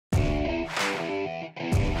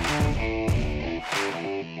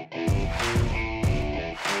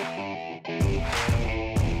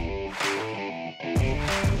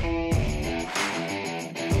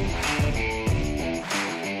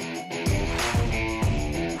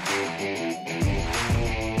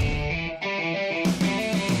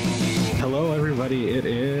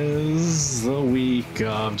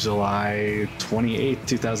of July 28th,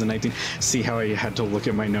 2019. See how I had to look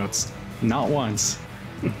at my notes not once,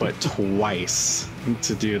 but twice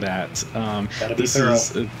to do that. This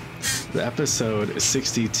is the episode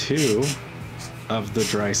 62 of the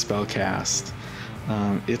Dry Spellcast.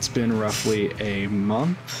 It's been roughly a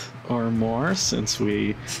month or more since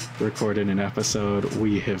we recorded an episode.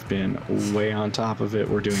 We have been way on top of it.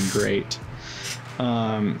 We're doing great.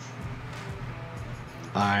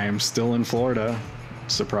 I'm still in Florida,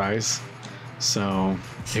 surprise. So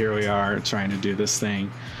here we are trying to do this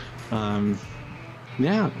thing.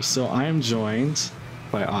 Yeah, so I am joined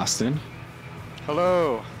by Austin.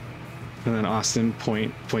 Hello. And then Austin,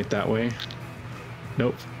 point that way.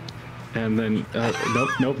 Nope. And then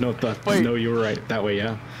nope. No, you were right. That way,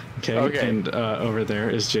 yeah. Okay. And over there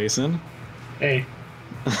is Jason. Hey.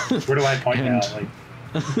 Where do I point now? Like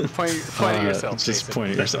point at yourself. Just Jason.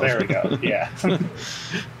 point at yourself. There we go. Yeah.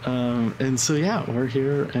 And so yeah, we're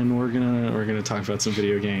here and we're gonna talk about some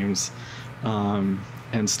video games,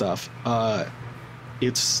 and stuff.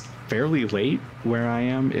 It's fairly late where I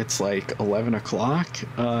am. It's like 11 o'clock,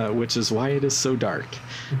 which is why it is so dark.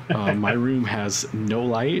 My room has no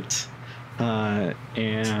light,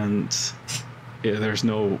 and there's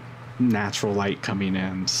no natural light coming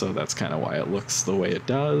in, so that's kind of why it looks the way it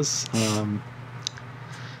does.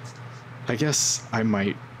 I guess I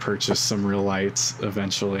might purchase some real lights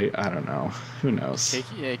eventually. I don't know. Who knows?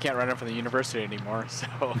 You can't run it from the university anymore, so.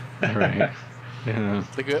 Right. Yeah.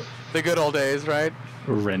 The good old days, right?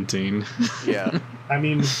 Renting. Yeah. I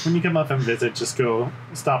mean, when you come up and visit, just go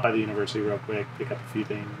stop by the university real quick, pick up a few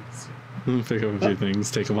things. Pick up a few things,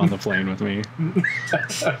 take them on the plane with me.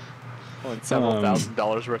 Well, and several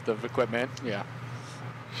 $1,000s worth of equipment. Yeah.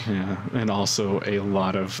 Yeah, and also a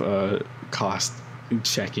lot of cost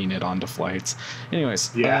checking it onto flights.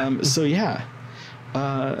 Anyways, yeah. So yeah,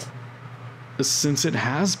 since it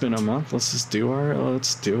has been a month, let's do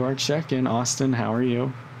our check-in. Austin, how are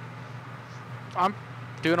you? I'm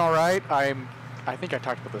doing all right. I think I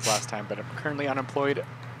talked about this last time, but I'm currently unemployed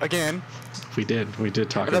again. We did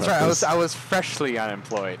talk That's about right. this. I was freshly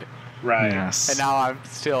unemployed. Right. Yes. And now I'm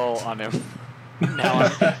still now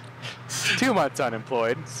I'm 2 months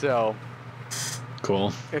unemployed. So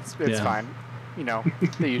Cool. It's fine. You know,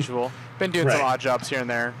 the usual. Been doing some odd jobs here and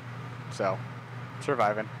there, so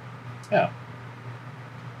surviving. Yeah.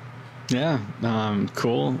 Yeah.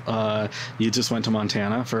 Cool. You just went to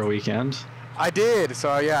Montana for a weekend? I did.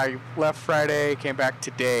 So yeah, I left Friday, came back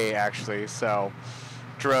today actually. So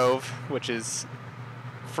drove, which is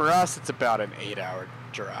for us it's about an 8-hour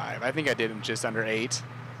drive. I think I did in just under 8,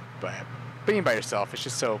 but being by yourself it's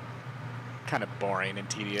just so kind of boring and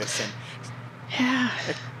tedious, and yeah.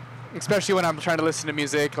 Especially when I'm trying to listen to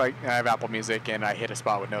music, like I have Apple Music and I hit a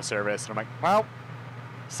spot with no service and I'm like, well,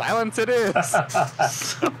 silence it is.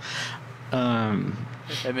 And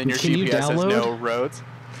then your GPS has no roads.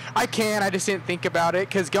 I can, I just didn't think about it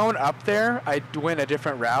because going up there, I went a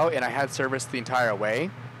different route and I had service the entire way.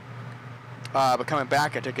 But coming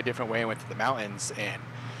back, I took a different way and went to the mountains, and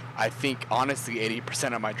I think honestly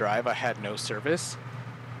 80% of my drive I had no service.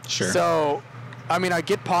 Sure. So I mean, I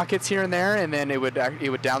get pockets here and there, and then it would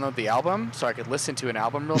download the album, so I could listen to an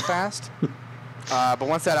album real fast. But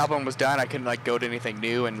once that album was done, I couldn't like go to anything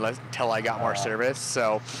new until I got more service.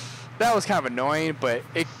 So that was kind of annoying, but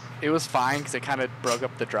it was fine because it kind of broke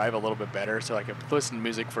up the drive a little bit better. So I could listen to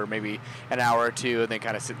music for maybe an hour or two, and then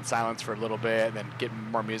kind of sit in silence for a little bit, and then get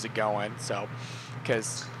more music going. So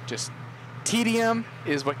because just tedium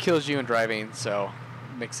is what kills you in driving, so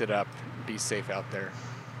mix it up, be safe out there.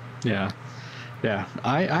 Yeah. Yeah,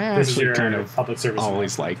 I actually kind of public service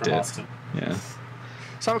always liked it. Austin. Yeah.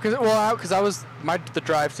 So because the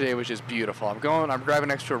drive today was just beautiful. I'm driving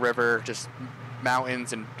next to a river, just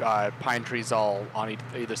mountains and pine trees all on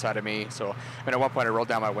either side of me. So at one point I rolled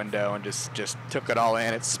down my window and just took it all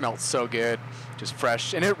in. It smelled so good, just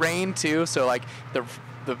fresh, and it rained too. So like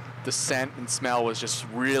the scent and smell was just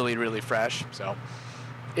really, really fresh. So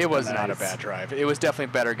it was not a bad drive. It was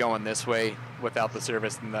definitely better going this way without the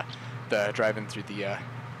service than the driving through the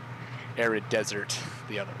arid desert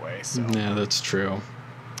the other way. So yeah, that's true.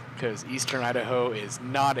 Because eastern Idaho is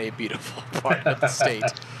not a beautiful part of the state.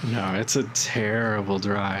 No, it's a terrible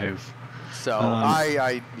drive. So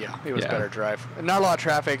it was a better drive. Not a lot of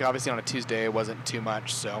traffic. Obviously on a Tuesday it wasn't too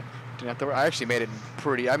much, so didn't have to. I actually made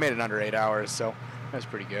it under 8 hours, so that was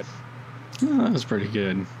pretty good. Oh, that was pretty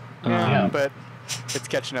good. Yeah, but it's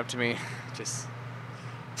catching up to me. Just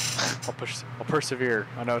I'll persevere.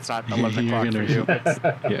 I know it's not 11 o'clock for you.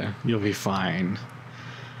 Yeah, you'll be fine.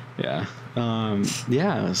 Yeah.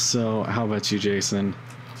 So how about you, Jason?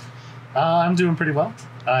 I'm doing pretty well.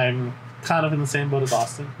 I'm kind of in the same boat as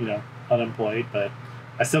Austin, unemployed, but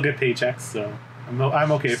I still get paychecks, so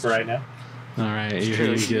I'm okay for right now. All right,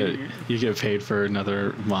 you get paid for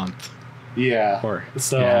another month. Yeah.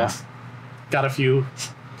 Yeah. Got a few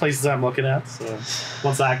places I'm looking at, so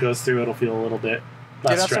once that goes through, it'll feel a little bit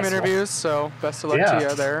less Get out stressful. some interviews, so best of luck to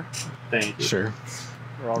you there. Thank you. Sure.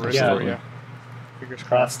 We're all ready for you. Fingers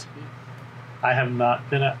crossed. I have not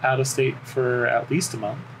been out of state for at least a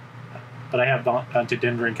month, but I have gone to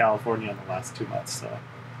Denver and California in the last 2 months, so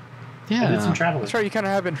yeah. I did some traveling. That's right, you kind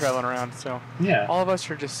of have been traveling around, so yeah. All of us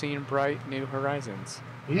are just seeing bright new horizons.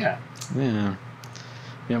 Yeah. Yeah.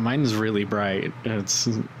 Yeah, mine is really bright. It's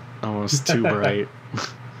almost too bright.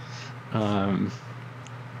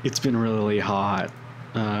 It's been really hot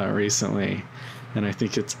recently, and I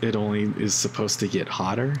think it only is supposed to get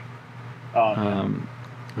hotter.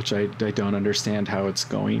 Which I don't understand how it's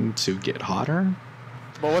going to get hotter.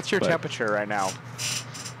 Well, what's your temperature right now?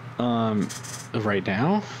 Right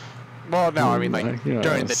now? Well, no, I mean like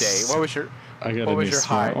during the day. What was your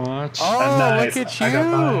high? Smartwatch. Oh, nice. Look at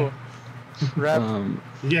you! Rep.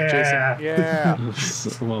 Yeah. Jason. Yeah.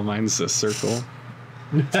 Well, mine's a circle,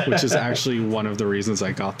 which is actually one of the reasons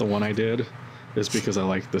I got the one I did, is because I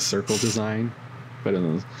like the circle design. But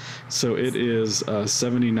so it is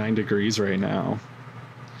 79 degrees right now,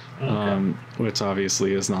 which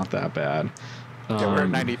obviously is not that bad. Yeah, we're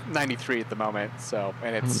at 93 at the moment, so,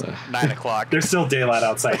 and it's 9 o'clock. There's still daylight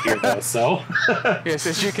outside here, though, so. Yes,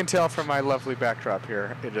 as you can tell from my lovely backdrop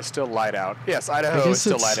here, it is still light out. Yes, Idaho is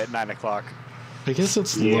still light at 9 o'clock. I guess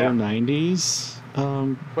it's low 90s.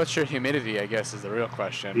 What's your humidity, I guess, is the real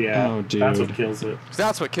question. Yeah, oh, dude. That's what kills it.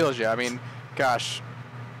 That's what kills you. I mean, gosh.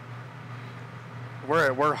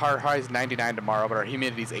 Our high is 99 tomorrow, but our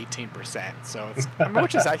humidity is 18%. So it's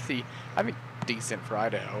which is actually decent for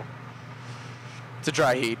Idaho. It's a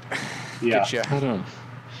dry heat. Yeah. Get I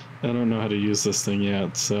don't know how to use this thing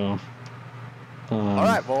yet, so. All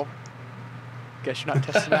right, well, guess you're not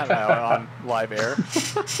testing that out on live air.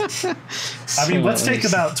 I mean, let's take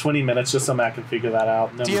about 20 minutes just so Matt can figure that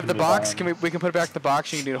out. Do you have the box? We can put it back in the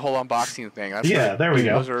box. You can do a whole unboxing thing. That's there we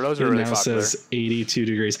go. Those are really popular. It says 82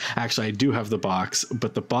 degrees. Actually, I do have the box,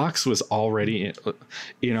 but the box was already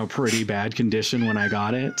in pretty bad condition when I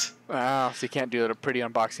got it. Oh, so you can't do a pretty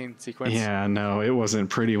unboxing sequence? Yeah, no, it wasn't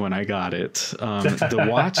pretty when I got it. The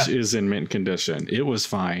watch is in mint condition. It was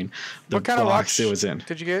fine. What kind of watch it was in?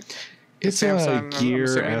 Did you get? It's Samsung, a Gear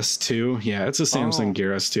S2. Yeah, it's a Samsung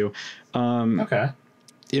Gear S2. Okay.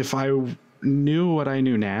 If I knew what I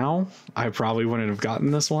knew now, I probably wouldn't have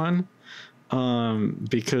gotten this one.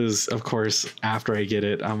 Because of course, after I get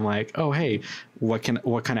it, I'm like, oh, hey, what kind of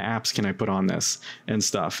apps can I put on this and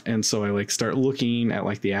stuff? And so I start looking at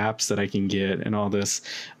the apps that I can get and all this.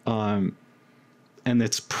 And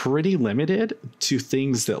it's pretty limited to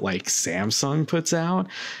things that Samsung puts out.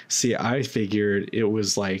 See, I figured it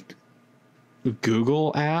was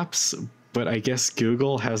Google apps, but I guess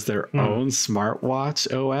Google has their own smartwatch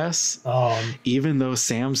OS, even though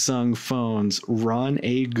Samsung phones run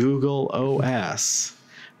a Google OS,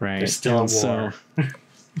 right? There's still a war.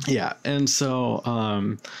 Yeah, and so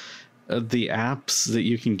the apps that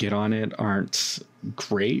you can get on it aren't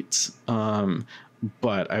great,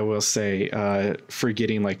 but I will say for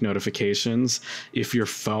getting notifications, if your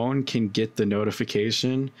phone can get the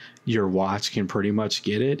notification, your watch can pretty much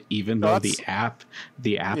get it, even though the app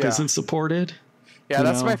isn't supported. Yeah,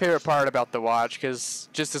 that's my favorite part about the watch, because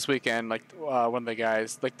just this weekend, one of the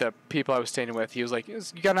guys, the people I was staying with, he was like, "You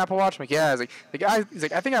got an Apple Watch?" I'm like, "Yeah." He's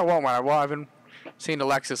like, "I think I want one. I've been seeing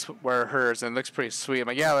Alexis wear hers, and it looks pretty sweet." I'm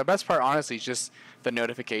like, "Yeah." The best part, honestly, is just the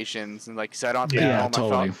notifications, and so I don't have to pull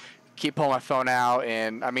my phone. Keep pulling my phone out,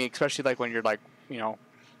 and I mean, especially when you're I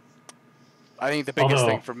think the biggest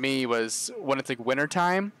thing for me was when it's winter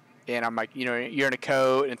time, and I'm you're in a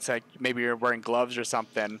coat, and it's maybe you're wearing gloves or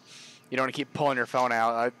something. You don't want to keep pulling your phone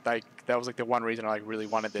out. That was the one reason I really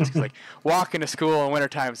wanted this, because walking to school in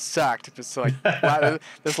wintertime sucked. So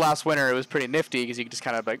this last winter it was pretty nifty, because you could just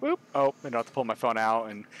kind of whoop, I don't have to pull my phone out,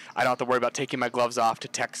 and I don't have to worry about taking my gloves off to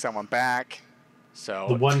text someone back. So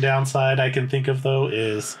the one downside I can think of though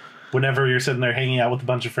is whenever you're sitting there hanging out with a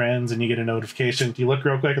bunch of friends and you get a notification, you look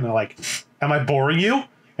real quick and they're like, "Am I boring you?"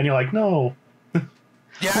 And you're like, "No."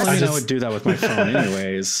 Yeah, I would do that with my phone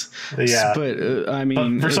anyways. Yeah, but I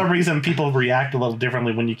mean, but for some reason, people react a little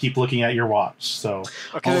differently when you keep looking at your watch. So,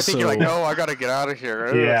 okay, I think you're "Oh, I gotta get out of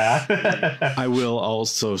here." Yeah. I will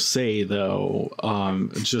also say though,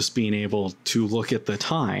 just being able to look at the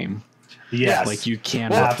time. Yes. You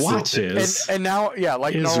can with watches. And now, is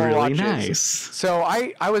normal really watches. nice. So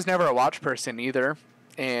I was never a watch person either,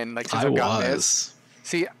 and since I've gotten this,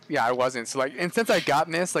 See, yeah, I wasn't. So like, and since I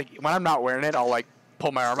gotten this, like when I'm not wearing it, I'll like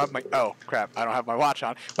pull my arm up. I'm like, oh crap, I don't have my watch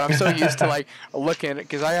on. But I'm so used to like looking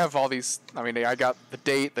because I have all these. I mean, I got the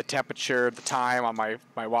date, the temperature, the time on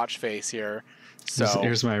my watch face here. So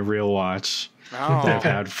here's my real watch that I've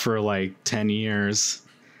had for like 10 years.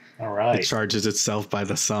 All right. It charges itself by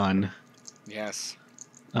the sun. Yes.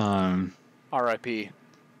 Yeah. R.I.P.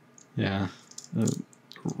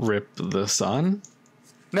 Rip the sun.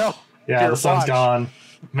 No. Yeah, the sun's gone.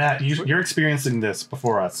 Matt, you're experiencing this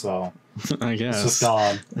before us, so I guess it's just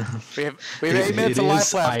gone. We have 8 minutes of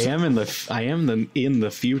life left. I am in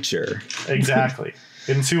the future. Exactly.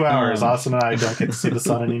 In 2 hours, Austin and I don't get to see the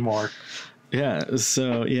sun anymore. Yeah,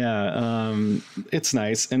 so it's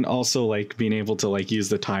nice, and also like being able to like use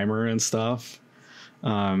the timer and stuff.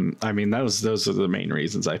 I mean, those are the main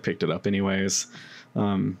reasons I picked it up, anyways.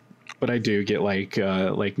 But I do get like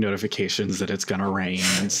notifications that it's gonna rain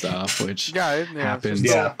and stuff, which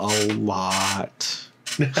happens a lot.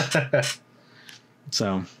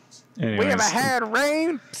 So, anyways. We haven't had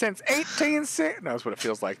rain since 1860. That's what it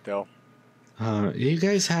feels like, though. You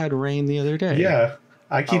guys had rain the other day. Yeah,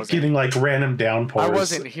 I keep getting like random downpours. I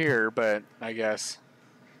wasn't here, but I guess.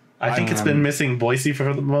 I think it's been missing Boise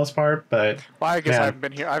for the most part, but well, I guess I haven't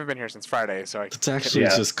been here. I haven't been here since Friday, so it's actually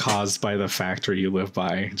just caused by the factory you live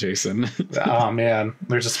by, Jason. Oh man,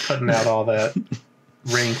 they're just putting out all that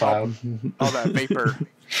rain cloud, all that vapor,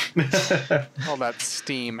 all that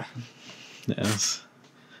steam. Yes.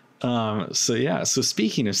 So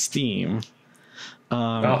speaking of steam,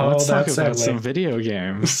 let's talk about some video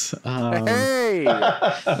games. Hey.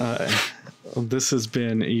 This has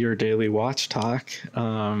been your daily watch talk.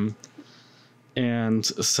 And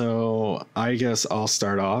so I guess I'll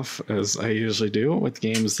start off as I usually do with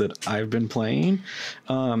games that I've been playing.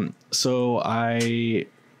 So I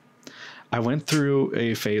went through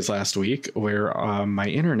a phase last week where my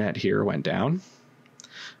internet here went down.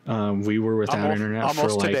 We were without internet for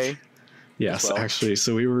like today. Yes, well. Actually,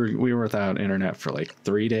 so we were without internet for like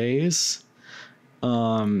 3 days.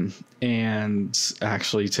 And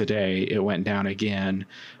actually today it went down again.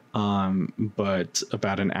 But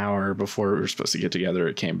about an hour before we were supposed to get together,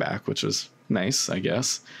 it came back, which was nice, I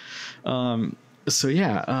guess. So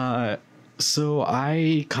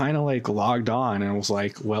I kind of like logged on and was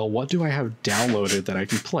like, well, what do I have downloaded that I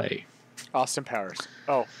can play? Austin Powers.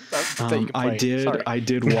 Oh, that you can play. I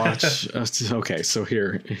did watch. Okay, so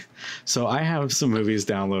I have some movies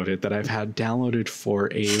downloaded that I've had downloaded for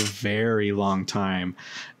a very long time,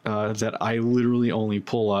 that I literally only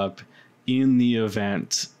pull up in the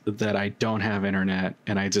event that I don't have internet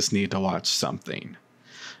and I just need to watch something.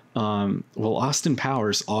 Well, Austin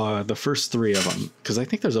Powers, the first 3 of them, because I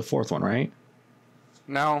think there's a 4th one, right?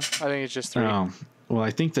 No, I think it's just 3. Oh, well,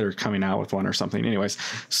 I think they're coming out with one or something. Anyways,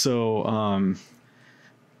 so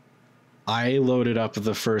I loaded up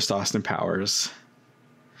the first Austin Powers.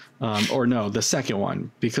 Or no, the second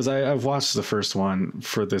one, because I've watched the first one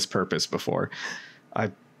for this purpose before.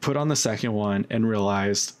 I put on the second one and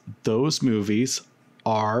realized those movies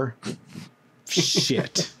are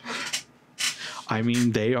shit. I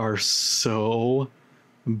mean, they are so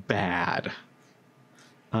bad.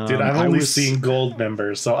 Dude, I've only seen gold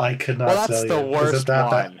members, so I could not tell you. Well, that's the worst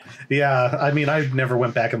one. Yeah, I mean, I never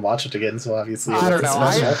went back and watched it again, so obviously I don't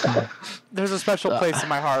know. There's a special place in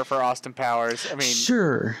my heart for Austin Powers. I mean,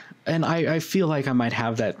 sure, and I feel like I might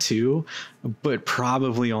have that too, but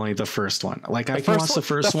probably only the first one. Like I can watch the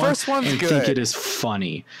first one and think it is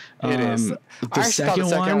funny. It is. I thought the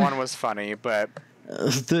second one was funny, but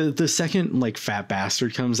the second like fat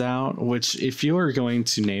bastard comes out, which if you are going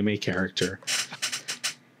to name a character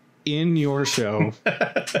in your show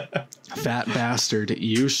fat bastard,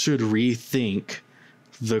 you should rethink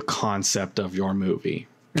the concept of your movie.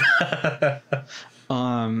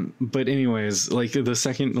 But anyways, like the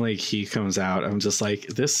second like he comes out, I'm just like,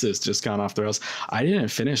 this has just gone off the rails. I didn't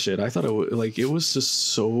finish it. I thought it was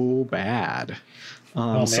just so bad.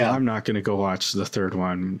 So I'm not gonna go watch the third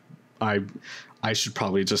one. I should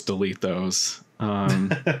probably just delete those.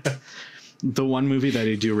 The one movie that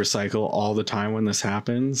I do recycle all the time when this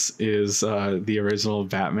happens is the original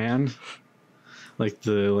Batman, like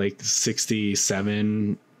the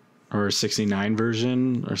 67 or 69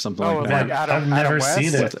 version or something like that. I've never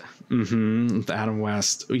seen it. With Adam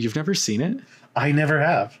West. You've never seen it? I never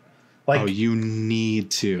have. Like, oh, you need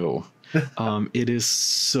to. It is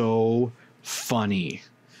so funny.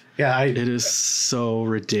 Yeah, it is so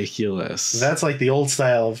ridiculous. That's like the old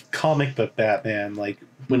style of comic book Batman, like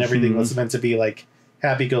when everything was meant to be like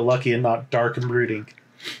happy-go-lucky and not dark and brooding.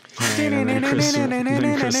 And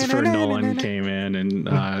then Christopher Nolan came in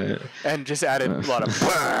and just added a lot of.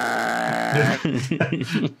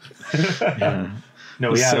 yeah.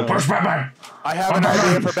 No, yeah, so, push Batman. I have an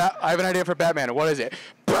idea for Batman. What is it?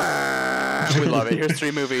 We love it. Here's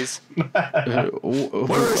 3 movies.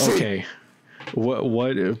 Okay.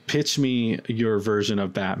 What? Pitch me your version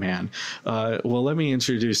of Batman. Well, let me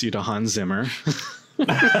introduce you to Hans Zimmer.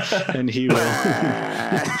 And he's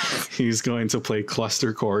going to play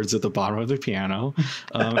cluster chords at the bottom of the piano,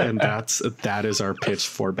 and that is our pitch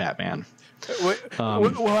for Batman. How's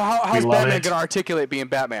Batman going to articulate being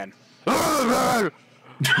Batman? Where's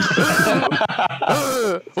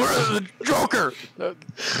the Joker?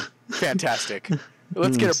 Fantastic.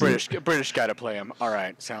 Let's get a British guy to play him. All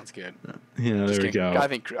right, sounds good. Yeah, there we go. I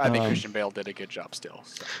think Christian Bale did a good job still.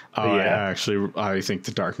 So. I think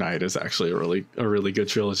The Dark Knight is actually a really good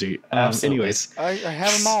trilogy. Anyways, I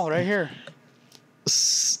have them all right here.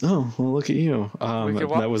 Oh, well, look at you.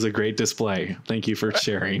 That was a great display. Thank you for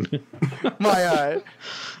sharing. My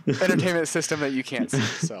entertainment system that you can't see.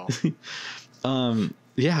 So.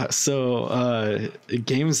 Yeah, so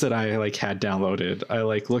games that I had downloaded, I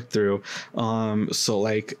looked through. So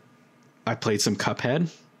I played some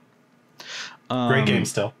Cuphead. Great game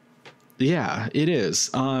still. Yeah, it is.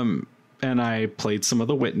 And I played some of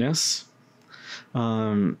The Witness.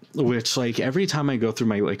 Which every time I go through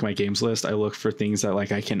my games list, I look for things that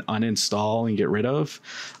I can uninstall and get rid of.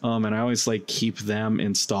 And I always keep them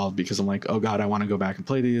installed because I'm oh God, I want to go back and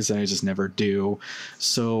play these, and I just never do.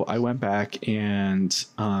 So I went back, and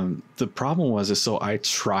the problem was so I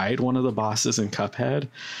tried one of the bosses in Cuphead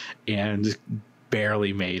and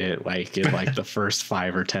barely made it in the first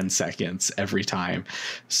 5 or 10 seconds every time.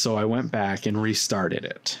 So I went back and restarted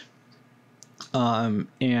it.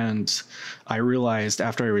 And I realized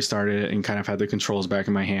after I restarted it and kind of had the controls back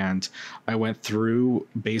in my hand, I went through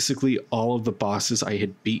basically all of the bosses I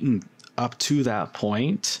had beaten up to that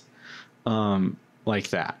point,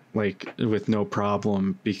 with no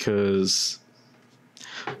problem, because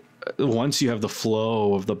once you have the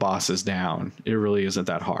flow of the bosses down, it really isn't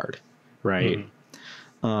that hard. Right.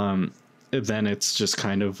 Then it's just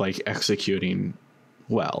kind of executing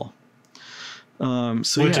well.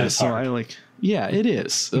 Yeah, it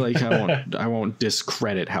is. I won't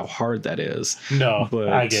discredit how hard that is. No, but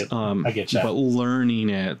I get that. But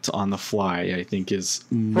learning it on the fly, I think, is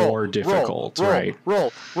more difficult.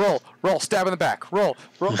 Roll, stab in the back. Roll.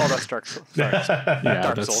 Oh, that's Dark Souls.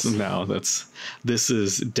 Yeah, this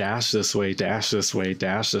is dash this way, dash this way,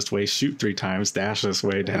 dash this way, shoot 3 times, dash this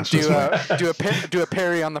way, dash this way. Do a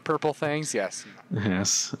parry on the purple things. Yes.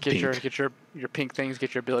 Yes. Get your pink things.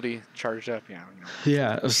 Get your ability charged up. Yeah.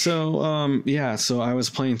 Yeah. So I was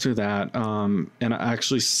playing through that, and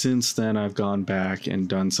actually since then I've gone back and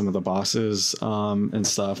done some of the bosses and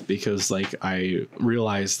stuff, because I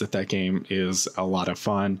realized that game is a lot of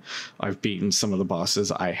fun. I've beaten some of the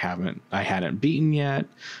bosses I hadn't beaten yet,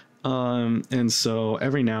 and so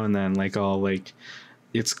every now and then I'll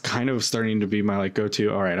it's kind of starting to be my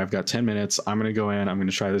go-to. All right, I've got 10 minutes. I'm going to go in. I'm going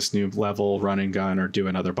to try this new level, run and gun, or do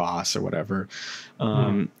another boss or whatever.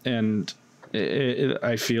 And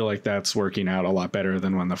I feel that's working out a lot better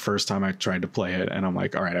than when the first time I tried to play it. And I'm all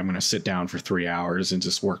right, I'm going to sit down for 3 hours and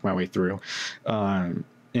just work my way through. And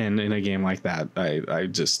in a game like that,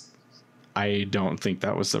 I don't think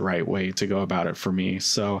that was the right way to go about it for me.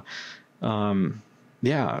 So,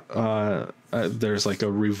 there's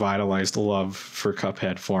a revitalized love for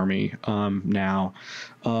Cuphead for me now.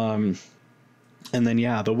 And then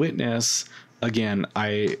The Witness, again,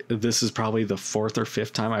 this is probably the 4th or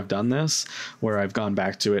 5th time I've done this, where I've gone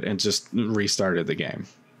back to it and just restarted the game,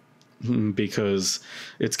 because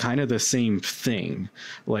it's kind of the same thing.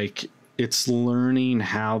 It's learning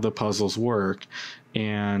how the puzzles work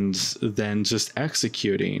and then just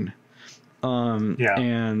executing.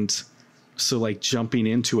 And so jumping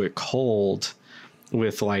into it cold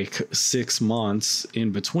with 6 months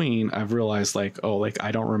in between, I've realized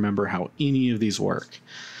I don't remember how any of these work.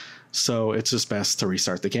 So it's just best to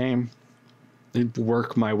restart the game and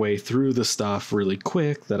work my way through the stuff really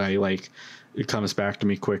quick, that it comes back to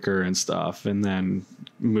me quicker and stuff, and then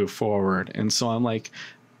move forward. And so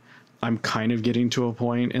I'm kind of getting to a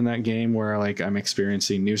point in that game where I'm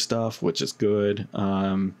experiencing new stuff, which is good.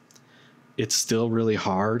 It's still really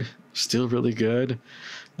hard, still really good.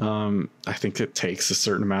 I think it takes a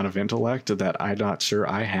certain amount of intellect that I'm not sure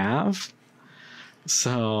I have.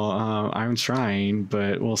 So I'm trying,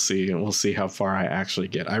 but we'll see. We'll see how far I actually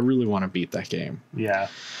get. I really want to beat that game. Yeah.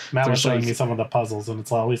 Matt was showing me some of the puzzles, and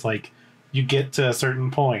it's always you get to a certain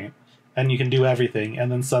point and you can do everything,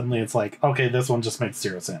 and then suddenly it's okay, this one just makes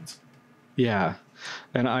 0 sense. Yeah.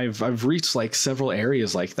 And I've reached like several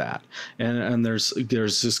areas like that, and there's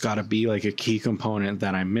just got to be like a key component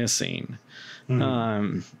that I'm missing.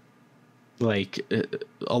 Like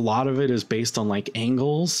a lot of it is based on like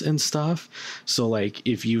angles and stuff. So like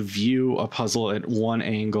if you view a puzzle at one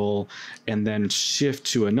angle and then shift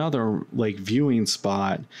to another like viewing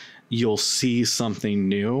spot, you'll see something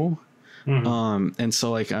new. And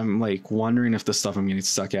so like I'm like wondering if the stuff I'm getting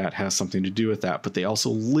stuck at has something to do with that, but they also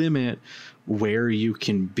limit where you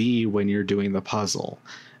can be when you're doing the puzzle.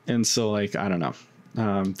 And so like I don't know,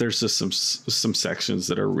 there's just some sections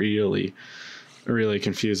that are really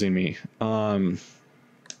confusing me.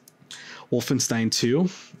 Wolfenstein 2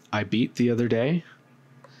 I beat the other day.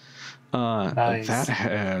 Nice. That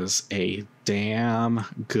has a damn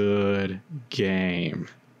good game.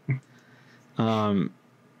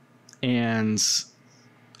 And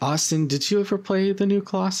Austin, did you ever play the new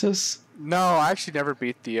Colossus? No, I actually never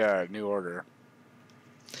beat the New Order.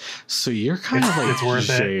 So you're kind of like it's worth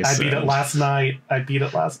it. I beat it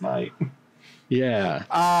last night. Yeah.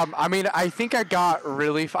 I mean, I think I got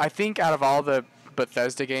really. I think out of all the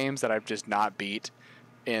Bethesda games that I've just not beat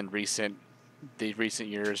in recent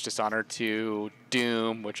years, Dishonored 2,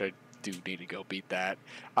 Doom, which I do need to go beat that.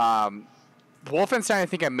 Wolfenstein, I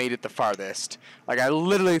think I made it the farthest. Like, I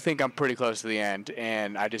literally think I'm pretty close to the end,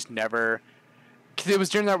 and I just never... Because it was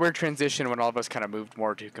during that weird transition when all of us kind of moved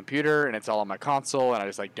more to computer, and it's all on my console, and I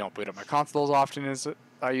just, like, don't boot up my console as often as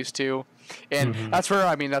I used to. And that's where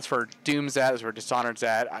Doom's at, that's where Dishonored's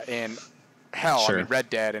at, and hell, Sure. I mean,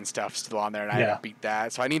 Red Dead and stuff's still on there, and I haven't beat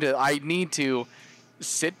that. So I need to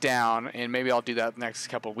sit down, and maybe I'll do that the next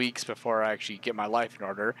couple of weeks before I actually get my life in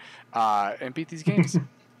order, and beat these games.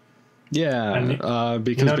 Yeah,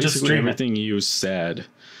 because basically everything you said,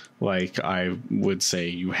 like, I would say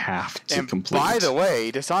you have to complete. By the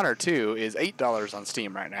way, Dishonored 2 is $8 on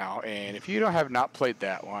Steam right now, and if you have not played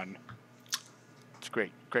that one, it's a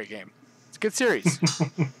great game. It's a good series.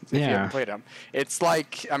 If you haven't played them, it's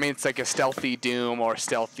like it's like a stealthy Doom or more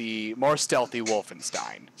stealthy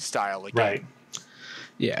Wolfenstein style of game. Right.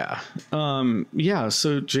 Yeah.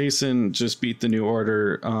 So Jason just beat the New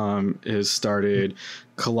Order, has started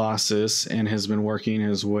Colossus, and has been working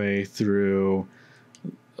his way through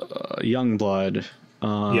Youngblood.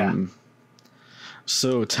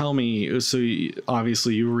 So tell me,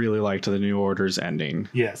 obviously you really liked the New Order's ending.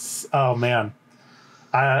 Yes. Oh man.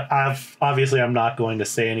 I'm not going to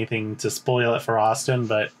say anything to spoil it for Austin,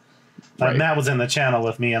 but Matt was in the channel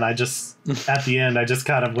with me, and I just at the end I just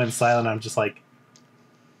kind of went silent. I'm just like,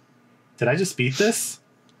 did I just beat this?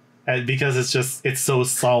 And because it's so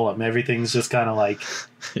solemn. Everything's just kind of like,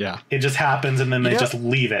 it just happens, and then they just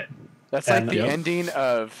leave it. That's like the ending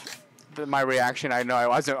of my reaction. I know I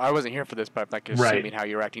wasn't here for this, but I'm like assuming how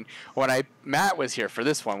you're acting. Matt was here for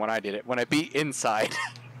this one when I did it. When I beat Inside.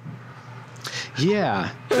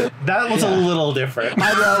 Yeah. That was a little different.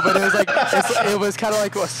 I know, but it was like it was kind of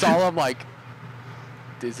like a solemn like.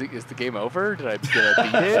 Is the game over? Did I beat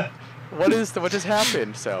it? What just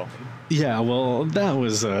happened? So. Yeah, well, that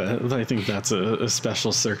was I think that's a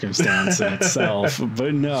special circumstance in itself.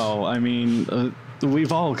 But no, I mean,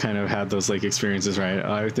 we've all kind of had those like experiences, right?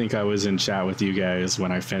 I think I was in chat with you guys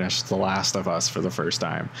when I finished The Last of Us for the first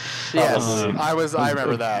time. Yes, I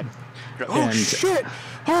remember that. Oh shit!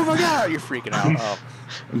 Oh my god, you're freaking out. Oh.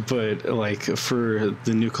 But like for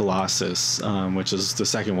the new Colossus, which is the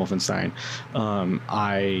second Wolfenstein,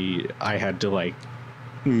 I had to like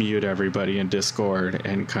mute everybody in Discord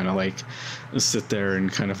and kind of like sit there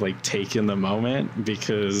and kind of like take in the moment,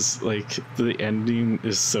 because like the ending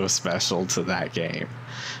is so special to that game.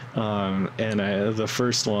 And the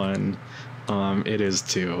first one, it is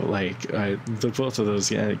too. Like both of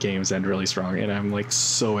those games end really strong, and I'm like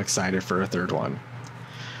so excited for a third one.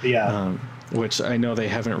 Yeah. Which I know they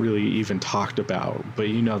haven't really even talked about, but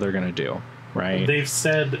they're gonna do, right? They've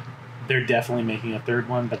said they're definitely making a third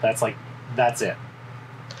one, but that's it.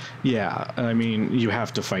 Yeah, I mean, you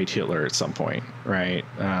have to fight Hitler at some point, right?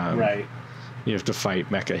 Right. You have to fight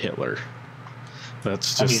Mecha Hitler.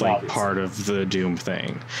 That's just obviously part of the Doom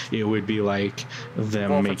thing. It would be like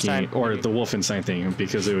them making, or the Wolfenstein thing,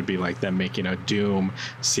 because it would be like them making a Doom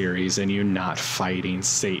series and you not fighting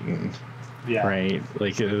Satan. Yeah. Right?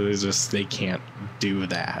 Like, it was just, they can't do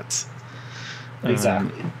that.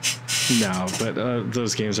 Exactly. No, but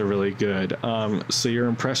those games are really good. So your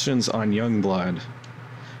impressions on Youngblood,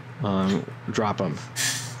 drop them.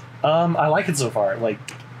 I like it so far. Like,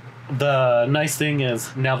 the nice thing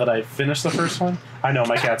is, now that I've finished the first one, I know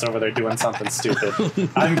my cat's over there doing something stupid.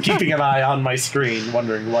 I'm keeping an eye on my screen,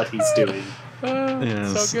 wondering what he's doing.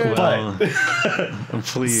 Yes, so good. well, But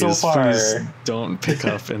please, so far, please don't pick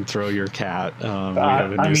up and throw your cat. We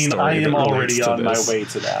have a new I mean, story I am that already relates to on my this. way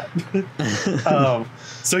to that.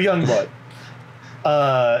 So Youngblood.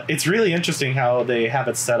 It's really interesting how they have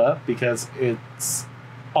it set up because it's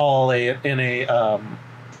all it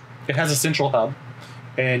has a central hub,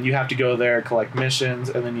 and you have to go there, collect missions,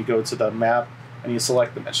 and then you go to the map and you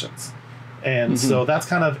select the missions. And so that's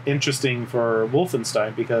kind of interesting for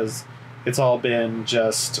Wolfenstein because it's all been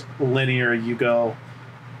just linear. You go,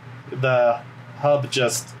 the hub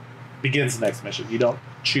just begins the next mission. You don't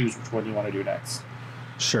choose which one you want to do next.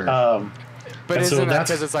 Sure. But isn't that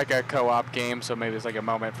because it's like a co-op game, so maybe it's like a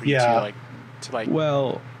moment for you to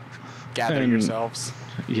well, gather yourselves?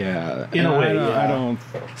 Yeah, in a way. I don't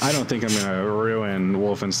think I'm gonna ruin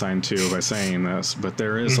Wolfenstein 2 by saying this, but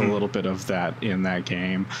there is a little bit of that in that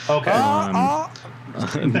game. Okay. No,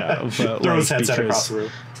 but throw his headset across the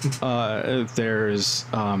room. There's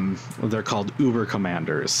they're called Uber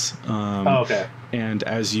Commanders. Okay. And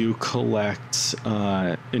as you collect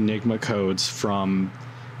Enigma codes from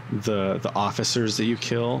the officers that you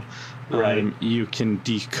kill, right, you can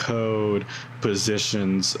decode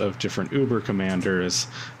positions of different Uber commanders,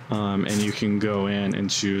 and you can go in and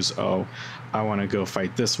choose, I want to go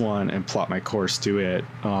fight this one and plot my course to it,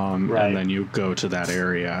 right, and then you go to that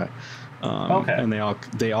area. Okay. And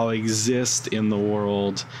they all exist in the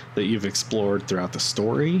world that you've explored throughout the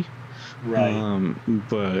story. Right.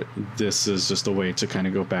 But this is just a way to kind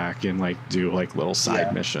of go back and do little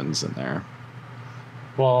side missions in there.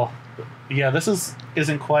 Well, yeah, this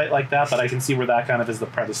isn't quite like that, but I can see where that kind of is the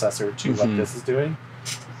predecessor to what this is doing.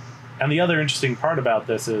 And the other interesting part about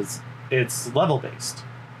this is it's level based,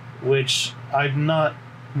 which I'm not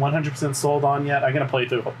 100% sold on yet. I'm gonna play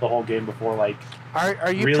through the whole game before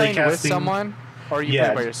Are you really playing with someone, or are you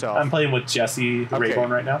playing by yourself? I'm playing with Jesse Rayborn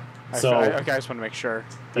right now. So I just want to make sure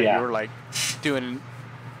that you were doing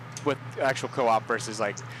with actual co-op versus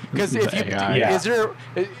because if you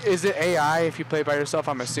is it AI if you play by yourself?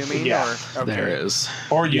 I'm assuming. Yeah, or, okay. There is.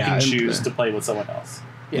 Or you can choose to play with someone else.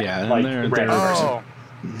 Yeah, and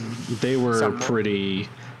they were pretty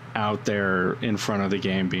out there in front of the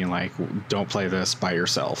game, being like, "Don't play this by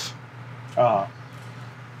yourself."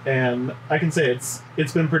 And I can say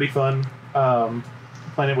it's been pretty fun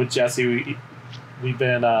playing it with Jesse. We've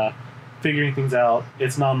been figuring things out.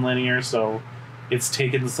 It's non-linear, so it's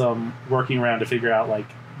taken some working around to figure out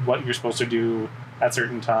what you're supposed to do at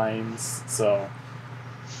certain times. So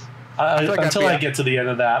until I get to the end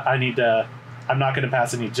of that, I'm not going to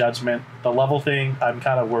pass any judgment. The level thing, I'm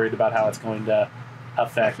kind of worried about how it's going to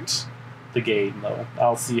affect the game, though.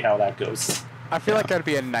 I'll see how that goes. I feel like that'd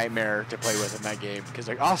be a nightmare to play with in that game because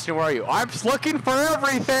Austin, where are you? I'm looking for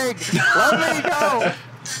everything. Let me go.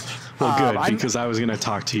 Well, good, because I was going to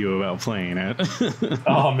talk to you about playing it.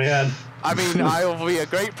 Oh, man. I mean, I will be a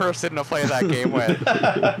great person to play that game with.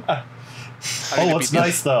 What's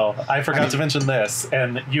nice, though, I forgot to mention this,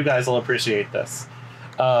 and you guys will appreciate this.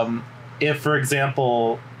 If, for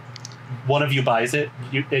example, one of you buys it,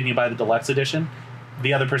 and you buy the deluxe edition,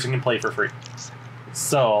 the other person can play for free.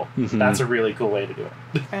 So, that's a really cool way to do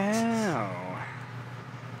it. Oh.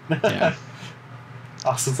 Yeah.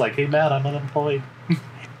 Austin's like, hey, Matt, I'm unemployed.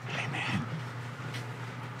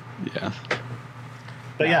 Yeah.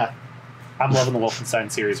 But yeah, I'm loving the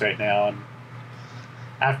Wolfenstein series right now, and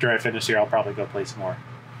after I finish here, I'll probably go play some more.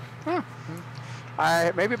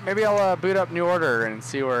 Maybe I'll boot up New Order and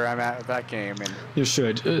see where I'm at with that game. And you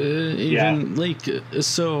should.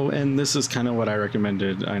 So, and this is kind of what I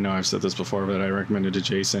recommended. I know I've said this before, but I recommended to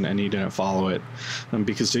Jason, and he didn't follow it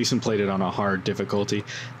because Jason played it on a hard difficulty.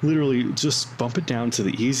 Literally, just bump it down to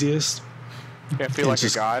the easiest. I feel like a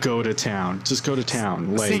god. Go to town. Just go to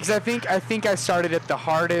town. See, because I think I started at the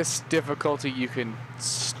hardest difficulty you can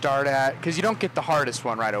start at, because you don't get the hardest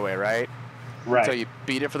one right away, right? Right. So you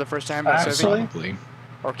beat it for the first time. Probably.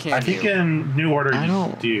 Or can I think in New Order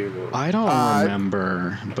you do. I don't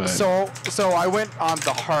remember, but so I went on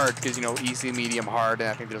the hard because easy, medium, hard,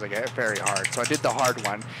 and I think there's a very hard. So I did the hard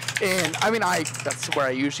one, and I mean that's where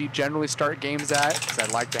I usually generally start games at because I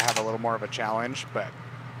like to have a little more of a challenge, but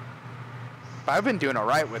I've been doing all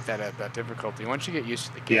right with that at that difficulty. Once you get used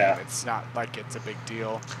to the game, it's not like it's a big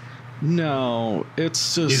deal. No,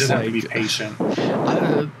 it's just you just have to be patient.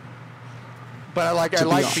 But I like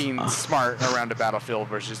being smart around a battlefield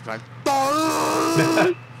versus yeah,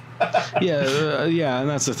 and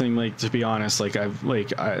that's the thing. To be honest, I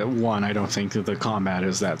don't think that the combat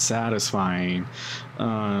is that satisfying.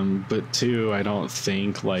 But two, I don't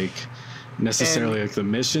think necessarily like the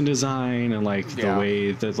mission design and like the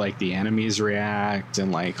way that like the enemies react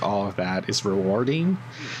and like all of that is rewarding.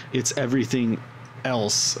 It's everything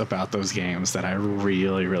else about those games that I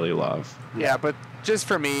really, really love. Yeah, but just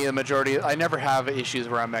for me, the majority, I never have issues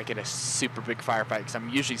where I'm like in a super big firefight because I'm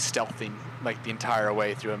usually stealthing like the entire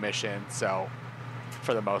way through a mission. So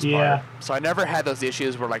for the most part, so I never had those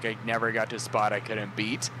issues where like I never got to a spot I couldn't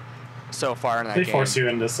beat. So far in that game, they force you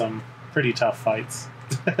into some pretty tough fights.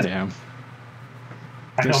 Yeah.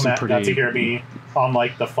 I know Matt got to hear me on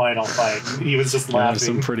like the final fight. He was just laughing. There's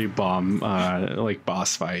some pretty bomb like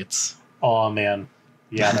boss fights. Oh man,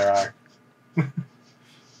 yeah, there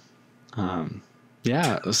are.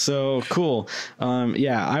 Yeah, so cool.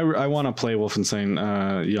 Yeah, I want to play Wolfenstein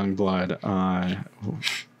Youngblood,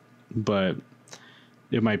 but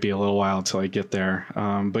it might be a little while till I get there.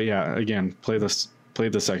 But yeah, again, play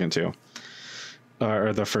the second two,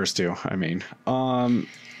 or the first two, I mean.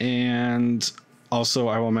 And also,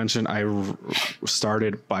 I will mention I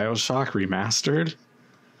started BioShock Remastered.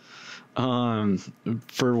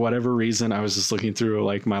 For whatever reason, I was just looking through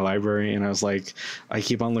like my library, and I was like, I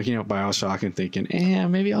keep on looking at BioShock and thinking,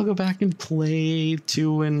 maybe I'll go back and play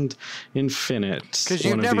 2 and Infinite. Because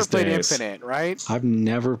you've never played Infinite, right? I've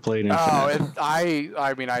never played Infinite.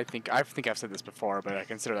 I mean, I think I've said this before, but I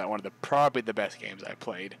consider that one of probably the best games I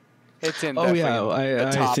played. It's in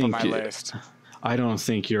the top of my list. I don't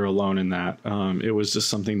think you're alone in that. It was just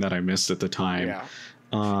something that I missed at the time. Yeah.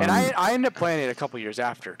 And I ended up playing it a couple years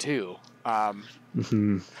after too.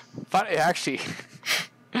 Actually,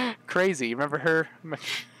 crazy. You remember her?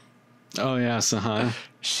 Oh yes,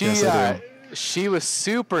 She was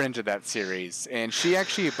super into that series, and she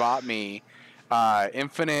actually bought me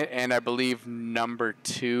Infinite and I believe number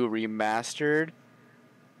 2 remastered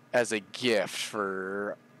as a gift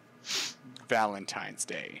for Valentine's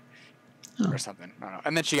Day. Or something. I don't know.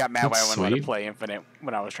 And then she got mad when I wouldn't let her play Infinite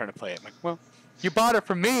when I was trying to play it. I'm like, well, you bought it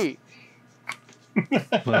for me.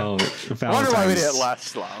 Well, I wonder why we didn't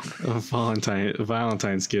last long.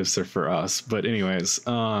 Valentine's gifts are for us. But anyways,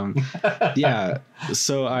 yeah.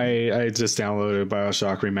 So I just downloaded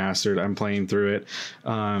BioShock Remastered. I'm playing through it.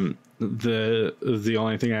 The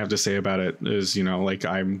only thing I have to say about it is, like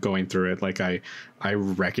I'm going through it. Like I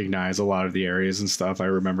recognize a lot of the areas and stuff. I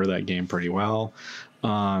remember that game pretty well.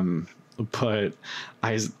 But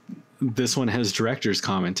this one has director's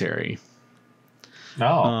commentary.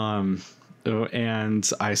 And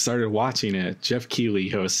I started watching it. Jeff Keighley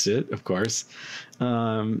hosts it, of course.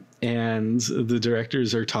 And the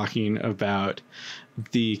directors are talking about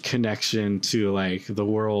the connection to like the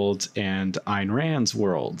world and Ayn Rand's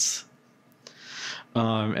worlds.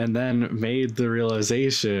 And then made the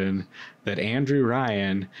realization that Andrew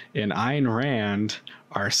Ryan and Ayn Rand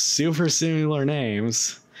are super similar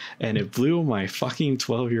names. And it blew my fucking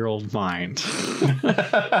 12-year-old mind.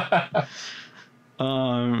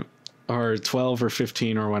 Or 12 or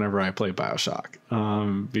 15 or whenever I play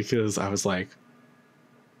BioShock. Because I was like,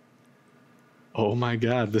 oh my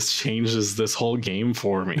God, this changes this whole game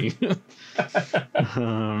for me. But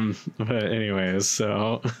anyways,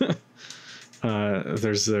 so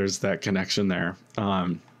there's that connection there.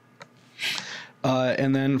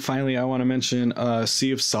 And then finally, I want to mention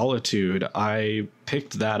Sea of Solitude. I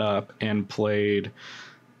picked that up and played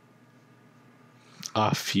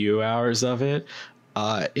a few hours of it.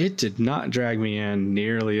 It did not drag me in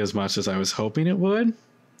nearly as much as I was hoping it would.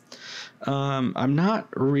 I'm not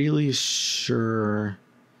really sure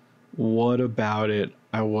what about it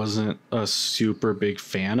I wasn't a super big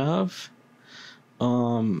fan of.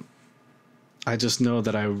 I just know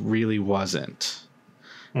that I really wasn't.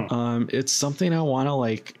 It's something I want to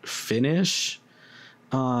like finish,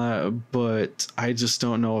 but I just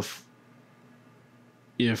don't know if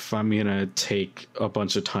I'm gonna take a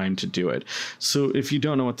bunch of time to do it. So if you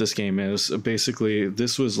don't know what this game is, basically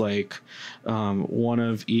this was like one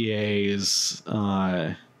of EA's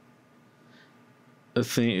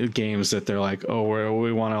games that they're like, oh,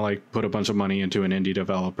 we want to like put a bunch of money into an indie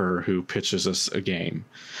developer who pitches us a game,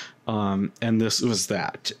 and this was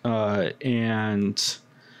that. And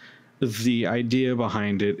the idea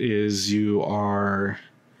behind it is you are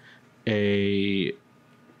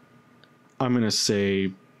I'm going to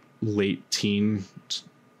say late teen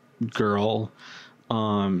girl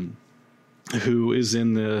who is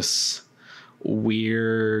in this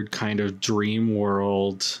weird kind of dream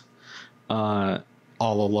world all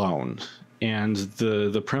alone. And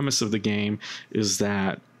the premise of the game is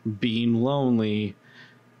that being lonely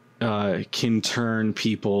can turn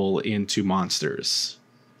people into monsters.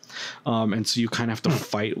 And so you kind of have to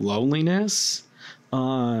fight loneliness.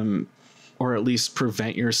 or at least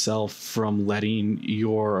prevent yourself from letting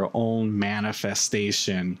your own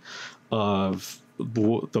manifestation of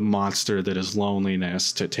the monster that is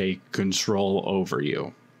loneliness to take control over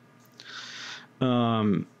you.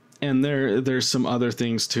 And there's some other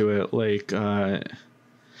things to it, like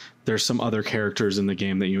there's some other characters in the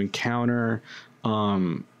game that you encounter,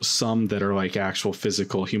 some that are like actual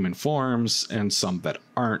physical human forms and some that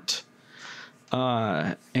aren't,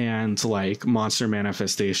 and like monster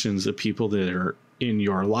manifestations of people that are in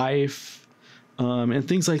your life, and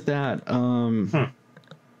things like that.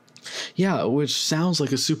 Yeah, which sounds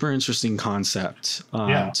like a super interesting concept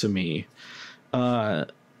to me.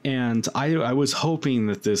 And I was hoping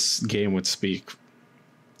that this game would speak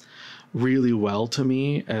really well to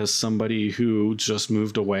me as somebody who just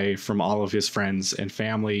moved away from all of his friends and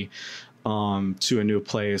family to a new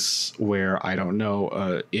place where I don't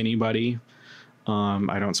know anybody.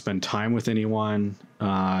 I don't spend time with anyone.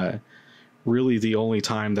 Really, the only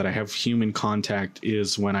time that I have human contact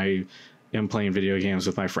is when I am playing video games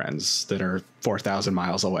with my friends that are 4,000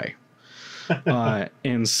 miles away.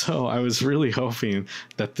 And so I was really hoping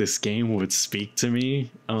that this game would speak to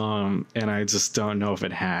me. And I just don't know if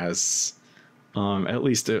it has. At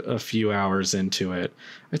least a few hours into it.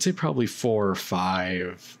 I'd say probably 4 or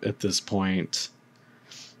 5 at this point.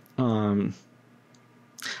 I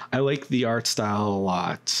like the art style a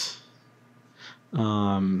lot.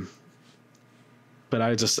 But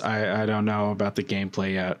I don't know about the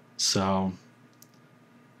gameplay yet. So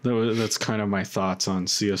that's kind of my thoughts on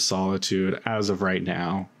Sea of Solitude as of right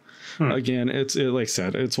now. Again, it like I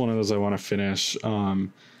said, it's one of those I want to finish.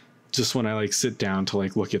 Just when I like sit down to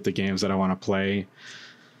like look at the games that I want to play,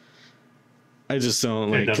 I just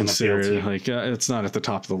don't like consider it like it's not at the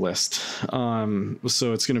top of the list.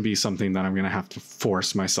 So it's going to be something that I'm going to have to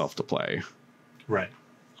force myself to play. Right.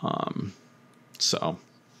 So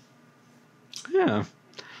yeah,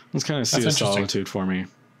 it's kind of Sea of Solitude for me.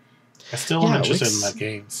 I still am interested in that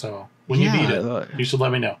game, so when you beat it, you should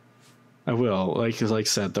let me know. I will. Like I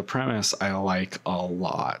said, the premise I like a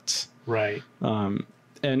lot. Right. And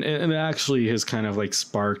it actually has kind of like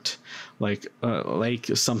sparked like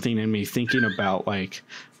something in me thinking about like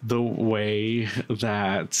the way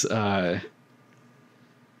that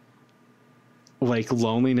like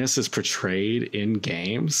loneliness is portrayed in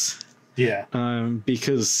games. Yeah.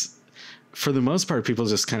 Because for the most part, people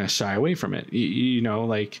just kind of shy away from it. You know,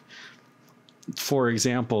 like, for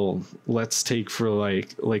example, let's take for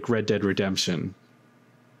like Red Dead Redemption.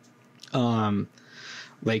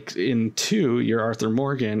 Like in 2, you're Arthur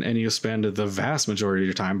Morgan and you spend the vast majority of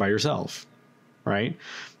your time by yourself, right?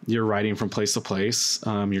 You're riding from place to place.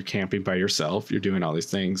 You're camping by yourself. You're doing all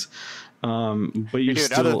these things. But you're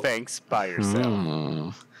doing other things by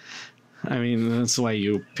yourself. I mean, that's why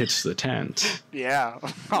you pitch the tent. Yeah.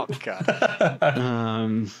 Oh,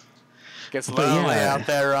 God. Gets lonely out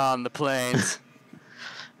there on the plains.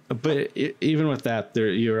 But even with that,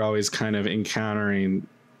 you're always kind of encountering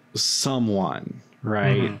someone,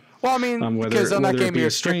 right? Mm-hmm. Well, I mean, because on that game you're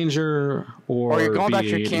a stranger or you're going back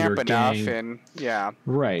to your camp enough, and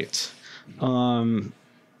right.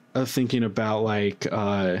 Thinking about like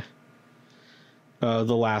The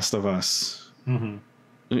Last of Us. Mm-hmm.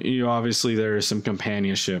 You obviously there is some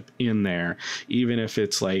companionship in there, even if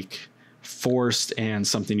it's like forced and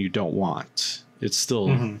something you don't want. It's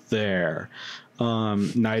still there.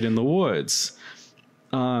 Night in the Woods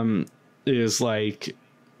is like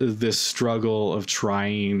this struggle of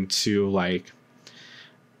trying to like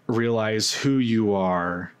realize who you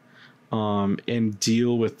are and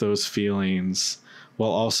deal with those feelings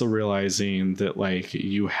while also realizing that like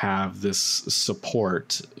you have this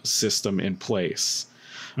support system in place.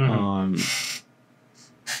 And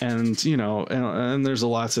you know, and there's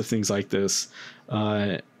lots of things like this.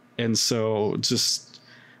 And so just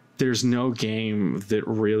there's no game that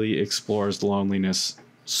really explores loneliness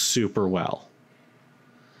super well.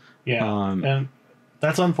 Yeah. And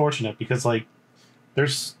that's unfortunate because like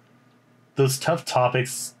there's those tough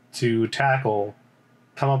topics to tackle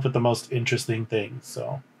come up with the most interesting things.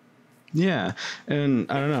 So yeah. And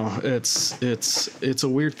I don't know, it's a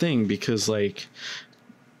weird thing because like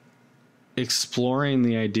exploring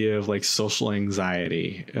the idea of like social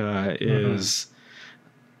anxiety is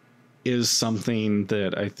something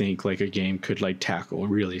that I think like a game could like tackle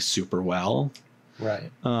really super well.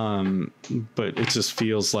 Right. But it just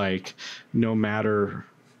feels like no matter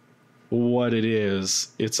what it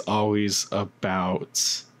is, it's always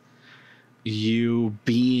about you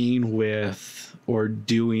being with or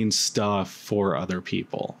doing stuff for other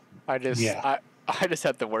people. I just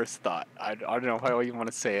had the worst thought. I don't know how you want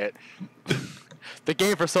to say it. The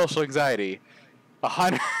game for social anxiety.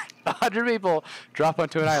 100 people drop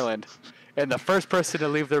onto an island, and the first person to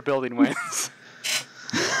leave their building wins.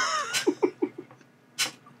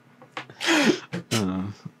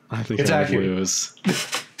 I think I would lose.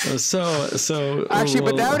 So actually,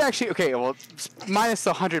 but that would actually minus the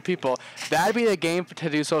 100 people. That'd be the game to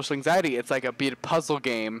do social anxiety. It's like be a puzzle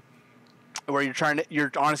game where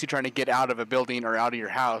you're honestly trying to get out of a building or out of your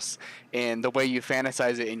house, and the way you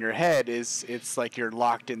fantasize it in your head is it's like you're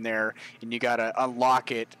locked in there, and you gotta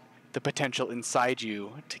unlock it, the potential inside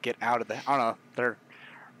you to get out of the. I don't know.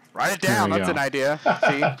 Write it down. That's an idea.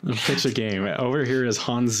 See? Pitch a game. Over here is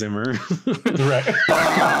Hans Zimmer. Right.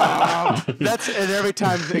 And every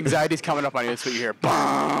time anxiety's coming up on you, that's what you hear.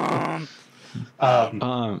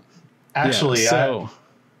 Actually,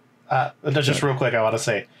 just real quick, I want to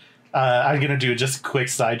say, I'm going to do just a quick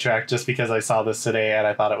sidetrack just because I saw this today and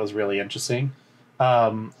I thought it was really interesting.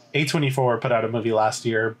 A24 put out a movie last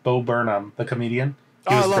year, Bo Burnham, the comedian.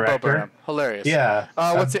 He was I love director. Bo Burnham. Hilarious. Yeah.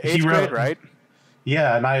 What's it, 8th grade, right?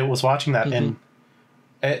 Yeah, and I was watching that, and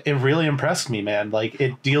it really impressed me, man. Like,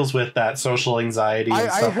 it deals with that social anxiety and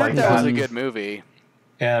stuff like that. I heard that was a good movie.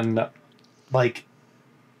 And, like,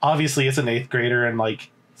 obviously it's an 8th grader, and,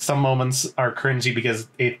 like, some moments are cringy because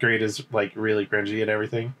 8th grade is, like, really cringy and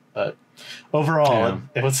everything. But overall,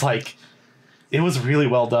 it was, like, it was really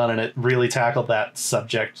well done, and it really tackled that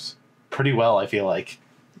subject pretty well, I feel like.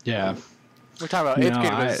 Yeah. We're talking about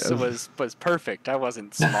 8th grade was perfect. I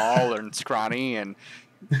wasn't small or scrawny and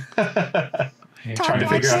trying to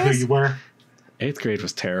figure out who you were. 8th grade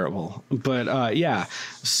was terrible. But yeah.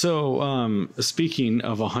 So speaking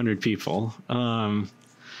of 100 people,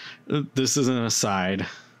 this is an aside.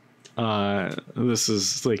 This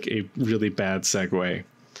is like a really bad segue.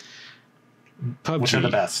 PUBG. Which are the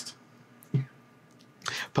best?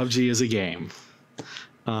 PUBG is a game.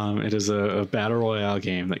 It is a battle royale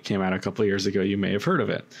game that came out a couple of years ago. You may have heard of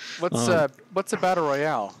it. What's a battle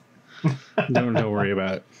royale? Don't worry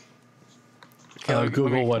about it. Okay,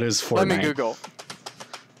 Google what is Fortnite. Let me Google.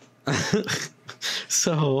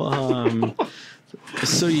 So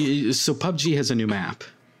PUBG has a new map.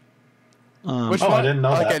 Which one? I didn't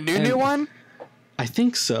know like that. a new one? I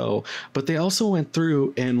think so, but they also went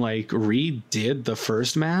through and like redid the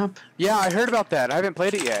first map. Yeah, I heard about that. I haven't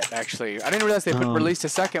played it yet, actually. I didn't realize they released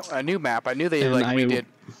a new map. I knew they redid.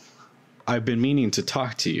 I've been meaning to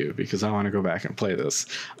talk to you because I want to go back and play this.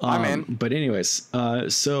 I'm in. But anyways,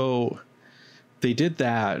 so they did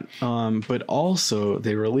that, but also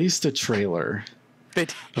they released a trailer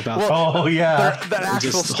about the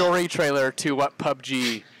actual story trailer to what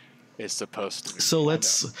PUBG is supposed to be. So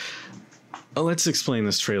let's explain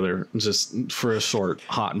this trailer just for a short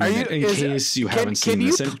hot minute in case you haven't seen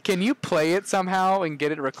this. Can you play it somehow and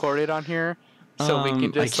get it recorded on here so we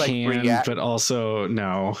can just react? But also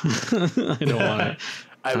no, I don't want to.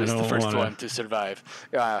 I was the first one to survive.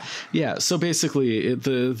 Yeah, so basically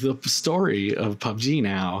the story of PUBG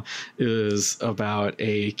now is about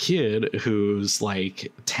a kid whose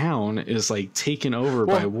like town is like taken over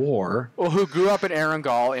by war. Well, who grew up in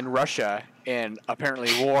Erangel in Russia, and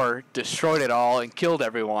apparently war destroyed it all and killed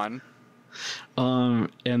everyone. And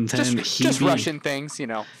then just Russian things, you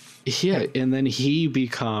know. Yeah, and then he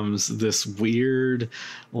becomes this weird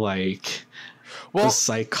like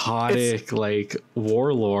psychotic like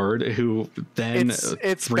warlord who then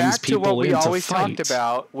it's brings back to people what we into always fight. talked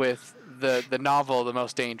about with the novel The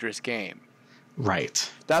Most Dangerous Game. Right.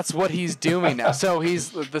 That's what he's doing now. So he's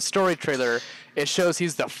the story trailer. It shows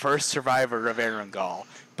he's the first survivor of Erangel,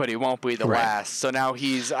 but he won't be the last. So now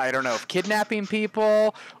he's, I don't know, if kidnapping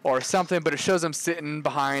people or something, but it shows him sitting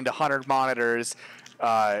behind 100 monitors,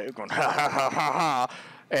 going ha ha ha ha ha,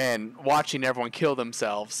 and watching everyone kill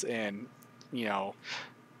themselves, and you know.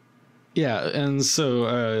 Yeah, and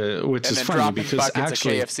so which is funny because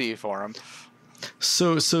actually of KFC for him.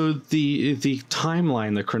 So the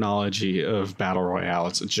timeline, the chronology of battle royale,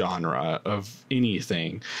 it's a genre of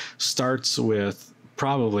anything, starts with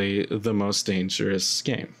probably The Most Dangerous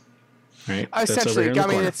Game, right? Essentially, I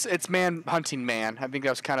mean, it's man hunting man. I think that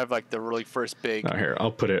was kind of like the really first big. Oh, here, I'll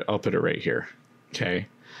put it right here, okay,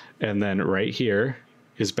 and then right here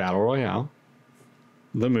is battle royale,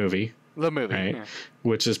 the movie, right,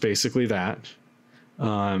 which is basically that.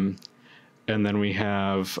 And then we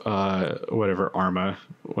have whatever Arma,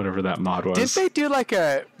 whatever that mod was. Did they do like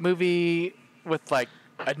a movie with like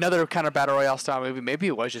another kind of battle royale style movie? Maybe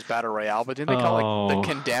it was just battle royale, but didn't they call it like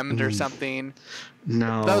The Condemned or something?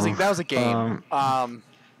 No, that was a game.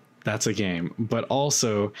 That's a game, but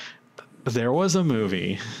also there was a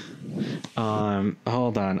movie.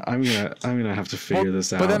 Hold on, I'm gonna have to figure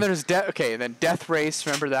this out. But then there's then Death Race.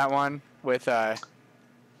 Remember that one with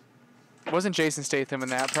Wasn't Jason Statham in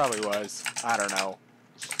that? Probably was. I don't know.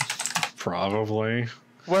 Probably.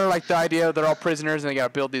 Where like the idea they're all prisoners and they got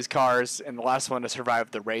to build these cars, and the last one to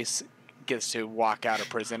survive the race gets to walk out of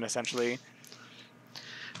prison essentially.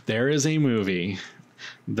 There is a movie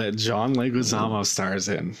that John Leguizamo stars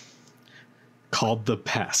in called The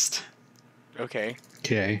Pest. Okay.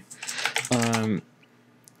 Okay.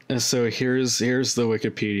 So here's the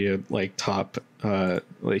Wikipedia like top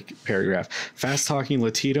like paragraph. Fast talking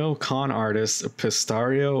Latino con artist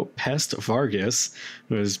Pistario Pest Vargas,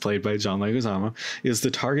 who is played by John Leguizamo, is the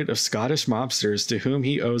target of Scottish mobsters to whom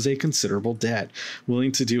he owes a considerable debt.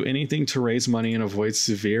 Willing to do anything to raise money and avoid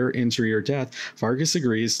severe injury or death, Vargas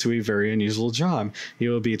agrees to a very unusual job. He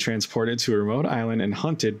will be transported to a remote island and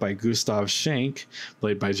hunted by Gustav Schenk,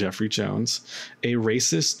 played by Jeffrey Jones, a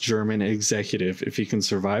racist German executive. If he can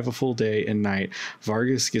survive a full day and night,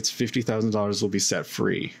 Vargas gets $50,000 will be set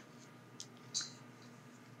free.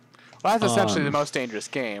 Well, that's essentially the most dangerous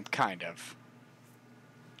game, kind of.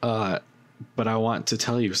 But I want to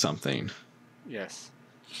tell you something. Yes.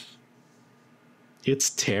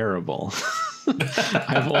 It's terrible.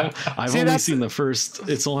 I've only seen the first.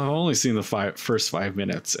 I've only seen the first 5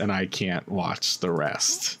 minutes, and I can't watch the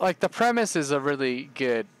rest. Like the premise is a really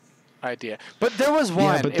good idea, but there was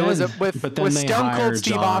one. Yeah, but then, with Stone Cold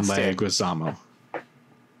Steve Austin. Leguizamo.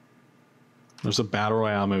 There's a battle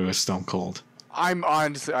royale movie with Stone Cold. I'm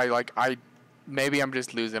honestly, maybe I'm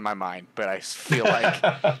just losing my mind, but I feel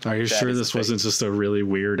like. Are you sure this wasn't just a really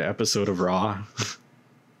weird episode of Raw?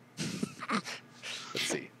 Let's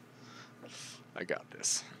see. I got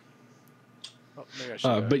this. Oh, maybe I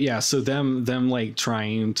should, but yeah, so them like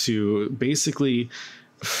trying to basically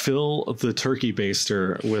fill the turkey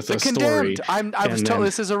baster with a story. I was told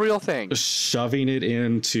this is a real thing. Shoving it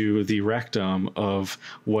into the rectum of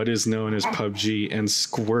what is known as PUBG and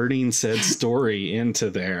squirting said story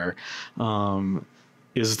into there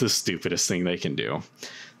is the stupidest thing they can do.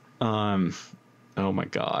 Oh my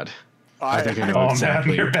God. I think I know exactly.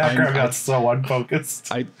 Man, your background got so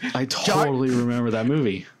unfocused. I totally remember that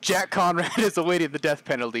movie. Jack Conrad is awaiting the death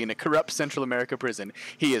penalty in a corrupt Central America prison.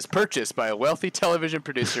 He is purchased by a wealthy television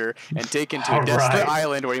producer and taken to a desolate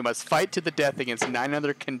island where he must fight to the death against 9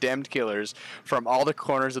 other condemned killers from all the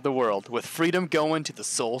corners of the world, with freedom going to the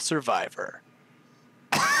sole survivor.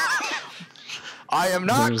 I am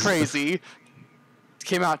not crazy. It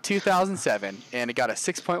came out 2007, and it got a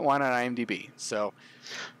 6.1 on IMDb. So...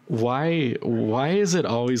 Why is it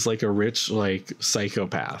always like a rich like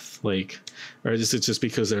psychopath, like, or is it just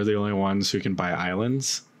because they're the only ones who can buy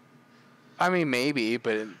islands? I mean, maybe,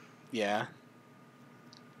 but yeah.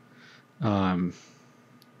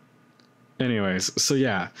 Anyways, so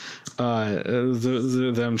yeah,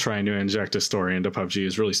 them trying to inject a story into PUBG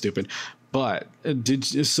is really stupid. But I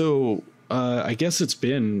guess it's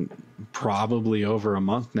been probably over a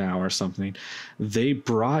month now or something. They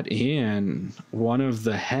brought in one of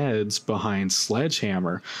the heads behind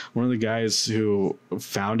Sledgehammer, one of the guys who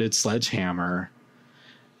founded Sledgehammer,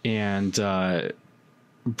 and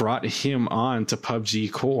brought him on to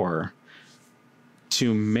PUBG Core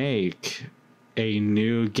to make a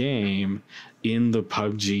new game in the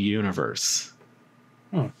PUBG universe.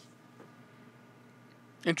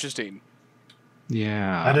 Interesting.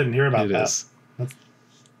 Yeah, I didn't hear about that.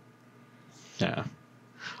 Yeah.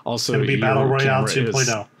 Also, it'll be Battle Royale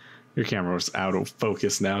 2.0. Your camera was out of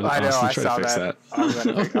focus now. I know. I saw that.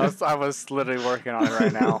 I was literally working on it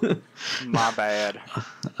right now. My bad.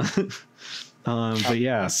 But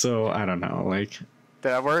yeah, so I don't know. Like, did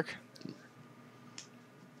that work?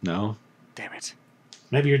 No. Damn it.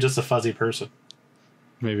 Maybe you're just a fuzzy person.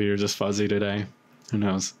 Maybe you're just fuzzy today. Who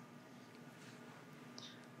knows?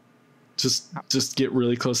 Just get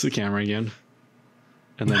really close to the camera again,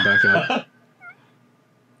 and then back up.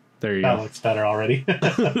 There you go. That looks better already.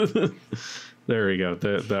 There we go.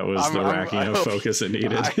 That was the racking of focus it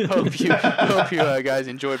needed. I hope you guys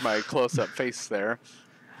enjoyed my close-up face there.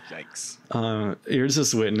 Yikes. You're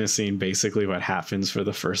just witnessing basically what happens for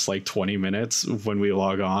the first like 20 minutes when we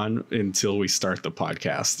log on until we start the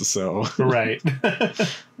podcast. So right.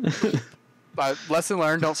 Lesson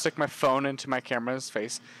learned: don't stick my phone into my camera's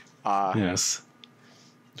face. Yes.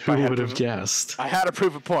 Who would have guessed? I had to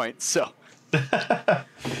prove a point, so.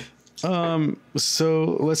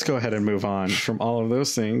 So let's go ahead and move on from all of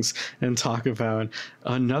those things and talk about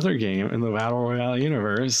another game in the Battle Royale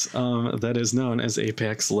universe that is known as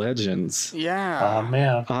Apex Legends. Yeah. Oh,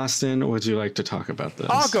 man. Austin, would you like to talk about this?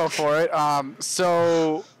 I'll go for it.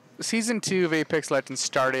 So Season 2 of Apex Legends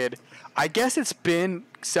started, I guess it's been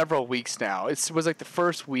several weeks now. It was like the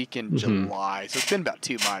first week in July, so it's been about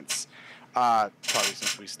 2 months. Probably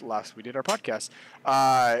since we did our podcast.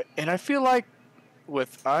 And I feel like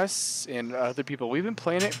with us and other people, we've been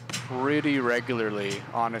playing it pretty regularly,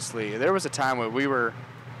 honestly. There was a time where we were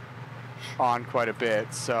on quite a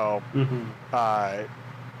bit, so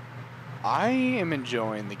I am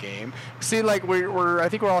enjoying the game. See, like I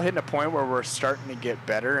think we're all hitting a point where we're starting to get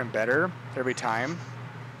better and better every time.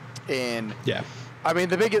 And yeah, I mean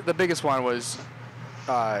the biggest one was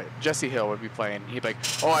Jesse Hill would be playing. He'd be like,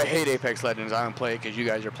 "Oh, I hate Apex Legends. I don't play it because you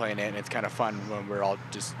guys are playing it, and it's kind of fun when we're all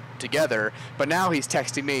just together." But now he's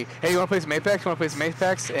texting me, "Hey, you want to play some Apex? You want to play some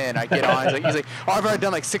Apex?" And I get on. He's like, "Oh, I've already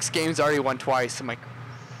done like 6 games. Already won twice." I'm like,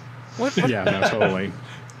 "What?" Yeah, no, totally.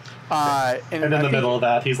 And in the middle of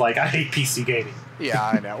that, he's like, "I hate PC gaming."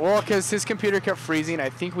 Yeah, I know. Well, because his computer kept freezing. I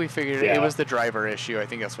think we figured it was the driver issue. I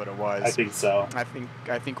think that's what it was. I think so. I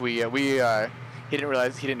think we he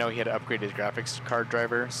didn't know he had to upgrade his graphics card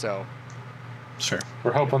driver. So sure,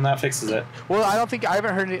 we're hoping that fixes it. Well, I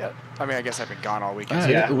haven't heard any. I mean, I guess I've been gone all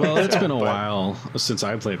weekend. Well, it's been a while since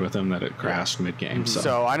I played with him that it crashed mid game.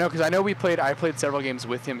 So I know because I know I played several games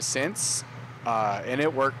with him since, and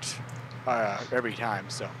it worked every time.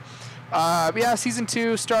 So. Yeah, season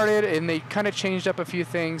 2 started, and they kind of changed up a few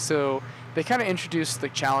things. So they kind of introduced the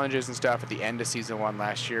challenges and stuff at the end of season 1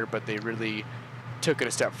 last year, but they really took it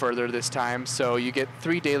a step further this time. So you get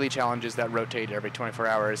 3 daily challenges that rotate every 24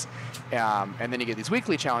 hours, and then you get these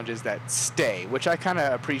weekly challenges that stay, which I kind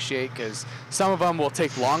of appreciate because some of them will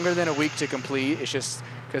take longer than a week to complete. It's just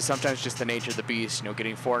because sometimes just the nature of the beast,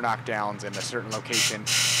 getting 4 knockdowns in a certain location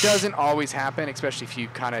doesn't always happen, especially if you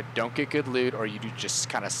kind of don't get good loot or you do just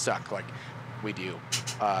kind of suck like we do.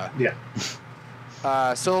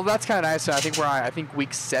 So that's kind of nice. So I think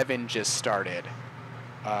week 7 just started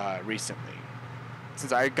recently.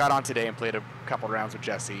 Since I got on today and played a couple rounds with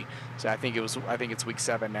Jesse, so I think it's week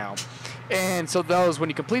 7 now. And so when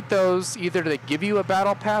you complete those, either they give you a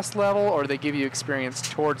battle pass level or they give you experience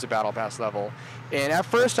towards a battle pass level. And at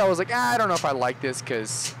first I was like, I don't know if I like this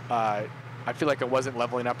because I feel like I wasn't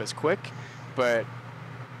leveling up as quick. But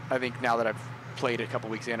I think now that I've played a couple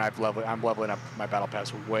weeks in, I'm leveling up my battle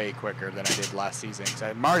pass way quicker than I did last season. So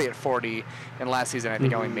I'm already at 40, and last season I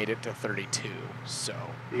think I only made it to 32. So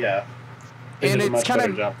yeah. And it's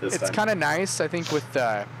kind of nice, I think,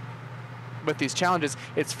 with these challenges.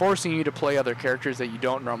 It's forcing you to play other characters that you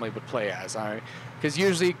don't normally would play as. Because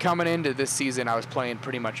usually coming into this season, I was playing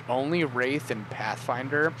pretty much only Wraith and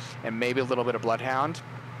Pathfinder, and maybe a little bit of Bloodhound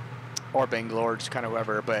or Bangalore, just kind of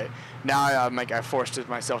whoever. But now I forced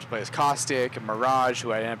myself to play as Caustic and Mirage,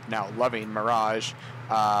 who I end up now loving Mirage,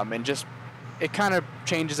 and just it kind of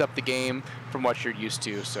changes up the game from what you're used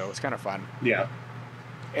to. So it's kind of fun. Yeah.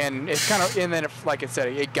 And it's kind of, and then like I said,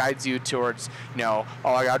 it guides you towards, I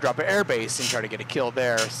gotta drop an airbase and try to get a kill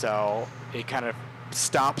there. So it kind of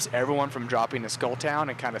stops everyone from dropping to Skull Town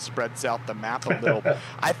and kind of spreads out the map a little.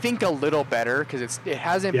 I think a little better because it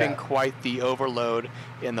hasn't been quite the overload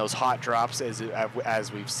in those hot drops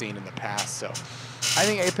as we've seen in the past. So I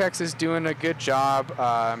think Apex is doing a good job.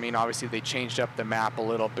 I mean, obviously they changed up the map a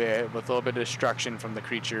little bit with a little bit of destruction from the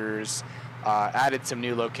creatures. Added some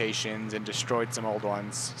new locations and destroyed some old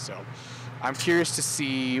ones. So I'm curious to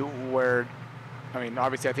see where,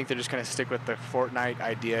 obviously I think they're just going to stick with the Fortnite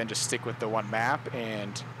idea and just stick with the one map.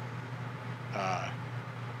 And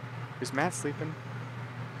is Matt sleeping?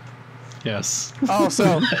 Yes. Oh,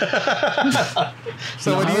 so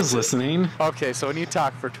when I was listening. Okay, so when you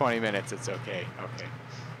talk for 20 minutes, it's okay. Okay.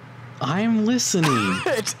 I'm listening.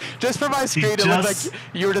 Just for my screen, it looked like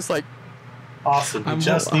you were just like, Austin, he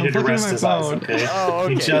just needed to rest his eyes, okay? Oh,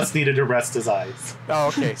 okay. He just needed to rest his eyes. Oh,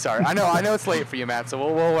 okay, sorry. I know it's late for you, Matt, so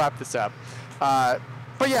we'll wrap this up.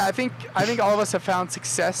 But yeah, I think all of us have found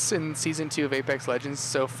success in Season 2 of Apex Legends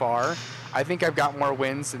so far. I think I've got more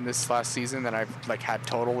wins in this last season than I've had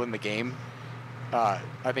total in the game. I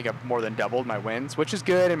think I've more than doubled my wins, which is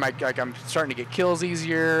good, and I'm starting to get kills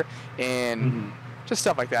easier, and just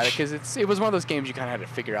stuff like that, because it was one of those games you kind of had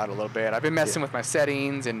to figure out a little bit. I've been messing with my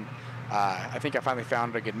settings, and I think I finally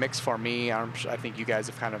found a good mix for me. I think you guys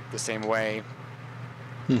have kind of the same way.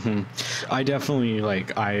 I definitely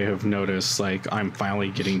I have noticed I'm finally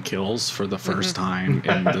getting kills for the first time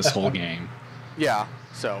in this whole game. Yeah.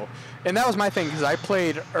 So, and that was my thing because I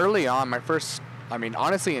played early on my first.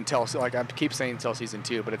 Honestly, until I keep saying until Season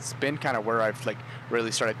 2, but it's been kind of where I've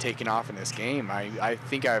really started taking off in this game. I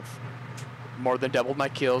think I've more than doubled my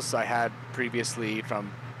kills I had previously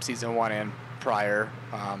from Season 1 and prior.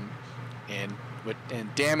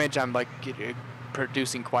 And damage, I'm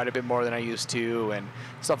producing quite a bit more than I used to, and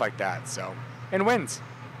stuff like that. So, and wins.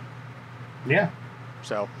 Yeah.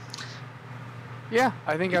 So, yeah,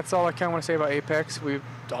 I think that's all I kind of want to say about Apex. We'll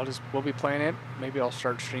be playing it. Maybe I'll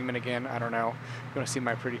start streaming again. I don't know. You want to see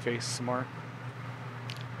my pretty face some more?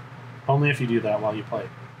 Only if you do that while you play.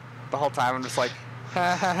 The whole time I'm just like,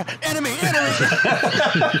 enemy, enemy.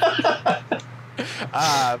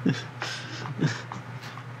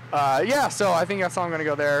 Yeah, so I think that's all I'm going to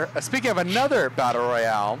go there. Speaking of another Battle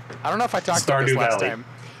Royale, I don't know if I talked about this last time.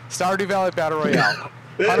 Stardew Valley Battle Royale.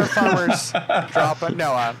 100 farmers drop it.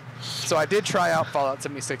 No, so I did try out Fallout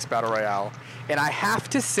 76 Battle Royale, and I have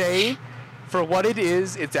to say, for what it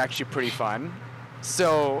is, it's actually pretty fun.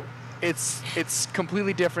 So it's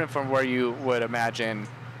completely different from where you would imagine,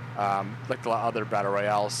 like the other Battle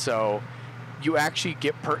Royales. So you actually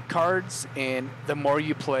get perk cards, and the more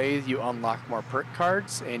you play, you unlock more perk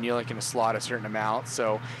cards, and you're only going to slot a certain amount.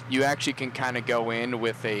 So you actually can kind of go in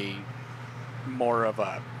with a more of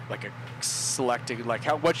a like a selected what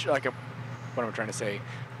am I trying to say?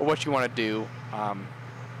 Well, what you want to do. I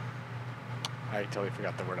totally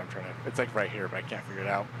forgot the word I'm trying to. It's like right here, but I can't figure it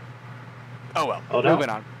out. Oh well, moving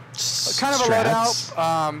on. Kind of a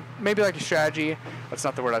loadout, maybe like a strategy. That's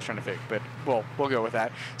not the word I was trying to pick, but we'll go with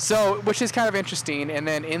that. So, which is kind of interesting. And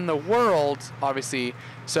then in the world, obviously,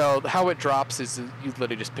 so how it drops is you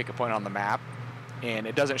literally just pick a point on the map, and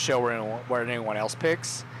it doesn't show where anyone else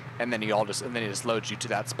picks, and then it just loads you to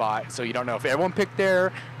that spot. So you don't know if everyone picked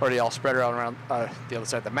there or they all spread around the other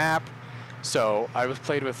side of the map. So I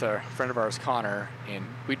played with a friend of ours, Connor, and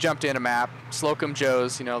we jumped in a map, Slocum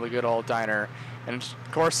Joe's, the good old diner. And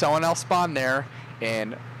of course, someone else spawned there,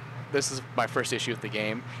 and this is my first issue with the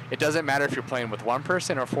game. It doesn't matter if you're playing with one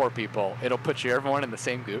person or 4 people. It'll put everyone in the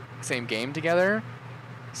same game together.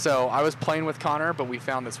 So I was playing with Connor, but we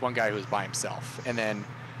found this one guy who was by himself, and then,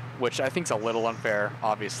 which I think is a little unfair,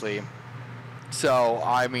 obviously. So,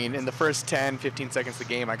 I mean, in the first 10, 15 seconds of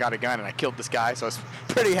the game, I got a gun and I killed this guy, so I was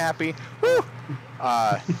pretty happy. Woo!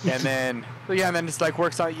 And then it's like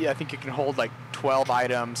works on, I think you can hold like 12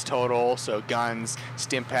 items total, so guns,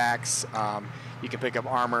 stim packs, you can pick up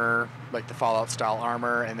armor, like the Fallout style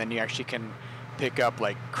armor, and then you actually can pick up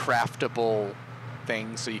like craftable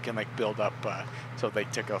things, so you can like build up, so they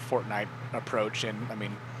took a Fortnite approach, and I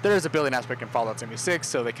mean, there is a building aspect in Fallout 76,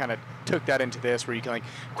 so they kind of took that into this, where you can like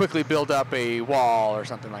quickly build up a wall or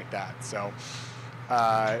something like that. So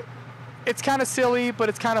it's kind of silly, but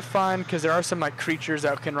it's kind of fun, because there are some like creatures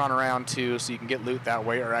that can run around too, so you can get loot that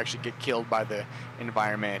way or actually get killed by the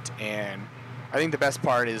environment. And I think the best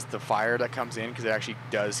part is the fire that comes in, because it actually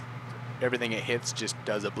does everything it hits, just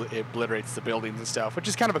does it obliterates the buildings and stuff, which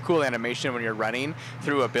is kind of a cool animation when you're running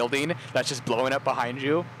through a building that's just blowing up behind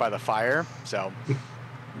you by the fire. So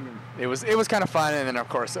it was kind of fun. And then of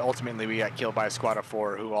course ultimately we got killed by a squad of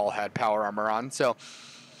 4 who all had power armor on. So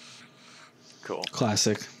cool.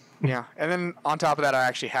 Classic. Yeah. And then on top of that, I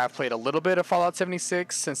actually have played a little bit of Fallout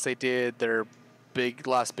 76 since they did their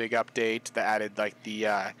last big update that added like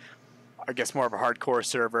the I guess more of a hardcore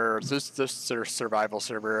server, this sort of survival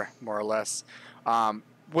server, more or less,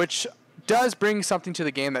 which does bring something to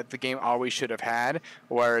the game that the game always should have had.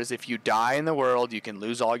 Whereas if you die in the world, you can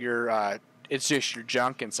lose all your, it's just your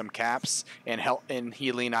junk and some caps and health and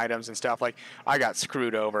healing items and stuff. Like, I got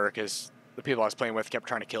screwed over because the people I was playing with kept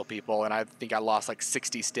trying to kill people, and I think I lost like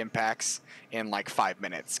 60 stim packs in like 5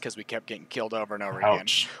 minutes because we kept getting killed over and over again,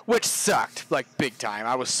 which sucked like big time.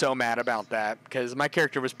 I was so mad about that because my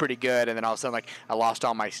character was pretty good, and then all of a sudden like I lost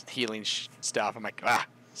all my healing stuff. I'm like,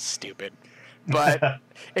 stupid. But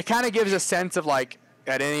it kind of gives a sense of like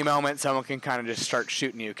at any moment someone can kind of just start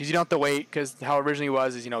shooting you, because you don't have to wait, because how it originally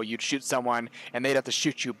was is, you'd shoot someone and they'd have to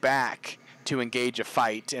shoot you back to engage a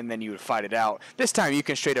fight, and then you would fight it out. This time you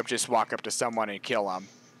can straight up just walk up to someone and kill them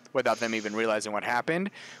without them even realizing what happened,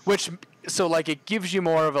 so like it gives you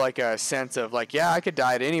more of like a sense of like, yeah, I could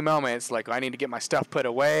die at any moment. It's like I need to get my stuff put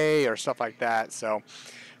away or stuff like that. So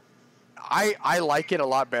I like it a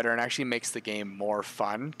lot better, and actually makes the game more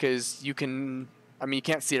fun, because you can't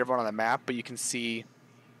see everyone on the map, but you can see,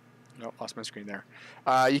 lost my screen there.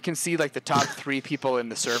 You can see like the top 3 people in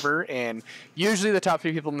the server, and usually the top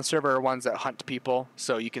 3 people in the server are ones that hunt people,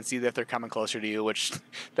 so you can see that they're coming closer to you, which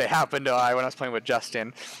they happened to. When I was playing with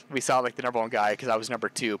Justin, we saw like the number 1 guy, because I was number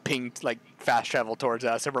 2, pinged like fast travel towards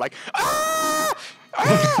us, and we're like, ah!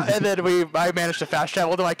 Ah! And then I managed to fast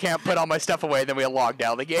travel to my camp, put all my stuff away, then we logged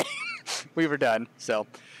out of the game. We were done. So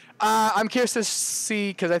I'm curious to see,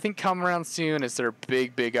 because I think coming around soon is their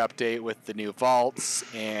big update with the new vaults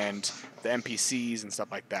and the NPCs and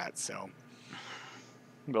stuff like that. So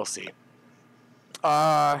we'll see.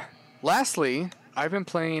 Lastly, I've been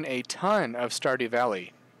playing a ton of Stardew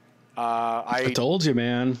Valley. I told you,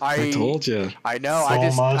 man. I told you. I know. I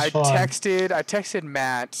texted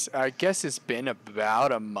Matt. I guess it's been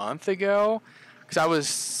about a month ago, because I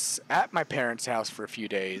was at my parents' house for a few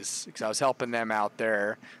days because I was helping them out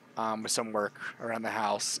there with some work around the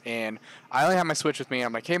house, and I only had my Switch with me. And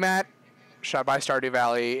I'm like, hey Matt, should I buy Stardew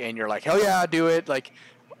Valley? And you're like, hell yeah, do it. Like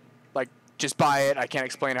just buy it. I can't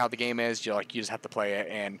explain how the game is. You just have to play it.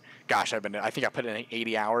 And gosh, I think I put in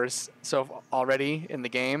 80 hours already in the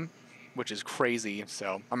game, which is crazy.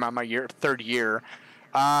 So I'm on my third year.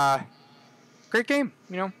 Great game,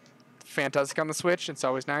 fantastic on the Switch. It's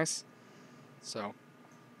always nice. So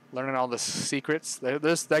learning all the secrets.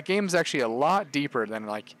 That game's actually a lot deeper than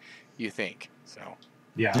you think. So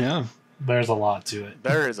yeah, there's a lot to it.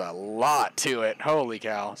 There is a lot to it. Holy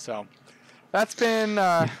cow! So that's been.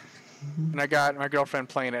 And I got my girlfriend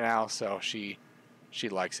playing it now, so she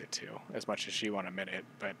likes it too, as much as she won't admit it.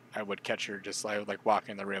 But I would catch her I would walk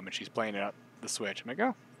in the room and she's playing it on the Switch. I'm like,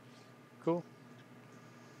 oh, cool.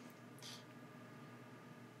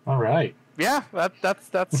 All right. Yeah,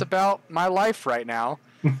 that's about my life right now.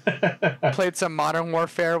 Played some Modern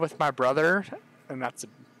Warfare with my brother, and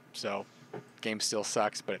so game still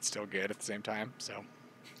sucks, but it's still good at the same time. So.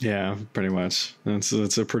 Yeah, pretty much.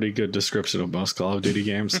 That's a pretty good description of most Call of Duty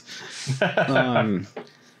games.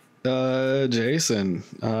 Jason,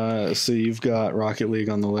 so you've got Rocket League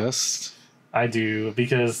on the list. I do,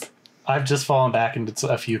 because I've just fallen back into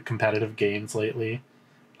a few competitive games lately.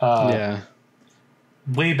 Yeah.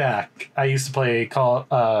 Way back, I used to play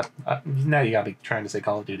now you got me trying to say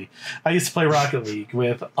Call of Duty. I used to play Rocket League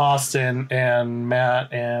with Austin and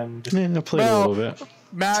Matt and... Yeah, I played a little bit.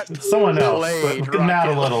 Matt, someone else, but Matt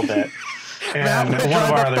a little bit, and one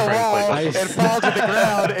of our other friends played. And fall to the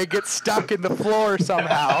ground and get stuck in the floor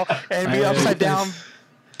somehow and be upside down,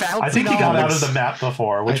 bouncing. I think he got out of the map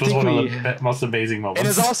before, which was one of the most amazing moments. And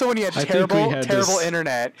it's also when you had terrible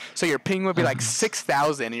internet, so your ping would be like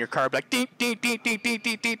 6,000, and your car would be like ding ding ding ding ding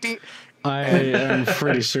ding ding ding. I am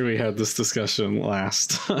pretty sure we had this discussion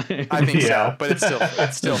last time. I think so, but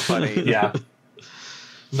it's still funny. Yeah.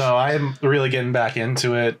 No, I'm really getting back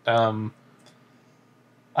into it. I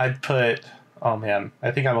think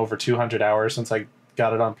I'm over 200 hours since I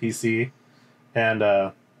got it on PC, and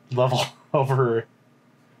level over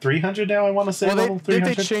 300 now, I want to say. Well, level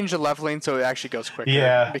 300. they changed the leveling so it actually goes quicker.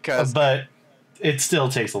 Yeah, but it still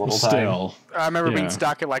takes a little time. I remember being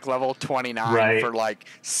stuck at level 29 for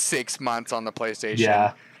 6 months on the PlayStation.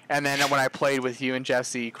 Yeah. And then when I played with you and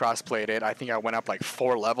Jesse, cross-played it, I think I went up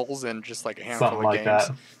 4 levels in just a handful of games.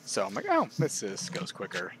 That. So I'm like, oh, this goes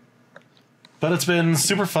quicker. But it's been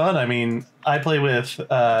super fun. I mean, I play with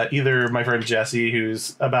either my friend Jesse,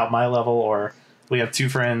 who's about my level, or we have 2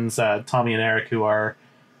 friends, Tommy and Eric, who are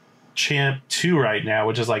Champ 2 right now,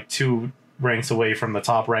 which is 2 ranks away from the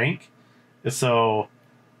top rank. So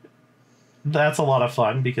that's a lot of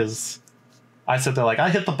fun, because I sit there I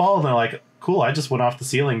hit the ball, and they're like, cool, I just went off the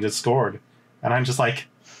ceiling, just scored. And I'm just like,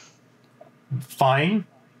 fine.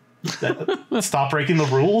 Stop breaking the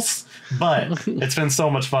rules. But it's been so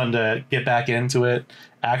much fun to get back into it,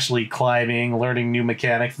 actually climbing, learning new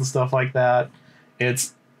mechanics and stuff like that.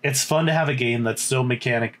 It's fun to have a game that's so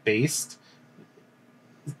mechanic based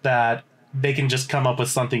that they can just come up with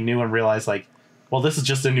something new and realize well, this is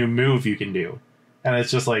just a new move you can do. And it's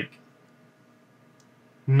just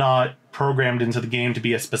not programmed into the game to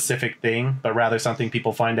be a specific thing, but rather something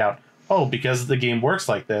people find out, oh, because the game works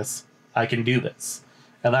like this, I can do this.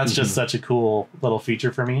 And that's just such a cool little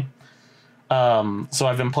feature for me. So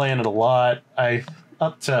I've been playing it a lot. I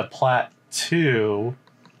up to Plat 2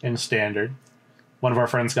 in Standard. One of our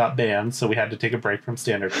friends got banned, so we had to take a break from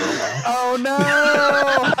Standard for a while. Oh,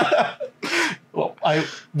 no! Well,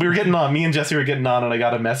 we were getting on. Me and Jesse were getting on, and I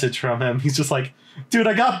got a message from him. He's just like, dude,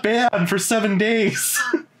 I got banned for 7 days.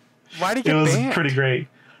 Why did he get banned? It was pretty great.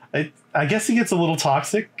 I guess he gets a little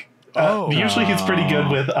toxic. Usually he's pretty good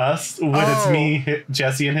with us when it's me,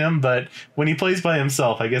 Jesse, and him, but when he plays by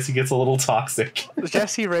himself, I guess he gets a little toxic.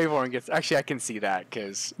 Jesse Rayborn gets... Actually, I can see that,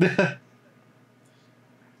 because...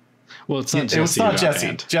 Well, it's not Jesse. It's not Jesse.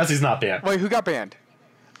 Banned. Jesse's not banned. Wait, who got banned?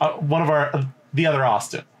 One of the other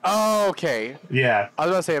Austin. Oh, okay. Yeah. I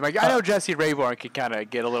was going to say, I know Jesse Rayborn can kind of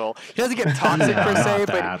get a little... He doesn't get toxic per se,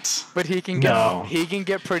 but he can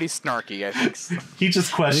get pretty snarky, I think. He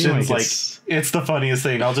just questions, it's the funniest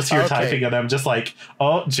thing. I'll just hear typing and I'm just like,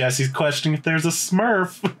 oh, Jesse's questioning if there's a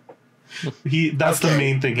Smurf. That's the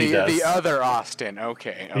main thing he does. The other Austin.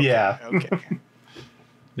 Okay. Yeah. Okay.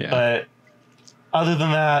 Yeah. But other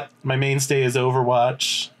than that, my mainstay is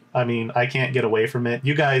Overwatch. I mean, I can't get away from it.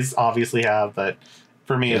 You guys obviously have, but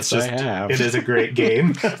For me, Yes, it's just it is a great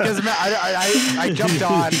game. Because I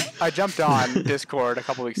jumped on Discord a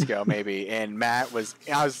couple weeks ago, maybe, and Matt was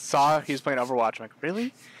he was playing Overwatch. I'm like,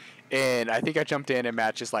 really? And I think I jumped in, and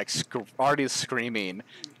Matt just like already screaming,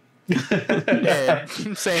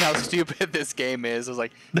 and saying how stupid this game is. I was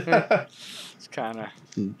like, it's kind of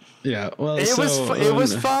Well, it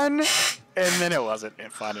was fun, and then it wasn't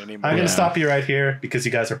fun anymore. I'm gonna stop you right here because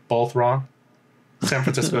you guys are both wrong. San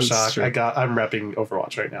Francisco Shock. I'm repping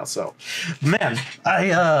Overwatch right now. So, man,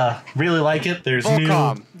 I really like it. There's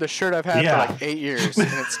Volcom, the shirt I've had for like 8 years, and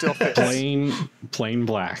it still fits. Plain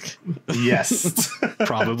black. Yes.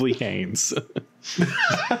 Probably Hanes.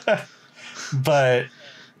 But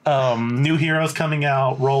new heroes coming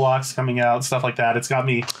out, Rolocks coming out, stuff like that. It's got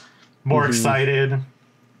me more excited.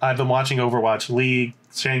 I've been watching Overwatch League.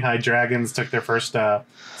 Shanghai Dragons took their first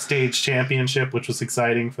stage championship, which was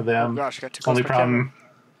exciting for them. Oh gosh, got too close to my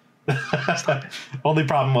only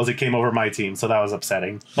problem was it came over my team, so that was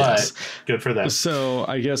upsetting. But good for them. So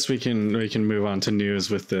I guess we can move on to news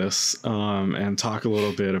with this and talk a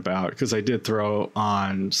little bit about, because I did throw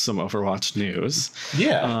on some Overwatch news.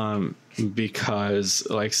 Yeah. Because,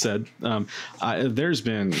 like I said, there's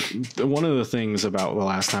been one of the things about the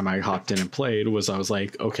last time I hopped in and played was I was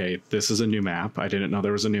like, okay, this is a new map. I didn't know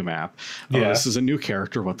there was a new map. Oh, this is a new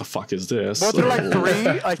character. What the fuck is this? Well, there like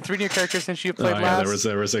three new characters since you played last.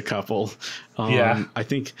 Yeah, there was a couple. I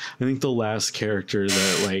think the last character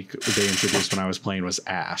that like they introduced when I was playing was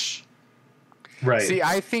Ashe. Right. See,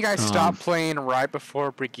 I think I stopped playing right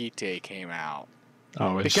before Brigitte came out.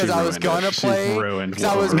 Oh, because I was gonna play.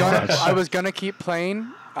 I was gonna keep playing.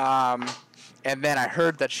 And then I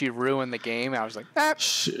heard that she ruined the game. And I was like,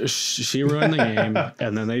 she ruined the game,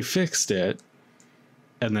 and then they fixed it,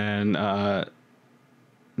 and then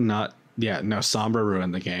Sombra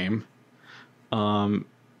ruined the game,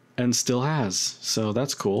 and still has. So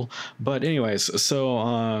that's cool. But anyways,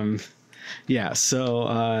 so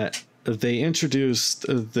they introduced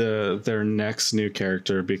their next new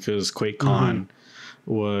character because QuakeCon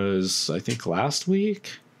was, I think, last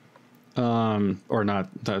week, or not,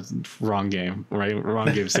 that's wrong game, right?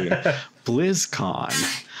 Wrong game studio. BlizzCon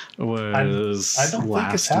was I don't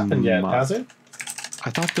think it's happened yet, has it? I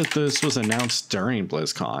thought that this was announced during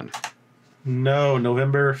BlizzCon. No,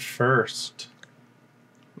 November 1st.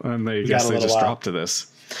 And they just dropped to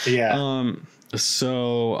this. Yeah.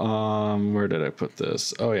 So where did I put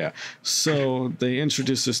this? Oh yeah. So they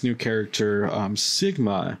introduced this new character,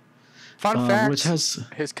 Sigma. Fun fact, which has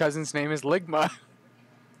his cousin's name is Ligma.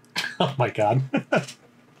 Oh my god.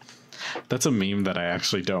 That's a meme that I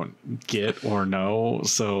actually don't get or know,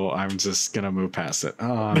 so I'm just gonna move past it.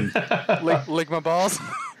 Ligma balls.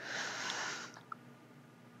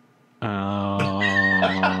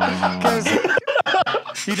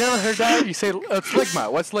 You never heard that? You say it's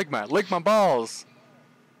Ligma. What's Ligma? Ligma balls.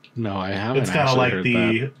 No, I haven't. It's kind of like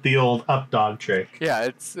the old up dog trick. Yeah,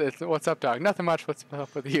 it's what's up, dog? Nothing much. What's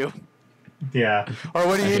up with you? Yeah. Or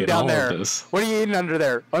what are you eating down there? What are you eating under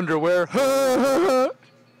there? Underwear.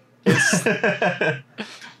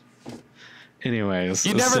 Anyways,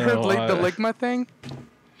 you never heard the Ligma thing?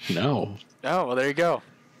 No. Oh, well, there you go.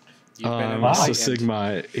 So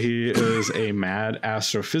Sigma, he is a mad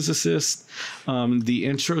astrophysicist. The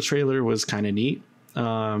intro trailer was kind of neat.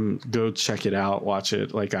 Go check it out, watch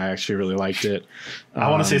it. Like, I actually really liked it. I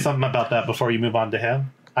want to say something about that before you move on to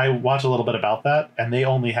him. I watched a little bit about that, and they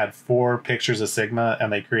only had 4 pictures of Sigma,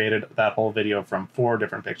 and they created that whole video from 4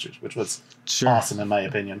 different pictures, which was awesome in my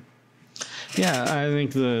opinion. Yeah, I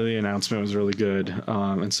think the announcement was really good,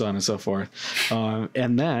 and so on and so forth.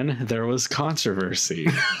 And then there was controversy.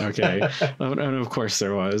 Okay, and of course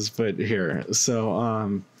there was, but here.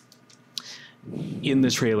 So in the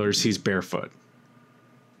trailers, he's barefoot,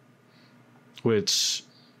 which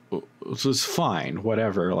was fine,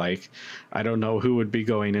 whatever. Like, I don't know who would be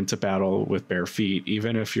going into battle with bare feet,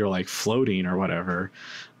 even if you're like floating or whatever.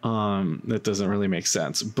 That doesn't really make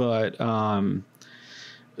sense. But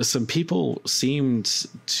some people seemed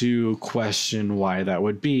to question why that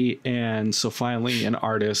would be, and so finally an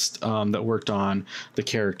artist that worked on the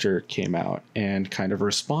character came out and kind of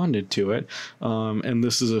responded to it, and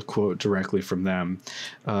this is a quote directly from them.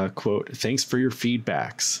 Quote, "Thanks for your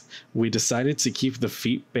feedbacks. We decided to keep the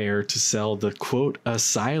feet bare to sell the quote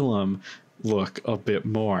asylum look a bit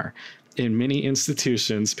more. In many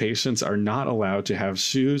institutions, patients are not allowed to have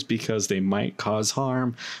shoes because they might cause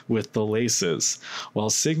harm with the laces. While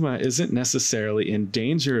Sigma isn't necessarily in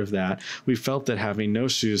danger of that, we felt that having no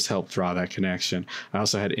shoes helped draw that connection. I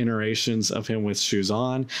also had iterations of him with shoes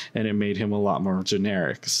on, and it made him a lot more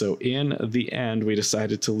generic. So in the end, we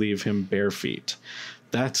decided to leave him bare feet."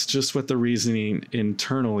 That's just what the reasoning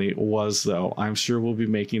internally was, though. I'm sure we'll be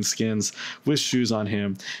making skins with shoes on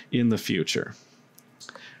him in the future.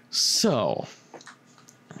 So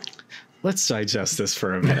let's digest this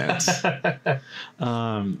for a minute.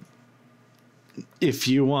 If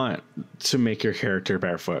you want to make your character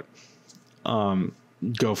barefoot,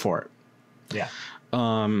 go for it. Yeah.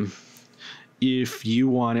 If you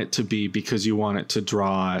want it to be because you want it to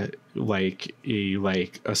draw like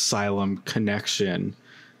asylum connection,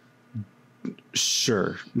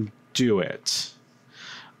 sure, do it.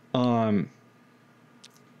 Don't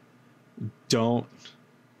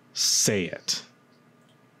say it.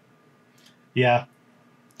 Yeah.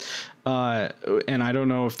 And I don't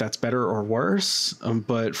know if that's better or worse,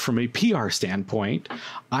 but from a PR standpoint,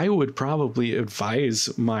 I would probably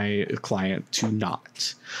advise my client to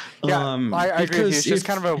not. Yeah, I agree with you. It's just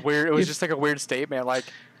kind of a weird. It was just like a weird statement. Like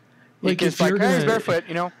if you're like, hey, he's barefoot,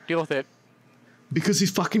 deal with it. Because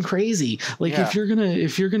he's fucking crazy. Like if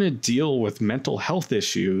you're gonna deal with mental health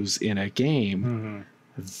issues in a game,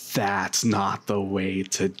 that's not the way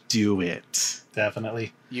to do it.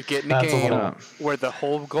 Definitely. You get in a game where the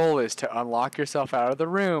whole goal is to unlock yourself out of the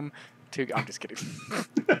room. I'm just kidding.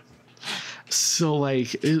 So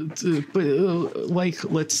let's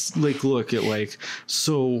look at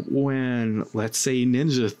so when, let's say,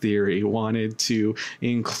 Ninja Theory wanted to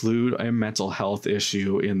include a mental health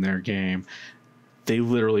issue in their game, they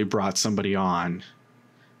literally brought somebody on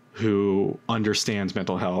who understands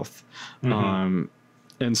mental health.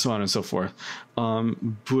 And so on and so forth.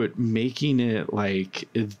 But making it like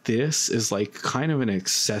this is like kind of an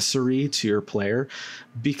accessory to your player,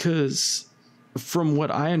 because from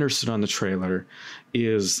what I understood on the trailer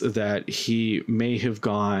is that he may have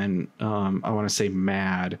gone, I want to say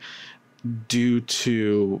mad, due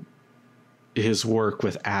to his work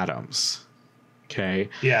with atoms. Okay.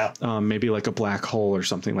 Yeah. Maybe like a black hole or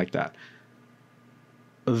something like that.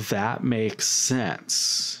 That makes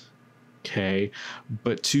sense. Okay,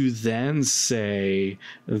 but to then say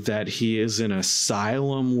that he is an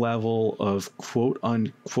asylum level of quote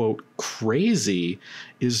unquote crazy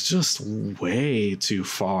is just way too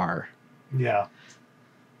far. Yeah.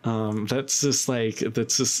 It's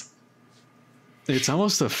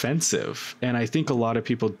almost offensive. And I think a lot of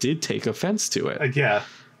people did take offense to it. Yeah.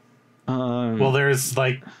 Well, there's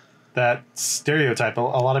like that stereotype. A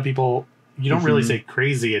lot of people, you don't really say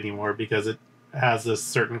crazy anymore because it has this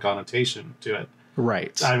certain connotation to it.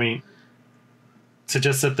 Right. I mean, to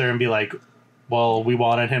just sit there and be like, well, we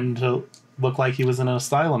wanted him to look like he was in an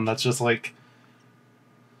asylum. That's just like...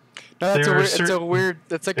 No, it's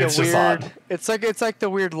like the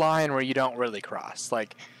weird line where you don't really cross.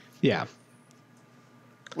 Like, yeah.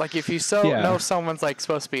 Like if you know someone's like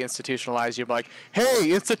supposed to be institutionalized, you're like, hey,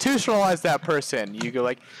 institutionalize that person. You go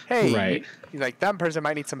like, hey, right. Like that person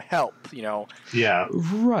might need some help, Yeah.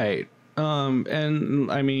 Right.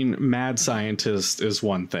 And I mean, mad scientist is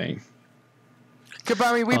one thing. But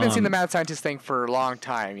I mean, we've been seeing the mad scientist thing for a long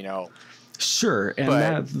time, Sure,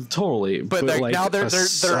 and totally. But like now they're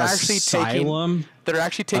actually taking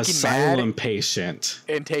asylum mad patient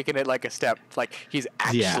and taking it like a step, like he's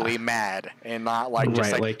actually mad and not like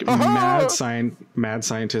just like oh! mad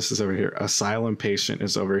scientist is over here, asylum patient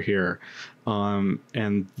is over here,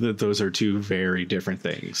 and those are two very different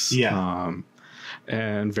things. Yeah.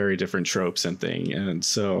 And very different tropes and thing. And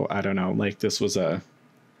so I don't know, like this was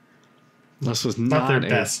not their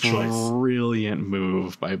best choice. Brilliant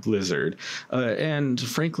move by Blizzard. And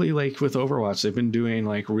frankly, like with Overwatch, they've been doing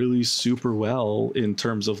like really super well in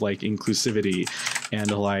terms of like inclusivity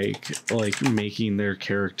and like making their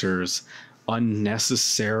characters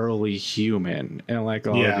unnecessarily human and like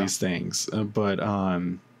all of these things. But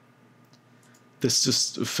this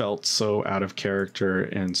just felt so out of character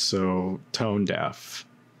and so tone deaf.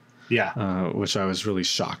 Yeah. Which I was really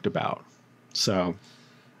shocked about. So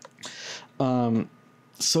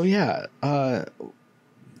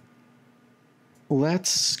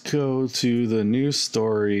let's go to the news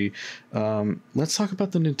story. Let's talk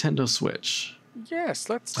about the Nintendo Switch. Yes,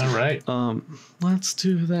 let's. All right. Let's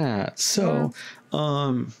do that. So,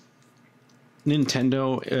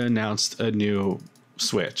 Nintendo announced a new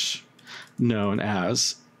Switch known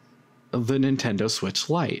as the Nintendo Switch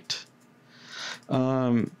Lite.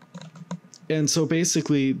 And so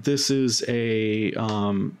basically this is a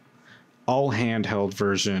all handheld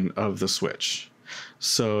version of the Switch.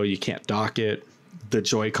 So you can't dock it. The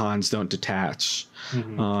Joy-Cons don't detach.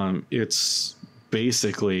 It's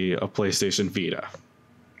basically a PlayStation Vita.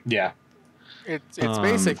 Yeah. It's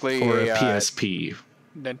basically or a PSP.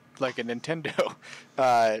 Like a Nintendo.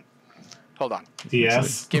 Hold on.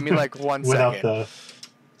 DS. Give me like 1 second.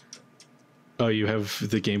 Oh, you have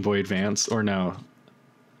the Game Boy Advance, or no?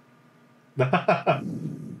 Yeah.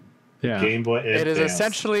 Game Boy Advance. It is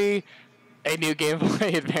essentially a new Game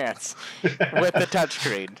Boy Advance with the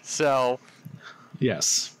touchscreen. So.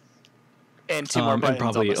 Yes. And two more buttons and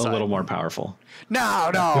probably on the a side. little more powerful.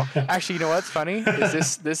 No. Actually, you know what's funny?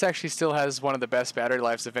 Is this actually still has one of the best battery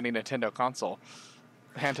lives of any Nintendo console.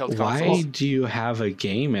 Handheld consoles. Why do you have a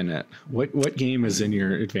game in it? What game is in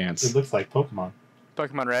your Advance? It looks like Pokemon.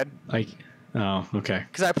 Pokemon Red. Oh, okay.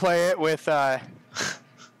 Because I play it with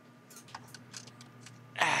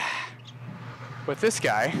this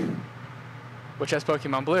guy, which has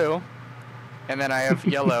Pokemon Blue, and then I have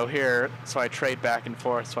Yellow here, so I trade back and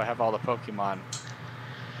forth, so I have all the Pokemon.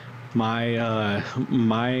 My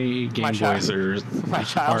Game Boys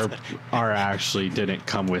are actually didn't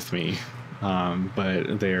come with me,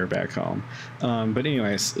 but they are back home. But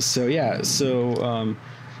anyways, so yeah,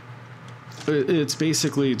 it's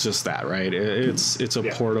basically just that, right? It's a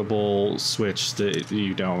portable Switch that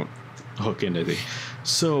you don't hook into the.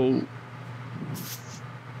 So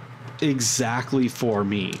exactly for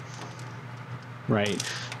me, right?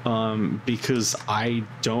 Because I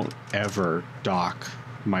don't ever dock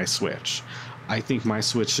my Switch. I think my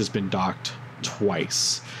Switch has been docked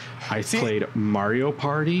twice. I played Mario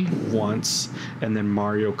Party once and then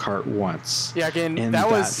Mario Kart once. Yeah, again, and that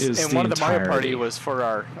was and one of the Mario Party was for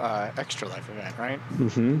our Extra Life event, right?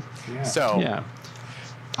 Mm-hmm. Yeah. So yeah,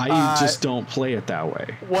 I just don't play it that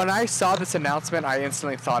way. When I saw this announcement, I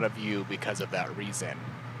instantly thought of you because of that reason.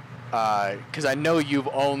 Because I know you've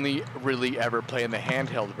only really ever played in the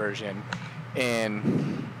handheld version,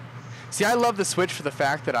 and see, I love the Switch for the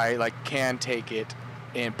fact that I can take it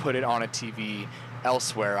and put it on a TV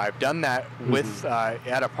elsewhere. I've done that with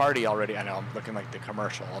at a party already. I know I'm looking like the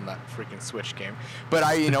commercial on that freaking Switch game, but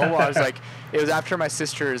I was like, it was after my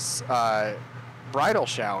sister's bridal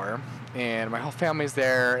shower, and my whole family's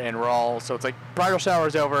there, and so it's like bridal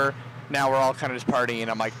shower's over. Now we're all kind of just partying.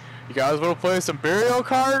 I'm like, you guys want to play some Mario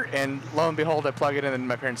Kart? And lo and behold, I plug it in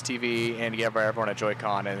my parents' TV and give everyone a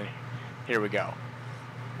Joy-Con, and here we go.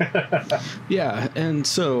 Yeah, and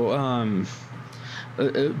so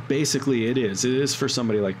basically it is for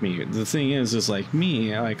somebody like me. The thing is like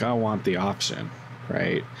me, like I want the option,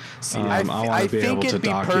 right? See, I want to be able to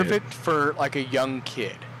dock it. I think it'd be perfect for like a young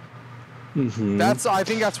kid. Mm-hmm. I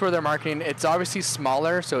think that's where they're marketing. It's obviously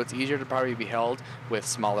smaller, so it's easier to probably be held with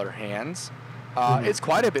smaller hands. It's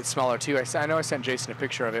quite a bit smaller too. I know I sent Jason a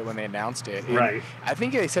picture of it when they announced it. Right. I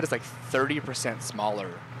think they said it's like 30% smaller,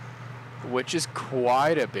 which is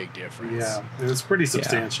quite a big difference. Yeah, it was pretty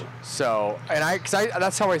substantial. Yeah. So,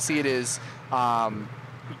 that's how I see it is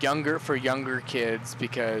younger kids,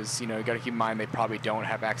 because you got to keep in mind they probably don't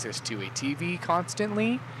have access to a TV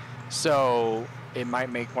constantly. So it might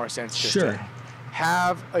make more sense just to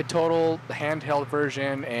have a total handheld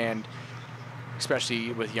version, and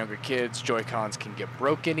especially with younger kids, Joy-Cons can get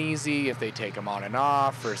broken easy if they take them on and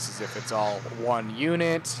off versus if it's all one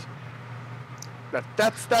unit.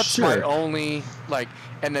 That's my only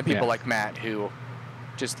and then people like Matt who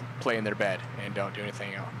just play in their bed and don't do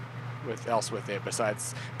anything else with it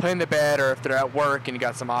besides play in the bed, or if they're at work and you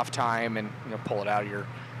got some off time and pull it out of your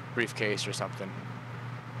briefcase or something.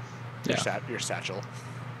 Your satchel.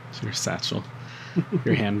 Your satchel.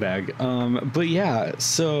 Your handbag. But yeah,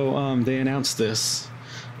 so they announced this,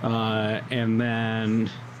 and then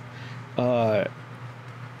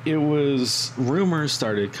rumors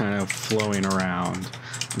started kind of flowing around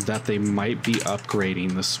that they might be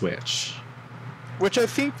upgrading the Switch. Which I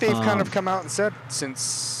think they've kind of come out and said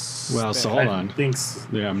since. Well, so hold on.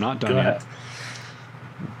 Yeah, I'm not done yet.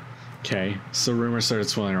 Okay, so rumors started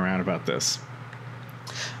swirling around about this.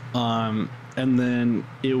 And then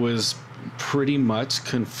it was pretty much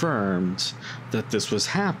confirmed that this was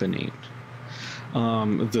happening.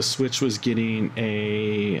 The Switch was getting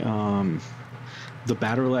the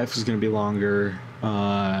battery life was going to be longer.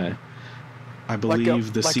 I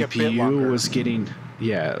believe the CPU was getting,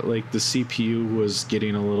 the CPU was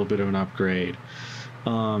getting a little bit of an upgrade.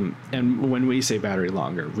 And when we say battery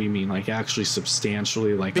longer, we mean actually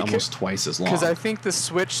substantially, almost twice as long. Because I think the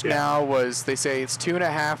Switch now they say it's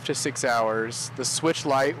 2.5 to 6 hours. The Switch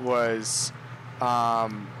Lite was, I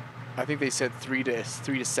think they said 3 to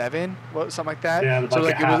 7, something like that. Yeah, so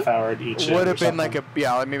a half hour at each end. Would have been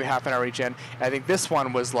maybe half an hour each end. I think this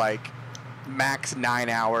one was max 9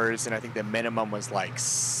 hours, and I think the minimum was at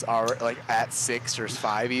 6 or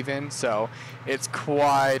 5 even. So it's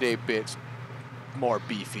quite a bit more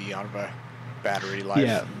beefy on a battery life.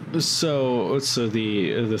 Yeah. So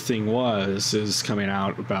the thing is coming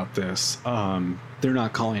out about this. They're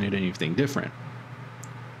not calling it anything different.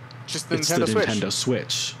 Just the it's Nintendo the Switch. Nintendo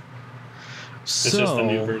Switch. It's just the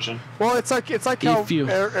new version. Well, it's like how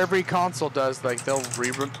every console does. Like they'll do a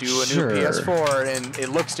new PS4 and it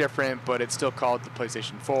looks different, but it's still called the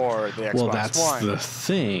PlayStation 4 or the Xbox One. Well, that's the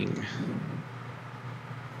thing.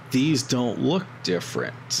 These don't look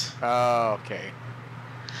different. Oh, okay.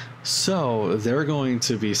 So they're going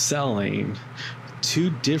to be selling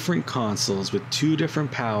 2 different consoles with 2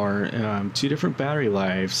 different power, 2 different battery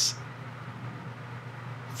lives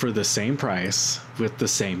for the same price with the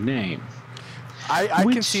same name. I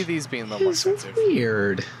can see these being a little more expensive.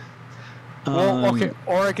 Weird. Well, okay,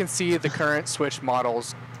 or I can see the current Switch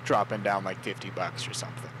models dropping down like $50 or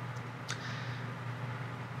something.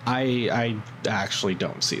 I actually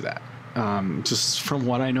don't see that. Just from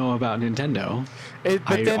what I know about Nintendo,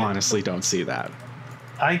 I honestly don't see that.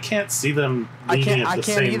 I can't see them leaving at the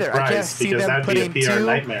same price I can't see because them that'd be a PR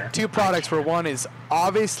nightmare. 2 products where one is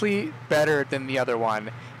obviously better than the other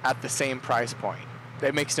one at the same price point.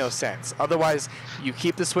 That makes no sense. Otherwise, you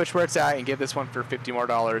keep the Switch where it's at and give this one for $50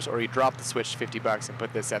 more, or you drop the Switch to $50 and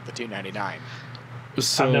put this at the $299.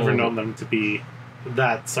 So, I've never known them to be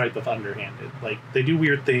that type of underhanded. Like, they do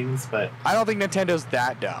weird things, but I don't think Nintendo's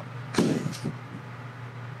that dumb.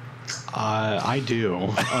 I do,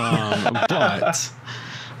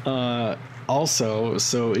 but also,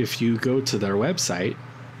 so if you go to their website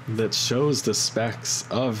that shows the specs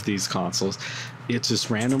of these consoles, it just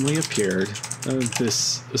randomly appeared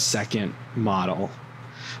this second model,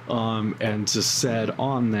 and just said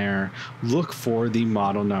on there, look for the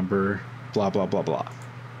model number, blah blah blah blah.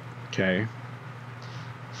 Okay.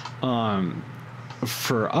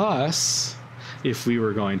 For us, if we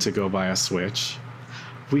were going to go buy a Switch,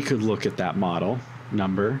 we could look at that model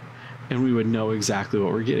number and we would know exactly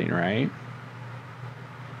what we're getting, right?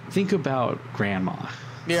 Think about grandma.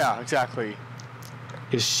 Yeah, exactly.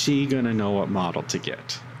 Is she going to know what model to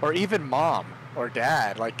get? Or even mom or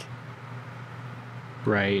dad, like...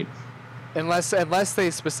 Right. Unless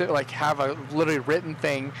they specific like have a literally written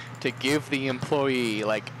thing to give the employee,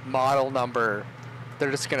 like, model number.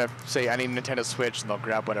 They're just going to say, I need a Nintendo Switch, and they'll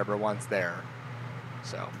grab whatever one's there.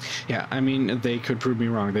 So yeah, I mean, they could prove me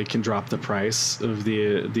wrong. They can drop the price of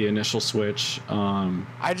the initial Switch.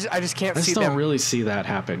 I just can't see them. I don't really see that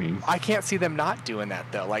happening. I can't see them not doing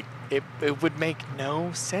that though. Like it would make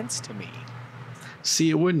no sense to me. See,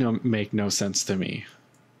 it would make no sense to me.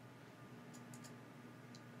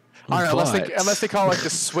 I don't know, unless they call it like the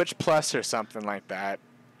Switch Plus or something like that.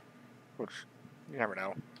 Which you never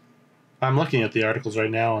know. I'm looking at the articles right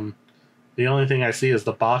now, and the only thing I see is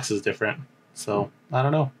the box is different. So, I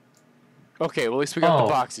don't know. Okay, well, at least we got the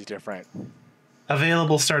box is different.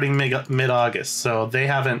 Available starting mid-August, so they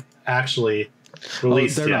haven't actually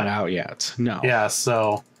released yet. They're not out yet, no. Yeah,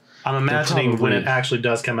 so I'm imagining when it actually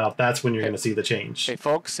does come out, that's when you're going to see the change. Hey,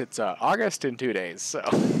 folks, it's August in 2 days, so...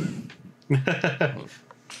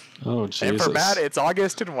 Oh, Jesus. And for Matt, it's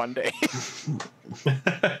August in 1 day.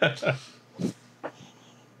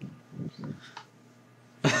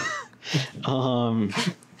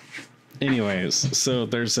 Anyways, so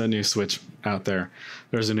there's a new Switch out there.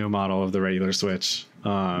 There's a new model of the regular Switch.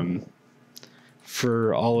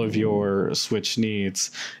 For all of your Switch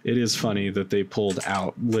needs, it is funny that they pulled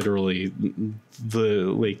out literally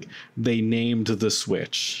they named the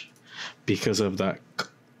Switch because of that,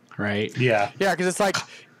 right? Yeah. Yeah, because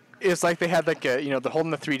it's like they had like the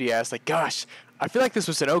holding the 3DS. Like, gosh, I feel like this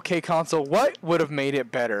was an okay console. What would have made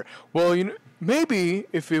it better? Well, maybe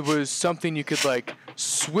if it was something you could like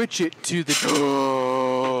switch it to the.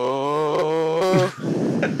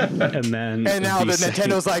 and now the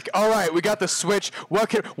Nintendo's like, all right, we got the Switch.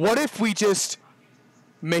 What if we just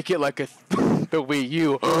make it like the Wii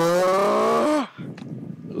U?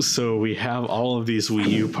 So we have all of these Wii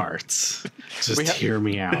U parts. Just hear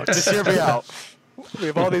me out. Just hear me out. We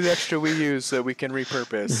have all these extra Wii U's that we can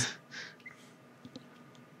repurpose.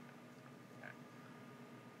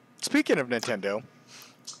 Speaking of Nintendo,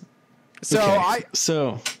 I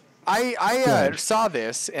saw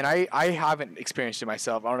this, and I haven't experienced it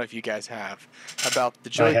myself. I don't know if you guys have, about the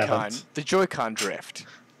Joy-Con drift.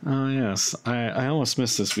 Oh yes, I almost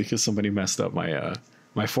missed this because somebody messed up my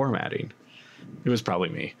my formatting. It was probably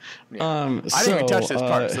me. Yeah. I didn't even touch this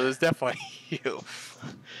part, so it's definitely you.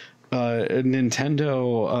 Nintendo,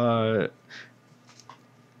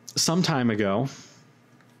 some time ago,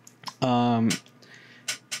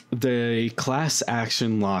 the class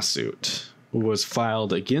action lawsuit was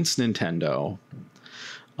filed against Nintendo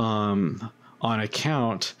on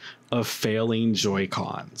account of failing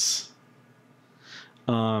Joy-Cons.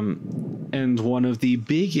 And one of the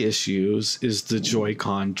big issues is the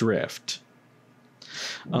Joy-Con drift.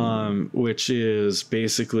 which is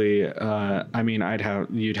basically, I mean,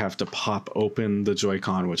 you'd have to pop open the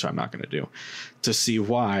Joy-Con, which I'm not going to do, to see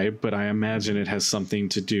why, but I imagine it has something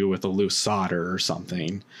to do with a loose solder or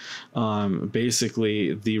something.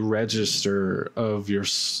 Basically, the register of your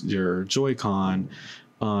Joy-Con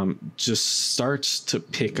just starts to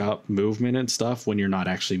pick up movement and stuff when you're not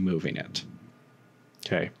actually moving it.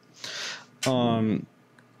 Okay.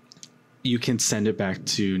 You can send it back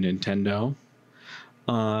to Nintendo,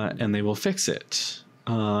 and they will fix it.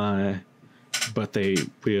 But they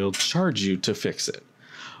will charge you to fix it.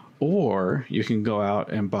 Or you can go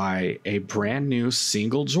out and buy a brand new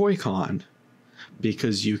single Joy-Con,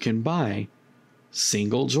 because you can buy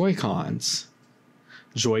single Joy-Cons.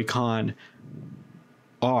 Joy-Con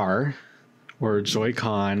R or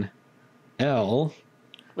Joy-Con L.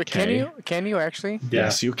 Wait, can you actually?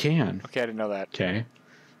 Yes, you can. Okay, I didn't know that. Okay.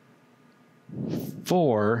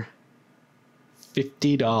 For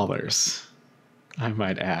 $50, I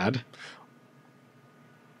might add.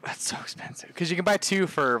 That's so expensive. Because you can buy two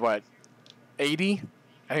for what, 80?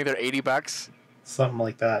 I think they're $80. Something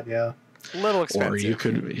like that, yeah. A little expensive. Or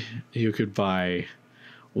you could buy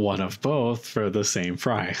one of both for the same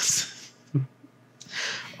price.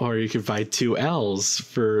 Or you could buy two L's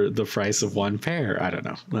for the price of one pair. I don't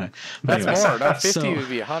know. But that's anyways, more. That 50 would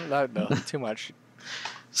be 100. No, too much.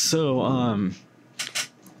 So, I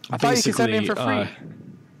thought you could send it in for free.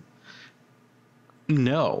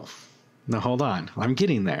 No, hold on. I'm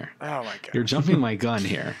getting there. Oh my god! You're jumping my gun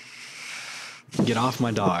here. Get off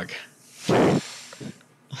my dog.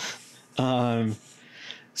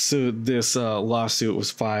 So this lawsuit was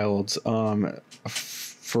filed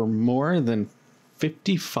for more than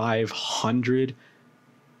 5,500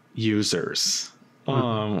 users,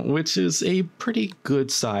 which is a pretty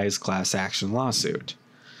good size class action lawsuit.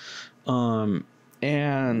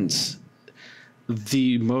 And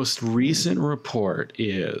the most recent report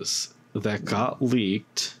that got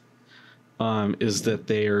leaked is that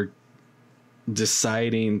they are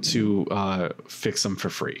deciding to fix them for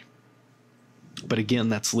free. But again,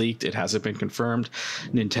 that's leaked. It hasn't been confirmed.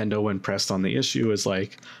 Nintendo, when pressed on the issue, is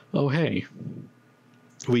like, oh, hey,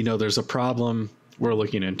 we know there's a problem. We're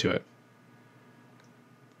looking into it.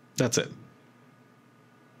 That's it.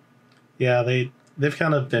 Yeah, they've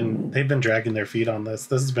been dragging their feet on this.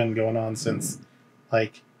 This has been going on since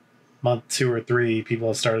like month 2 or 3. People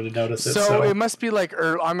have started to notice it. So it must be like,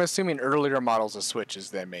 I'm assuming earlier models of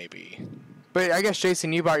Switches then maybe. But I guess,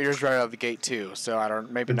 Jason, you bought yours right out of the gate too, so I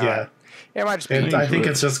don't, maybe not. Yeah. It might just be. I think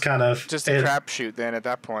it's just kind of just a crapshoot then at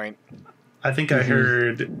that point. I think I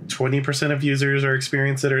heard 20% of users are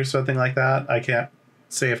experience it or something like that. I can't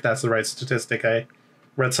say if that's the right statistic. I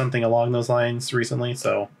read something along those lines recently,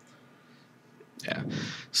 so yeah.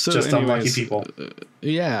 So just unlucky people.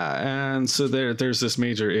 Yeah, and so there's this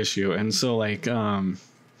major issue, and so like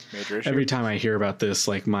major issue? Every time I hear about this,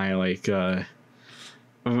 like my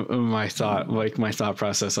thought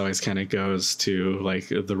process always kind of goes to like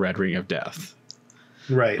the Red Ring of Death.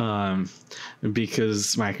 Right.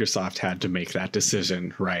 Because Microsoft had to make that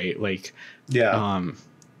decision, right? Like, yeah.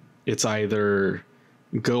 It's either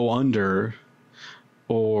go under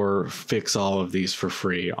or fix all of these for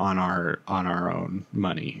free on our own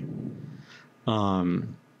money.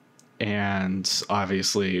 And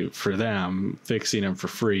obviously for them, fixing them for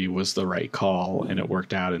free was the right call, and it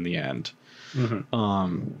worked out in the end.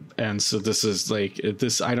 Mm-hmm. And so this is like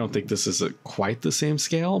this. I don't think this is quite the same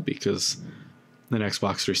scale, because the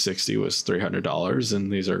Xbox 360 was $300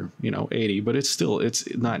 and these are, $80, but it's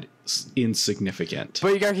not insignificant.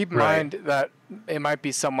 But you gotta keep in mind that it might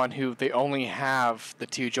be someone who they only have the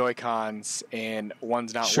 2 Joy-Cons and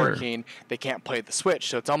one's not working. They can't play the Switch,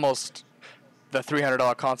 so it's almost the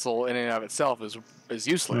 $300 console in and of itself is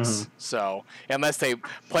useless. So unless they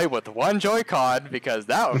play with one Joy-Con, because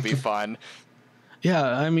that would be fun. Yeah,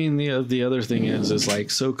 I mean, the other thing is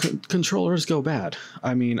like, so controllers go bad.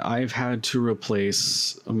 I mean, I've had to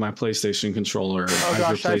replace my PlayStation controller.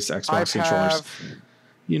 I've replaced Xbox controllers.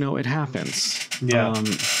 It happens. Yeah.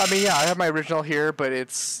 I have my original here, but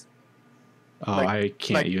it's... I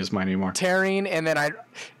can't use mine anymore. Tearing, and then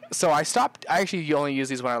So I stopped. I actually only use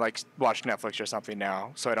these when I watch Netflix or something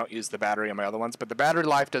now, so I don't use the battery on my other ones. But the battery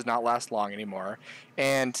life does not last long anymore.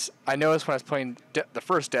 And I noticed when I was playing the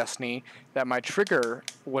first Destiny that my trigger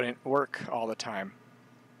wouldn't work all the time.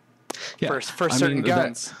 Yeah. For certain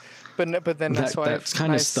guns. But then that's why that's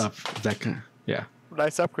kind of stuff that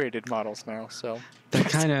nice upgraded models now. So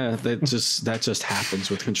that just happens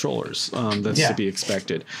with controllers. That's to be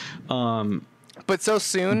expected. But so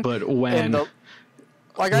soon. But when.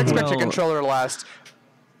 I expect a controller to last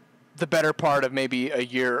the better part of maybe a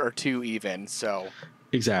year or two even. So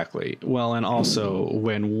exactly. Well, and also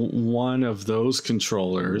when one of those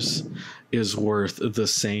controllers is worth the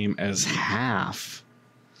same as half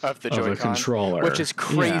of the of Joy-Con, a controller, which is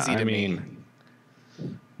crazy to me.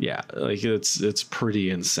 Yeah, like it's pretty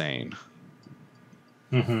insane.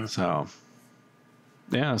 Mm-hmm. So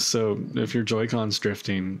yeah, so if your Joy-Con's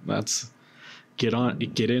drifting, that's get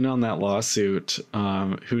in on that lawsuit.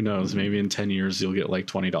 Who knows? Maybe in 10 years you'll get like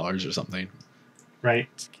 $20 or something. Right.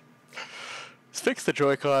 Let's fix the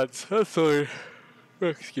Joy-Cons. That's sorry.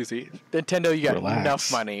 Excuse me. Nintendo, you got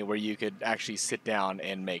enough money where you could actually sit down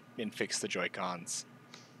and fix the Joy-Cons,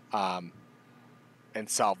 and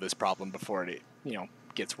solve this problem before it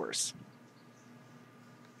gets worse.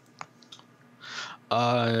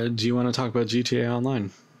 Do you want to talk about GTA Online?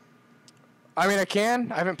 I mean, I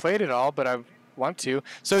can. I haven't played it all, but I want to.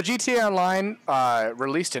 So GTA Online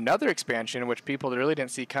released another expansion, which people really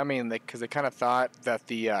didn't see coming because they kind of thought that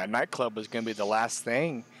the nightclub was going to be the last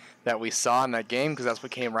thing that we saw in that game, because that's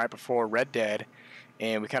what came right before Red Dead,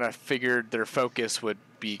 and we kind of figured their focus would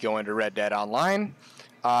be going to Red Dead Online.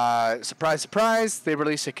 Surprise, surprise, they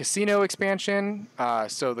released a casino expansion.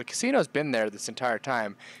 So the casino's been there this entire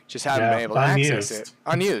time, just haven't been able to access it.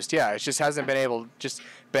 Unused, yeah. It just hasn't been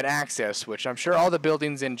accessed, which I'm sure all the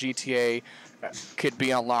buildings in GTA could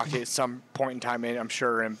be unlocked at some point in time. And I'm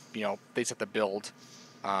sure, and they just have to build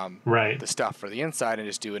the stuff for the inside and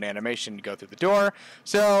just do an animation to go through the door.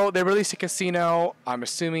 So they released a casino. I'm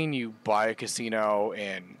assuming you buy a casino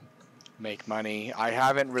and make money. I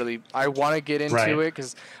want to get into it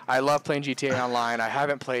because I love playing GTA Online. I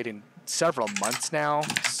haven't played in several months now,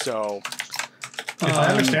 so if I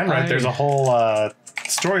understand right, there's a whole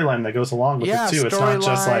storyline that goes along with it too. It's not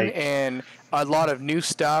just like, and a lot of new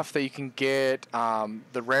stuff that you can get.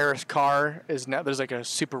 The rarest car is now, there's like a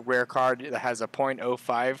super rare card that has a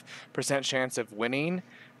 0.05% chance of winning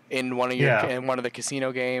in one of the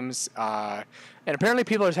casino games. And apparently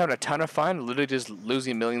people are just having a ton of fun, literally just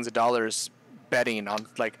losing millions of dollars betting on,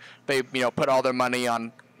 like, they put all their money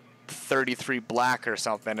on 33 black or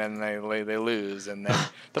something, and they lose, and then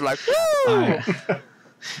they're like, woo!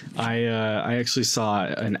 I actually saw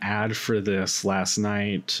an ad for this last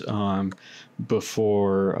night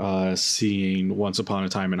before seeing Once Upon a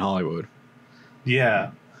Time in Hollywood. Yeah,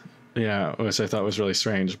 which I thought was really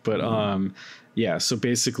strange, but yeah, so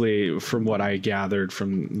basically from what I gathered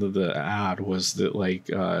from the ad was that, like,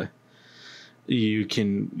 you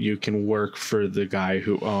can work for the guy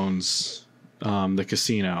who owns the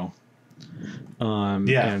casino,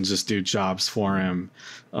 and just do jobs for him,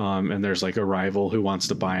 and there's like a rival who wants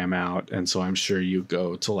to buy him out, and so I'm sure you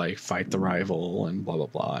go to like fight the rival and blah blah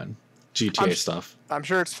blah and GTA stuff. I'm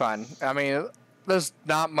sure it's fun. I mean, there's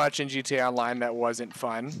not much in GTA Online that wasn't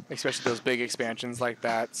fun, especially those big expansions like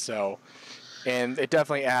that. So, and it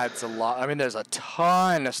definitely adds a lot. I mean, there's a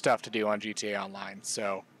ton of stuff to do on GTA Online.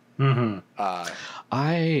 So,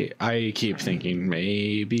 I keep thinking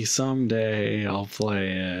maybe someday I'll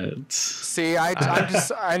play it. See,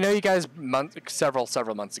 I know you guys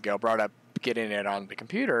several months ago brought up getting it on the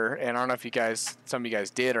computer, and I don't know if some of you guys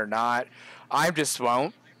did or not. I just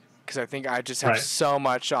won't, because I think I just have so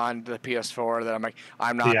much on the PS4 that I'm like,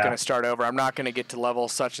 I'm not going to start over. I'm not going to get to level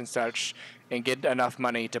such and such and get enough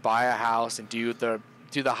money to buy a house and do the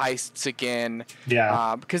heists again.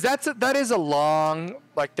 Yeah. Because that is a long,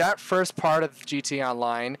 like, that first part of GTA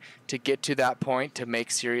Online to get to that point to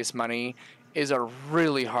make serious money is a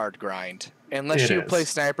really hard grind. Unless you play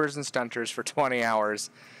snipers and stunters for 20 hours.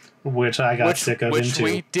 Which I got sick of. Which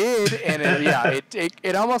we did, and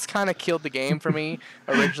it almost kind of killed the game for me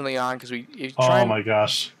originally on, because my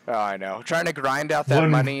gosh. Oh, I know. Trying to grind out that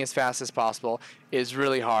money as fast as possible is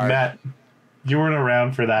really hard. Matt, you weren't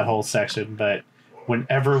around for that whole section, but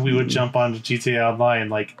whenever we would jump onto GTA Online,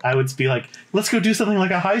 like, I would be like, let's go do something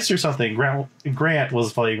like a heist or something. Grant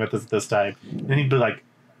was playing with us this time, and he'd be like,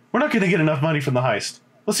 we're not going to get enough money from the heist.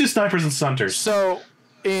 Let's do snipers and stunters. So,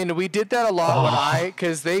 and we did that a lot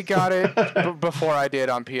because they got it before I did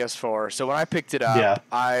on PS4. So when I picked it up,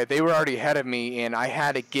 they were already ahead of me, and I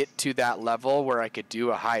had to get to that level where I could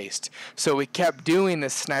do a heist. So we kept doing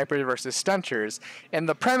this snipers versus stunters, and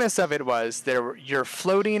the premise of it was you're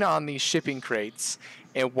floating on these shipping crates,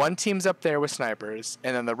 and one team's up there with snipers,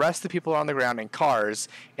 and then the rest of the people are on the ground in cars,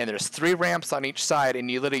 and there's 3 ramps on each side,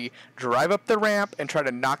 and you literally drive up the ramp and try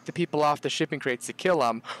to knock the people off the shipping crates to kill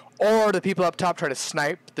them, or the people up top try to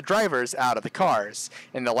snipe the drivers out of the cars,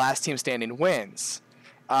 and the last team standing wins.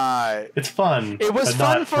 It's fun. It was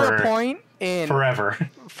fun for a point, And forever.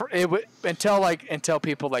 Until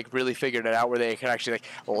people like really figured it out where they could actually like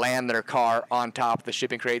land their car on top of the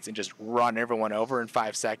shipping crates and just run everyone over in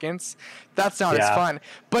 5 seconds. That's not as fun.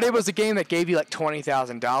 But it was a game that gave you like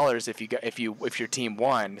 $20,000 if your team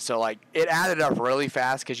won. So like it added up really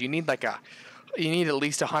fast because you need at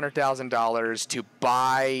least $100,000 to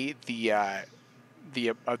buy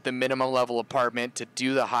the minimum level apartment to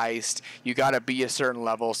do the heist. You got to be a certain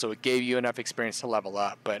level, so it gave you enough experience to level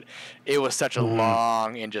up. But it was such a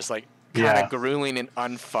long and just like kind of grueling and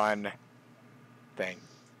unfun thing.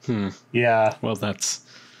 Yeah. Well, that's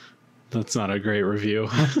not a great review.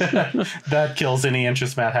 That kills any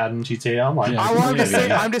interest Matt had in GTA Online. Yeah,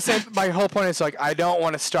 I'm just saying. My whole point is like I don't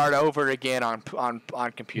want to start over again on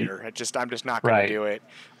computer. I'm just not going to do it.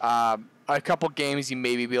 A couple games you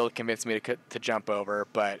maybe be able to convince me to jump over,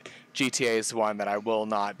 but GTA is one that I will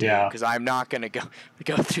not do because I'm not going to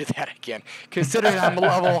go through that again. Considering I'm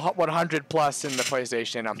level 100 plus in the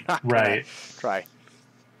PlayStation, I'm not going to try.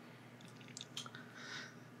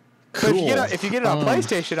 Cool. But if you get it on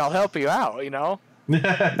PlayStation, I'll help you out.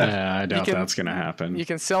 Yeah, I doubt that's going to happen. You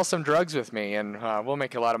can sell some drugs with me, and we'll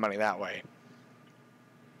make a lot of money that way.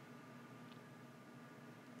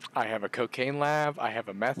 I have a cocaine lab. I have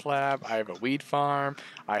a meth lab. I have a weed farm.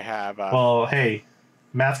 I have. Well, hey,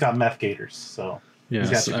 Matt's got meth gators, so.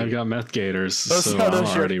 Yes, I've got meth gators, so I'm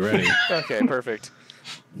already ready. Okay, perfect.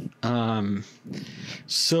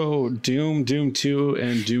 So Doom 2,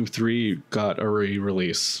 and Doom 3 got a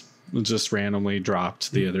re-release. Just randomly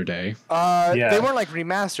dropped the other day. They weren't like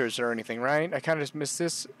remasters or anything, right? I kind of just missed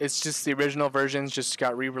this. It's just the original versions just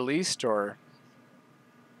got re-released, or?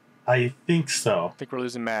 I think so. I think we're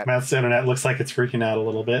losing Matt. Matt's internet looks like it's freaking out a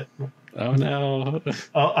little bit. Oh no!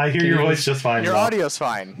 Oh, I hear your voice just fine. Your audio's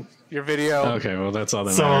fine. Your video. Okay, well that's all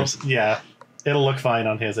that matters. So yeah, it'll look fine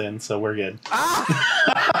on his end, so we're good.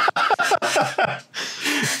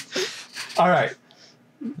 All right.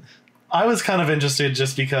 I was kind of interested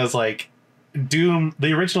just because like Doom,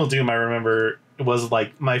 the original Doom, I remember was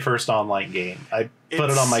like my first online game. I put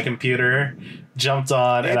it on my computer, jumped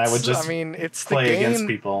on, and I would just play against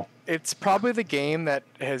people. It's probably the game that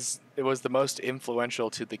it was the most influential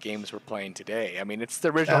to the games we're playing today. I mean, it's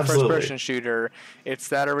the original first-person shooter. It's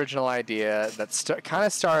that original idea that kind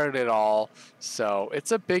of started it all. So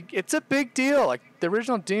it's a big deal. Like the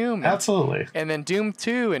original Doom. Absolutely. And then Doom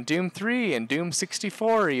 2 and Doom 3 and Doom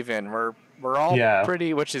 64 even. We're all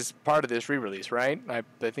pretty, which is part of this re-release, right? I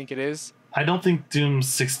think it is. I don't think Doom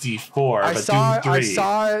 64, Doom 3. I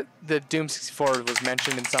saw that Doom 64 was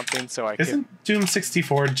mentioned in something, so Isn't Doom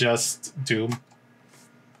 64 just Doom?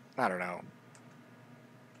 I don't know.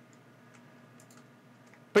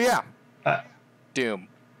 But yeah. Doom.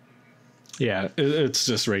 Yeah, it's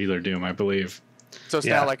just regular Doom, I believe. So it's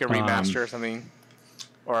not like a remaster or something?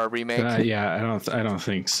 Or a remake? Yeah, I don't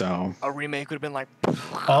think so. A remake would have been like...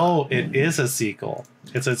 Oh, it is a sequel.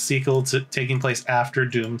 It's a sequel to taking place after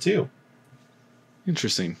Doom 2.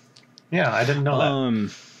 Interesting. Yeah, I didn't know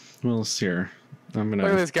that. Well, let's see here. Look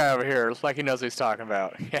at this guy over here. Like he knows what he's talking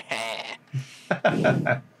about.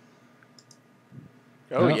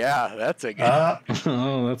 Yeah, that's a good...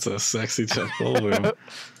 oh, that's a sexy chuckle.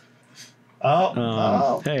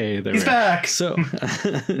 Hey, there he's back. So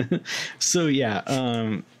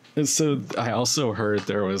yeah. So I also heard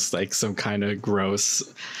there was like some kind of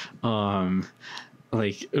gross,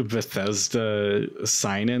 like Bethesda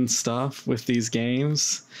sign-in stuff with these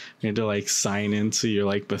games. You had to like sign into your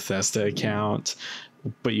like Bethesda account,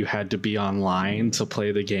 but you had to be online to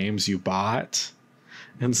play the games you bought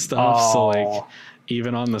and stuff. So like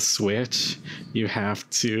even on the Switch, you have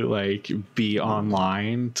to like be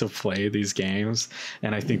online to play these games.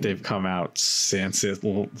 And I think they've come out since it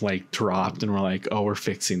like dropped and we're like, oh, we're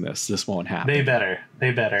fixing this. This won't happen. They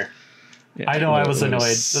better. Yeah, I know I was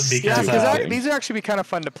annoyed because these are actually be kind of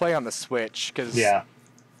fun to play on the Switch.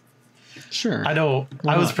 Sure. I know.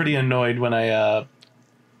 I was pretty annoyed when I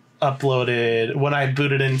when I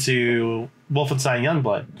booted into Wolfenstein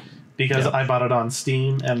Youngblood. Because I bought it on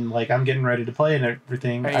Steam and like I'm getting ready to play and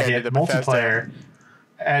everything. I hit multiplayer,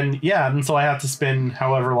 and so I have to spend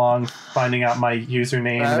however long finding out my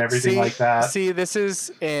username and everything like that. See, this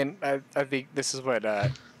is, and I think this is what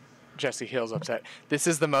Jesse Hill's upset. This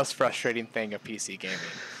is the most frustrating thing of PC gaming.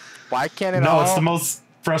 Why can't it? No, it's the most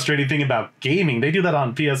frustrating thing about gaming. They do that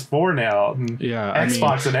on PS4 now. And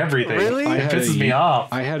Xbox and everything. Really? It pisses me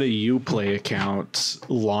off. I had a Uplay account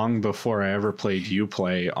long before I ever played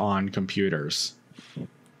Uplay on computers.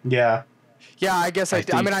 Yeah. Yeah, I guess I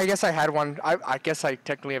guess I had one. I guess I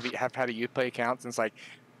technically have had a Uplay account since like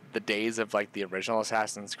the days of like the original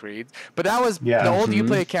Assassin's Creed. But that was the old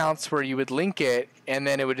Uplay accounts where you would link it and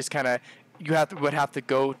then it would just kind of would have to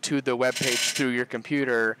go to the web page through your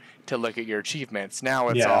computer to look at your achievements. Now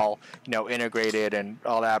it's all integrated and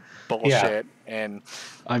all that bullshit. And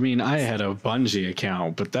I mean, I had a Bungie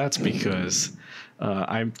account, but that's because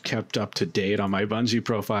I kept up to date on my Bungie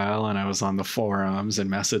profile, and I was on the forums and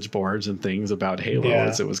message boards and things about Halo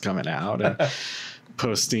as it was coming out, and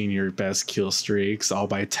posting your best kill streaks all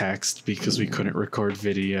by text because we couldn't record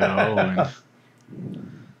video.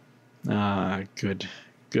 And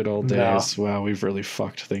good old days. No. Wow, we've really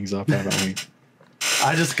fucked things up, haven't we?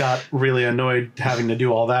 I just got really annoyed having to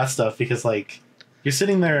do all that stuff because, like, you're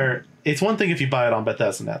sitting there. It's one thing if you buy it on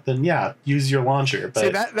Bethesda.net, then use your launcher.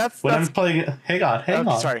 But that's I'm playing, hang on.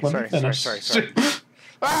 Sorry. If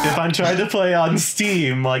I'm trying to play on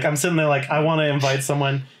Steam, like, I'm sitting there like, I want to invite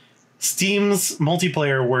someone. Steam's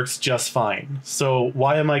multiplayer works just fine. So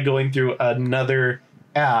why am I going through another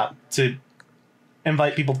app to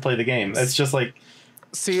invite people to play the game? It's just like,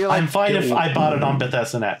 I'm fine if I bought it on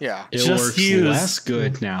Bethesda.net. Yeah, it works less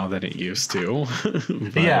good now than it used to.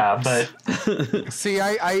 but see,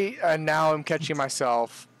 I now I'm catching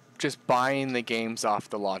myself just buying the games off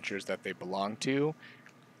the launchers that they belong to,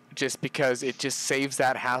 just because it just saves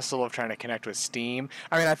that hassle of trying to connect with Steam.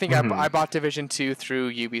 I mean, I think I bought Division 2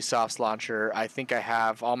 through Ubisoft's launcher. I think I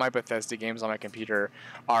have all my Bethesda games on my computer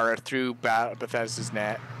are through Bethesda's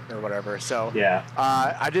net or whatever. So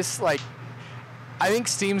I just like. I think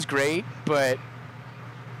Steam's great, but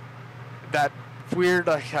that weird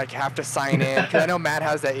like have to sign in, because I know Matt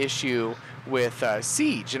has that issue with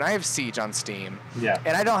Siege, and I have Siege on Steam. Yeah.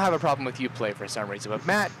 And I don't have a problem with Uplay for some reason, but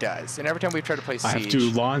Matt does. And every time we try to play Siege, I have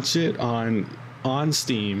to launch it on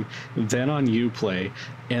Steam, then on Uplay,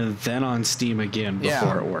 and then on Steam again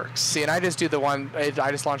before it works. See, and I just do the one. I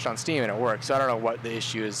just launched on Steam and it works. So I don't know what the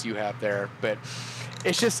issue is you have there, but.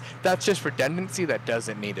 It's just that's just redundancy that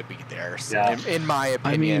doesn't need to be there. So in my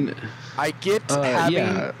opinion, I mean, I get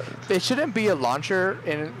having they shouldn't be a launcher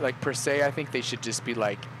in like per se. I think they should just be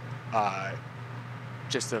like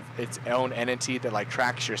just its own entity that like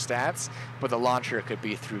tracks your stats. But the launcher could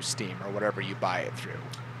be through Steam or whatever you buy it through.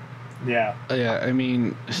 Yeah. I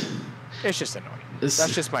mean, it's just annoying.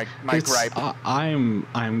 That's just my gripe.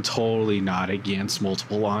 I'm totally not against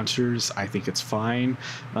multiple launchers. I think it's fine.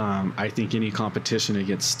 I think any competition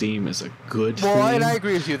against Steam is a good thing. Well, and I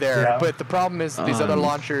agree with you there. But the problem is these other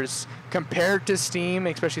launchers, compared to Steam,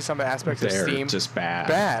 especially some aspects of Steam, just bad.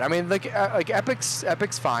 Bad. I mean, like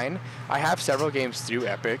Epic's fine. I have several games through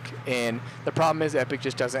Epic, and the problem is Epic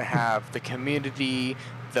just doesn't have the community,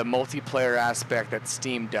 the multiplayer aspect that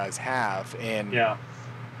Steam does have, and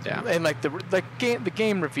and like the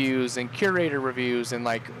game reviews and curator reviews and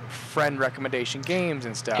like friend recommendation games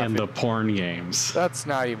and stuff. And the porn games. That's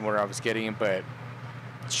not even where I was getting, but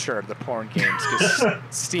sure, the porn games. Because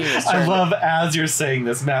Steam is. I love as you're saying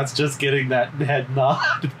this, Matt's just getting that head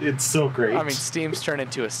nod. It's so great. I mean, Steam's turned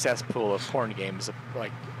into a cesspool of porn games,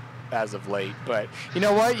 like as of late. But you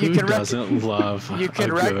know what? Who doesn't love a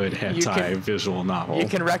good hentai visual novel? You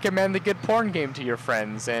can recommend the good porn game to your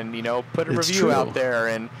friends, and put a review out there,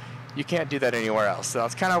 and you can't do that anywhere else. So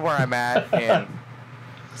that's kind of where I'm at, and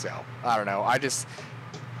so I don't know.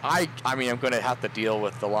 I mean, I'm going to have to deal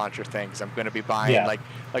with the launcher things. I'm going to be buying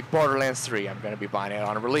like Borderlands 3. I'm going to be buying it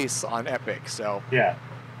on a release on Epic. So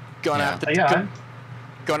gonna have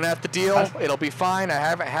to deal. It'll be fine. I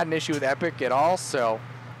haven't had an issue with Epic at all. So.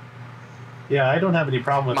 Yeah, I don't have any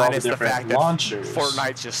problem with all the different launchers.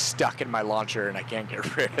 Fortnite's just stuck in my launcher and I can't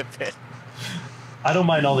get rid of it. I don't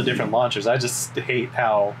mind all the different launchers. I just hate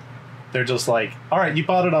how they're just like, all right, you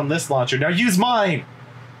bought it on this launcher, now use mine.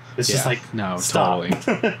 It's just like, no, stop.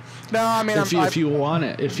 totally. No, I mean, if you want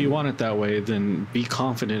it that way, then be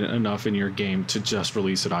confident enough in your game to just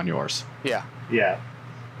release it on yours. Yeah. Yeah.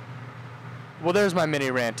 Well, there's my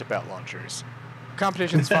mini rant about launchers.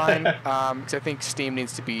 Competition's fine, because I think Steam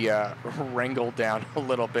needs to be wrangled down a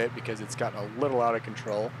little bit because it's gotten a little out of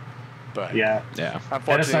control. But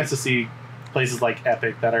unfortunately, and it's nice to see places like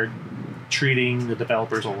Epic that are treating the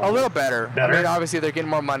developers a little better. I mean, obviously they're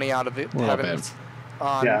getting more money out of it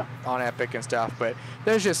on Epic and stuff, but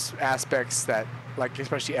there's just aspects that, like,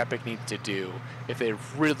 especially Epic needs to do if they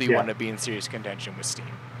really want to be in serious contention with Steam.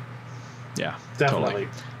 Yeah, definitely. Totally.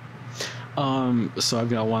 So I've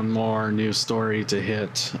got one more news story to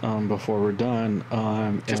hit before we're done.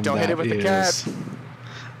 Just don't hit it with the cat.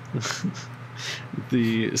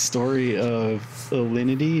 The story of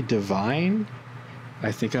Alinity Divine,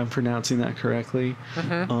 I think I'm pronouncing that correctly,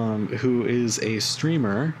 who is a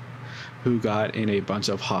streamer who got in a bunch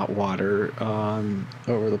of hot water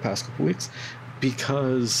over the past couple weeks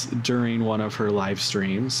because during one of her live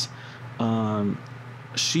streams,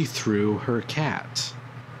 she threw her cat.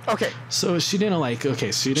 Okay. So she didn't like.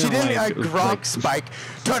 Okay, so she didn't like Gronk spike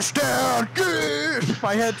touchdown.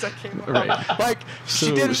 My headset came up. Right. Like So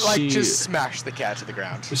she didn't like she- just smash the cat to the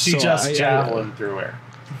ground. She So just javelin through her.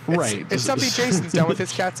 Right. It's something Jason's done with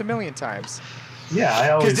his cats a million times. Yeah, I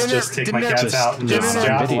always didn't just it- take didn't my it- cats Just out and not just on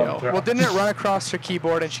javelin video. through. Well, didn't it run across her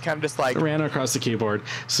keyboard and she kind of just like ran across the keyboard,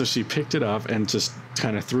 so she picked it up and just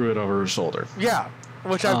kind of threw it over her shoulder. yeah,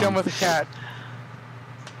 which I've done with a cat.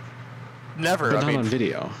 Never. But I not mean, on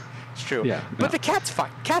video. it's true. Yeah, But no. the cat's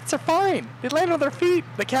fine. Cats are fine. They land on their feet.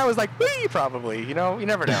 The cat was like, wee, probably. You know, you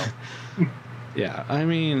never know. Yeah, I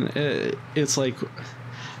mean, it's like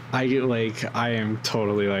I am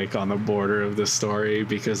totally like on the border of this story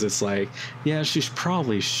because it's like, yeah, she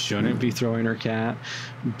probably shouldn't be throwing her cat,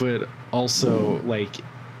 but also like,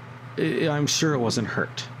 I'm sure it wasn't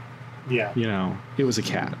hurt. Yeah. You know, it was a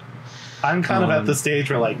cat. I'm kind of at the stage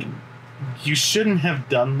where, like, you shouldn't have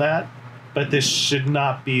done that, but this should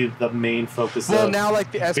not be the main focus Well, of now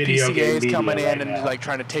like the video SPCA game is media coming in right and now. like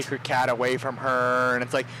trying to take her cat away from her, and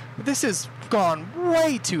it's like this has gone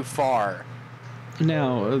way too far.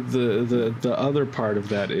 Now, the other part of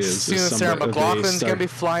that is Soon Sarah they McLachlan's start- gonna be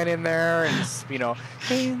flying in there, and you know,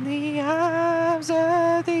 in the arms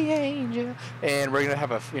of the angel, and we're gonna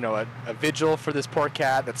have a vigil for this poor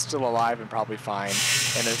cat that's still alive and probably fine,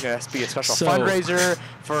 and there's gonna be a special So- fundraiser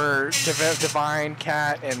for Divine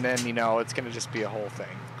Cat, and then it's gonna just be a whole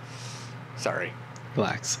thing. Sorry,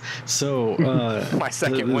 Relax. So my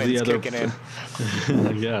second win's kicking in.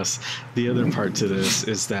 Yes, the other part to this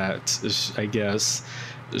is that I guess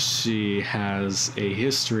she has a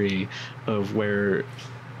history of where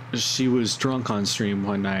she was drunk on stream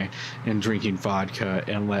one night and drinking vodka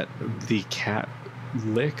and let the cat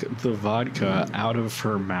lick the vodka out of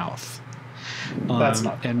her mouth. That's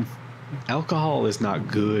not and alcohol is not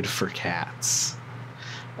good for cats.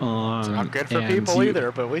 It's not good for people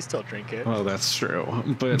either, but we still drink it. Well, that's true,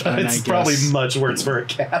 but and it's I probably guess, much worse for a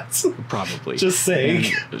cat. probably Just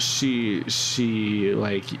saying. And she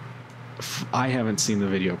like, I haven't seen the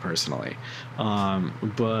video personally,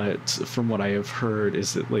 but from what I have heard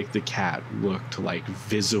is that like the cat looked like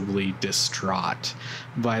visibly distraught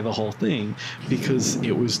by the whole thing because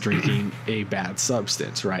it was drinking a bad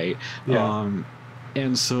substance, right? Yeah.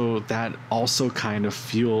 And so that also kind of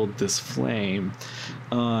fueled this flame.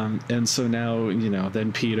 And so now,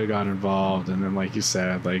 then PETA got involved, and then, like you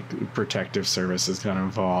said, like protective services got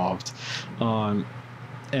involved.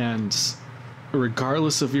 And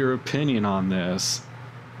regardless of your opinion on this,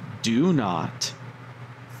 do not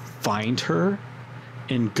find her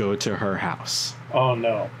and go to her house. Oh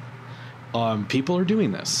no, People are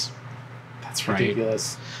doing this. that's Right.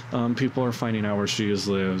 ridiculous. People are finding out where she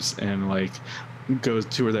lives and like goes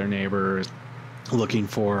to their neighbor looking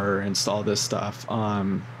for her and all this stuff.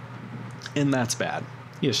 And that's bad.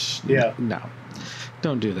 Yes. Yeah. No,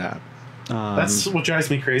 don't do that. That's what drives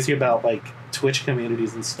me crazy about like Twitch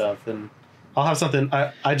communities and stuff. And I'll have something.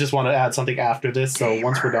 I just want to add something after this. So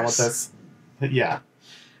once we're done with this, yeah,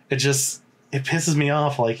 it pisses me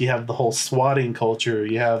off. Like you have the whole swatting culture.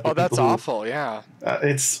 You have Oh, that's awful. Yeah.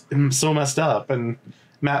 It's so messed up. And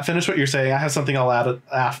Matt, finish what you're saying. I have something I'll add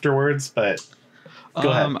afterwards, but go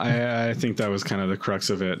ahead. I think that was kind of the crux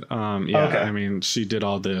of it. Yeah, Okay. I mean, she did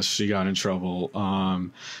all this. She got in trouble.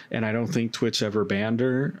 And I don't think Twitch ever banned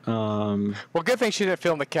her. Well, good thing she didn't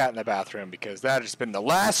film the cat in the bathroom because that has been the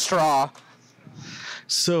last straw.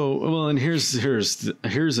 So, well, and here's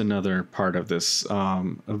another part of this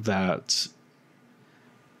that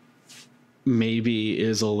maybe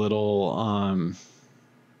is a little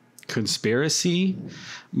conspiracy,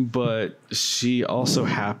 but she also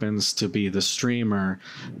happens to be the streamer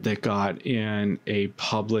that got in a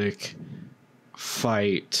public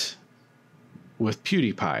fight with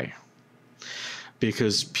PewDiePie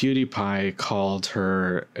because PewDiePie called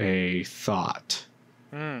her a thought.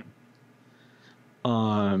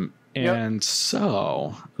 And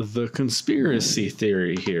so the conspiracy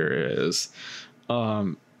theory here is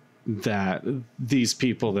that these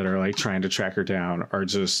people that are like trying to track her down are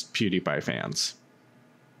just PewDiePie fans.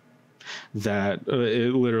 That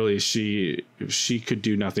literally she could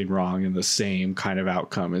do nothing wrong and the same kind of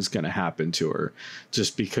outcome is going to happen to her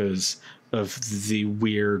just because of the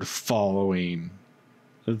weird following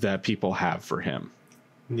that people have for him.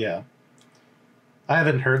 Yeah. I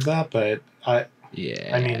haven't heard that, but I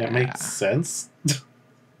mean, it makes sense.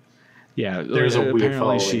 Yeah, There's a weird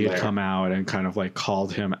apparently she following had there. come out and kind of like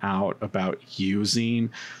called him out about using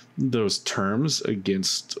those terms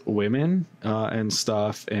against women and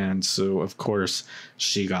stuff, and so of course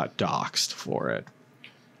she got doxxed for it.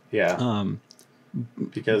 Yeah.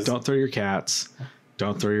 Because Don't throw your cats,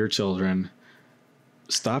 don't throw your children.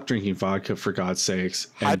 stop drinking vodka for God's sakes,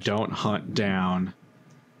 and don't hunt down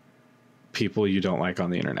people you don't like on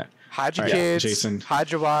the internet. Hide your kids, Jason.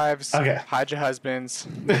 hide your wives, Okay. hide your husbands.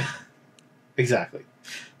 Exactly.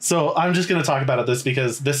 So I'm just going to talk about this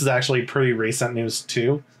because this is actually pretty recent news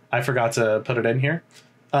too. I forgot to put it in here.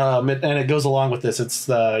 And it goes along with this. It's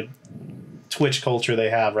the Twitch culture they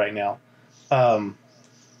have right now.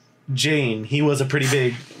 Jane, he's a pretty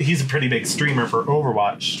big streamer for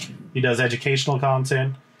Overwatch. He does educational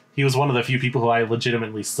content. He was one of the few people who I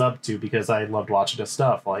legitimately subbed to because I loved watching his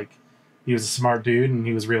stuff. Like, he was a smart dude and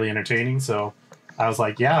he was really entertaining. So I was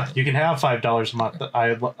like, yeah, you can have $5 a month.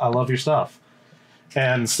 I love your stuff.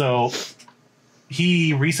 And so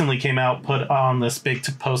he recently came out, put on this big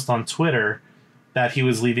post on Twitter that he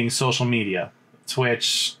was leaving social media,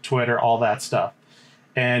 Twitch, Twitter, all that stuff.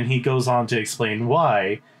 And he goes on to explain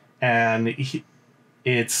why. And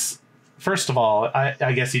it's, first of all,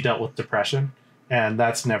 I guess he dealt with depression, and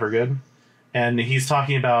that's never good. And he's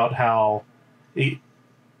talking about how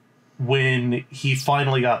when he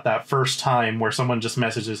finally got that first time where someone just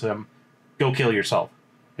messages him, go kill yourself,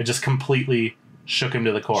 it just completely shook him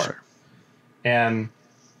to the core. Sure. And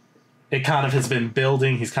it kind of has been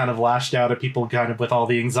building. He's kind of lashed out at people kind of with all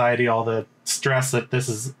the anxiety, all the stress that this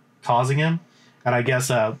is causing him. And I guess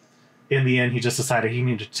in the end, he just decided he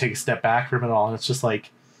needed to take a step back from it all. And it's just like,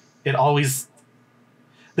 it always,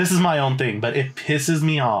 this is my own thing, but it pisses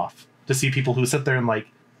me off to see people who sit there and like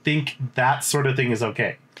think that sort of thing is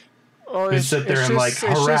okay. Well, who sit there and like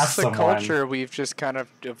harass someone. It's just the culture we've just kind of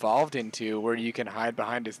evolved into, where you can hide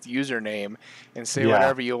behind his username and say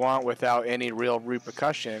whatever you want without any real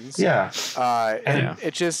repercussions. Yeah. And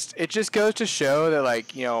it just goes to show that,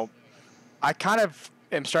 like, you know, I kind of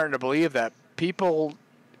am starting to believe that people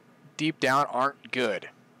deep down aren't good.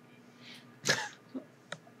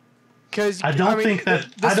 Because I don't think that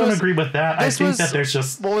I don't agree with that. I think that there's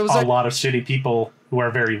just a lot of shitty people who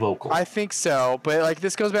are very vocal. I think so, but like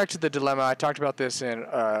this goes back to the dilemma. I talked about this in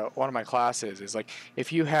one of my classes. Is like,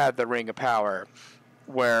 if you had the Ring of Power,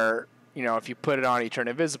 where, you know, if you put it on, you turn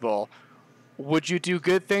invisible, would you do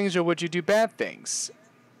good things or would you do bad things?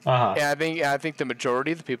 And I think the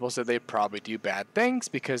majority of the people said they'd probably do bad things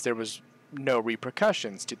because there was no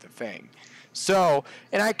repercussions to the thing. So,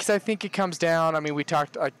 because I think it comes down. I mean, we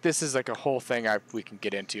talked. This is like a whole thing we can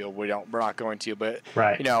get into. We're not going to. But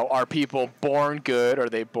you know, are people born good or are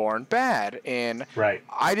they born bad? And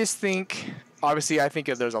I just think, obviously, I think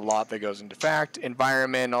there's a lot that goes into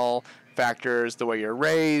environmental factors, the way you're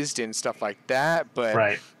raised, and stuff like that.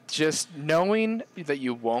 But just knowing that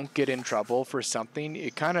you won't get in trouble for something,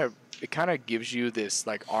 it kind of gives you this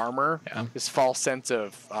like armor, this false sense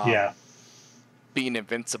of being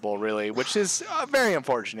invincible, really, which is very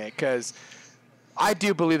unfortunate, because I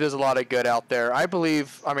do believe there's a lot of good out there. I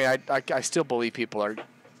still believe people are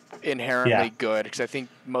inherently good, because I think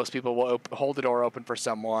most people will hold the door open for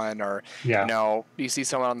someone, or you know, you see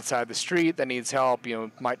someone on the side of the street that needs help, you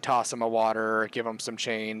know, might toss them a water or give them some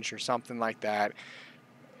change or something like that.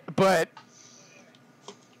 But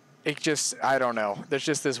it just, I don't know. There's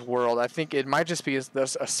just this world. I think it might just be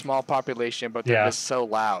a small population, but they're just so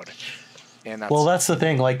loud. And that's the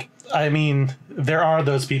thing. Like, I mean, there are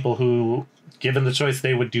those people who, given the choice,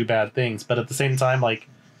 they would do bad things. But at the same time, like,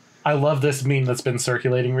 I love this meme that's been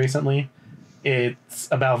circulating recently. It's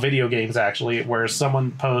about video games, actually, where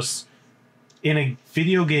someone posts, in a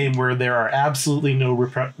video game where there are absolutely no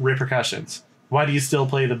repercussions, why do you still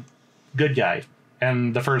play the good guy?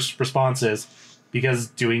 And the first response is, because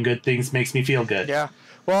doing good things makes me feel good. Yeah.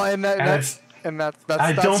 Well, I don't think that's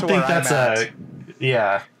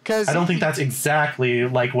I don't think that's exactly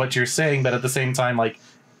like what you're saying, but at the same time, like,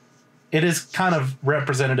 it is kind of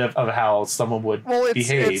representative of how someone would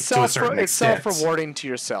behave to a certain extent. It's self-rewarding to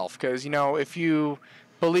yourself, because, you know, if you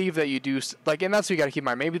believe that you do, like, and that's what you got to keep in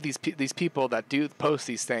mind. Maybe these people that do post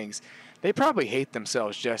these things, they probably hate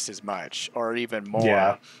themselves just as much or even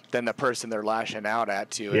more than the person they're lashing out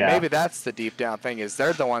at to. And maybe that's the deep down thing, is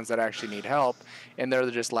they're the ones that actually need help, and they're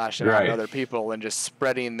just lashing out at other people and just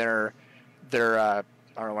spreading their I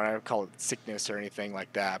don't know what I would call it, sickness or anything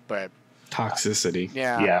like that, but toxicity.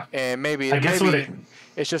 And maybe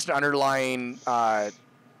it's just an underlying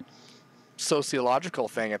sociological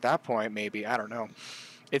thing at that point. Maybe, I don't know.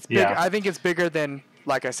 It's big. I think it's bigger than,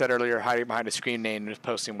 like I said earlier, hiding behind a screen name and just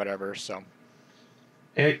posting whatever. So,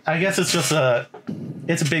 I guess it's just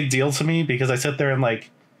it's a big deal to me, because I sit there and, like,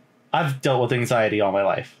 I've dealt with anxiety all my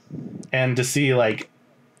life, and to see, like,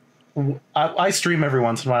 I stream every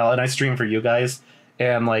once in a while, and I stream for you guys,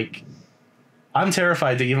 and, like, I'm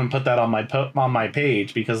terrified to even put that on my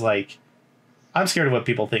page, because, like, I'm scared of what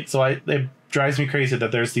people think. So drives me crazy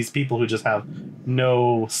that there's these people who just have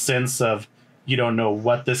no sense of, you don't know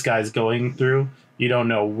what this guy's going through, you don't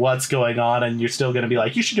know what's going on, and you're still going to be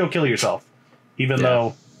like, you should go kill yourself, even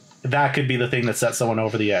though that could be the thing that sets someone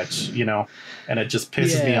over the edge, you know? And it just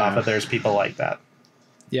pisses me off that there's people like that.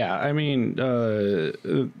 Yeah, I mean,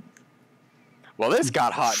 well, this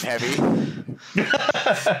got hot and heavy.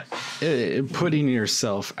 Putting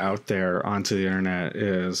yourself out there onto the internet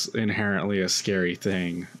is inherently a scary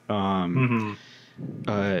thing. And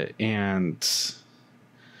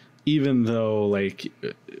even though, like,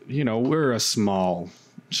 you know, we're a small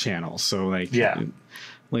channel, so like,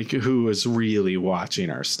 like who is really watching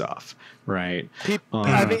our stuff, right?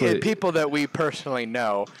 I think people that we personally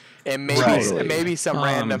know, and maybe some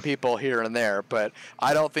random people here and there, but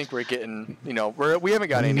I don't think we're getting, you know, we haven't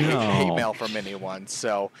got any hate mail from anyone,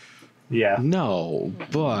 so. Yeah. No,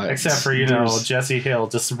 but except for, you know, Jesse Hill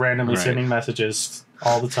just randomly sending messages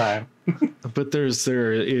all the time. But there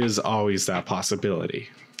is always that possibility.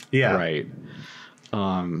 Yeah. Right.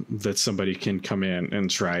 That somebody can come in and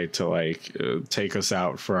try to like take us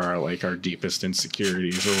out for our deepest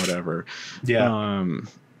insecurities or whatever. Yeah.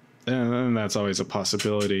 And that's always a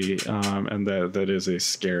possibility. And that is a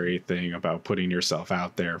scary thing about putting yourself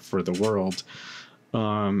out there for the world.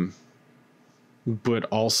 But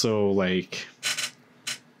also, like,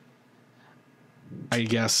 I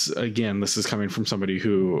guess, again, this is coming from somebody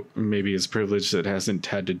who maybe is privileged that hasn't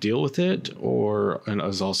had to deal with it, and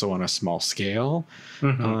is also on a small scale.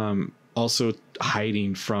 Also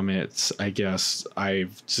hiding from it, I guess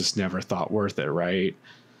I've just never thought worth it, right?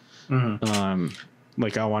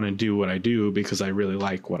 Like, I want to do what I do because I really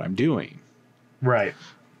like what I'm doing. Right.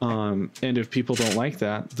 And if people don't like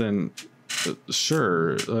that, then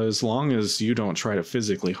sure, as long as you don't try to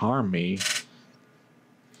physically harm me,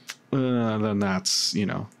 then that's, you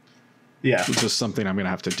know, just something I'm going to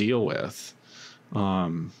have to deal with.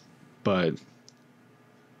 But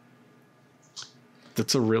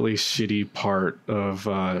that's a really shitty part of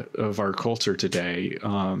our culture today.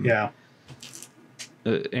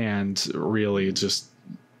 And really just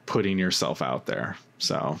putting yourself out there.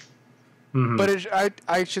 So, but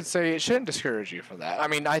I should say it shouldn't discourage you from that. I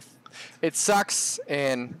mean, it sucks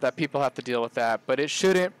and that people have to deal with that, but it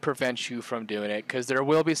shouldn't prevent you from doing it, because there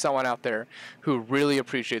will be someone out there who really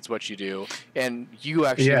appreciates what you do, and you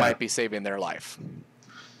actually might be saving their life.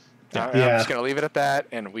 I'm just going to leave it at that,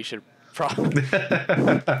 and we should probably...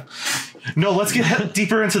 No, let's get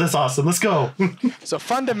deeper into this, Austin. Let's go. So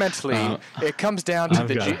fundamentally, it comes down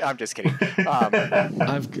to I'm just kidding.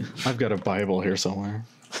 I've got a Bible here somewhere.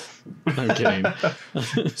 I'm kidding.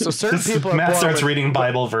 So certain people are Matt born starts with, reading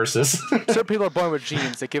Bible verses. Certain people are born with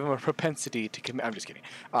genes that give them a propensity to commit. I'm just kidding.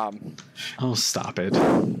 Oh, stop it.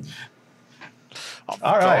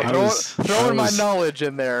 All right. Throwing my knowledge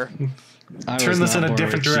in there. Turn this in a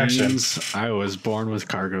different direction. Jeans. I was born with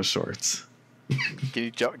cargo shorts. Can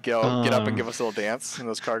you get up and give us a little dance in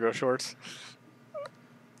those cargo shorts?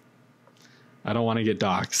 I don't want to get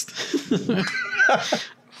doxxed.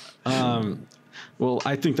 Well,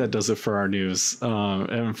 I think that does it for our news,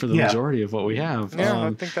 and for the majority of what we have. Yeah,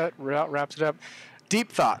 I think that wraps it up. Deep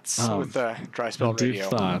thoughts with Dry Spell Radio.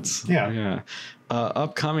 Deep thoughts. Yeah.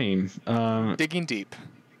 Upcoming. Digging deep.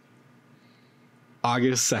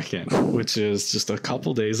 August 2nd, which is just a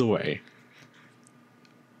couple days away.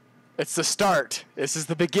 It's the start. This is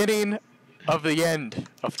the beginning of the end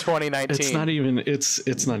of 2019. It's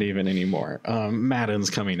not even anymore. Madden's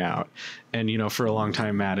coming out, and you know, for a long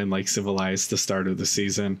time Madden like symbolized the start of the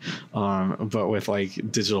season, but with like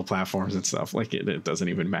digital platforms and stuff, like it doesn't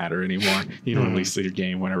even matter anymore. You can release your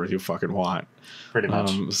game whenever you fucking want, pretty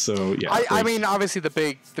much. So yeah, I mean, obviously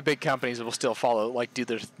the big companies will still follow, like, do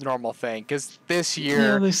their normal thing, because this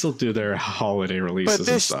year they still do their holiday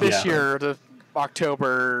releases. But this year, the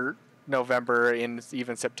October, November, and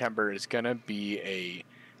even September is gonna be a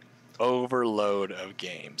overload of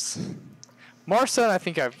games. More so than I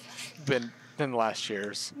think I've been in the last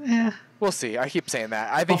years. Yeah, we'll see. I keep saying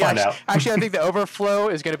that. I think actually I think the overflow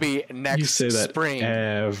is gonna be next you say that spring.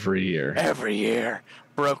 Every year. Every year.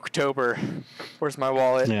 Broke-tober. Where's my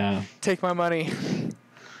wallet? Yeah. Take my money.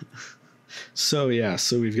 So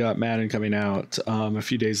we've got Madden coming out. A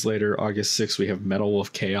few days later, August 6th, we have Metal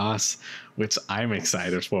Wolf Chaos, which I'm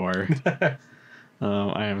excited for.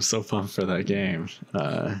 I am so pumped for that game.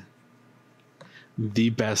 The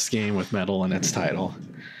best game with metal in its title.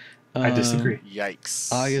 I disagree.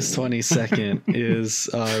 Yikes. August 22nd is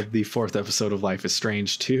the 4th episode of Life is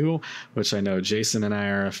Strange 2, which I know Jason and I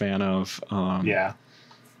are a fan of.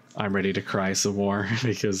 I'm ready to cry some more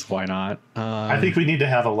because why not? I think we need to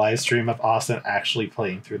have a live stream of Austin actually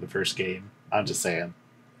playing through the first game. I'm just saying.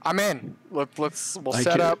 I'm in. We'll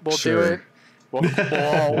set up. We'll do it.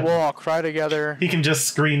 We'll all cry together. He can just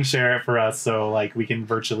screen share it for us, so like we can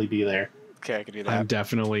virtually be there. Okay, I can do that. I'm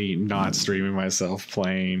definitely not streaming myself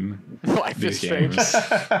playing Life is Strange. games.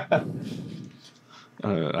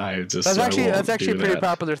 That's actually a pretty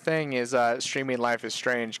popular thing. Is streaming Life is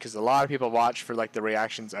Strange because a lot of people watch for like the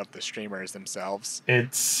reactions of the streamers themselves.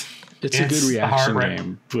 It's a good reaction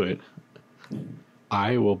game, but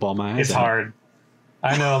I will ball my eyes out. It's hard.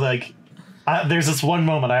 I know, like, there's this one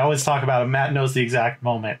moment I always talk about, and Matt knows the exact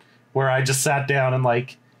moment, where I just sat down and,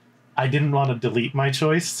 like, I didn't want to delete my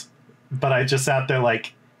choice, but I just sat there,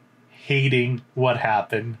 like, hating what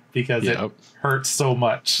happened because it hurts so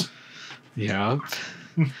much. Yeah.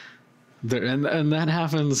 And that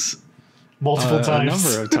happens multiple times. A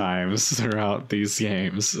number of times throughout these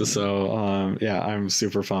games. So, I'm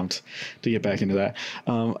super pumped to get back into that.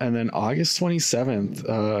 And then August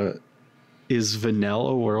 27th, is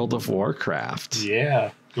Vanilla World of Warcraft.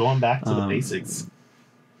 Yeah, going back to the basics.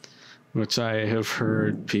 Which I have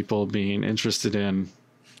heard people being interested in.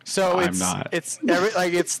 So I'm not. It's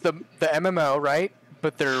the MMO, right?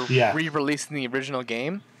 But they're re-releasing the original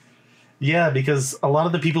game. Yeah, because a lot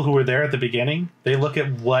of the people who were there at the beginning, they look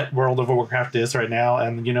at what World of Warcraft is right now,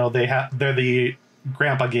 and they're the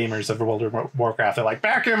grandpa gamers of World of Warcraft. They're like,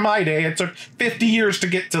 back in my day, it took 50 years to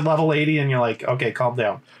get to level 80, and you're like, okay, calm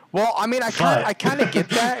down. Well, I mean, I kind of get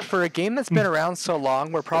that for a game that's been around so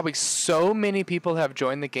long, where probably so many people have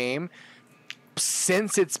joined the game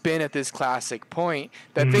since it's been at this classic point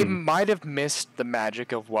that they might have missed the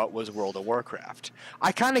magic of what was World of Warcraft.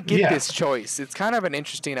 I kind of get this choice. It's kind of an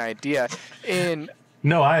interesting idea.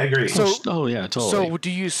 No, I agree. So, totally. So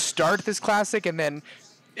do you start this classic and then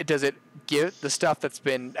does it get the stuff that's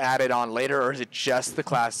been added on later, or is it just the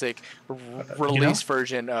classic release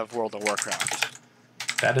version of World of Warcraft?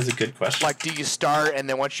 That is a good question. Like, do you start and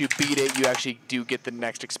then once you beat it, you actually do get the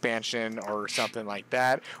next expansion or something like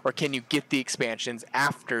that? Or can you get the expansions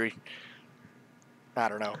after? I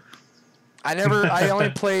don't know. I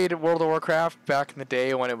only played World of Warcraft back in the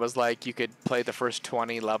day when it was like you could play the first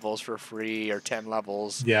 20 levels for free or 10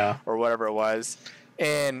 levels. Or whatever it was.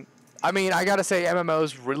 And I mean, I got to say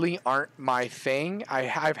MMOs really aren't my thing.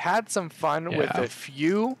 I've had some fun with a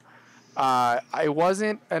few. It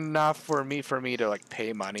wasn't enough for me to like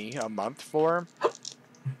pay money a month for.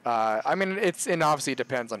 I mean, and obviously it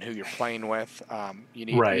depends on who you're playing with. You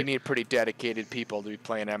need pretty dedicated people to be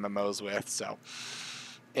playing MMOs with. So,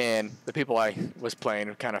 and the people I was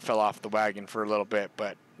playing kind of fell off the wagon for a little bit,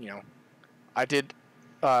 but I did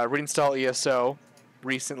reinstall ESO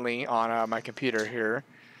recently on my computer here.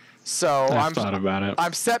 So I've thought about it.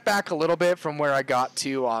 I'm set back a little bit from where I got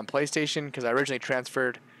to on PlayStation because I originally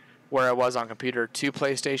transferred where I was on computer to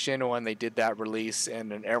PlayStation when they did that release, and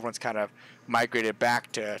then everyone's kind of migrated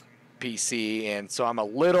back to PC, and so I'm a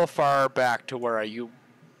little far back to where I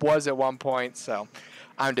was at one point, so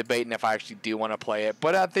I'm debating if I actually do want to play it,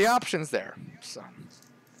 but the option's there. So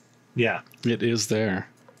yeah, it is there.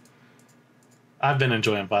 I've been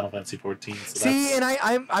enjoying Final Fantasy 14. So see, and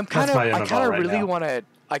I kind of really want to,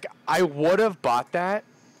 like, I would have bought that.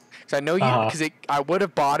 I know you because I would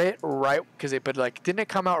have bought it right but like didn't it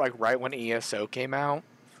come out like right when ESO came out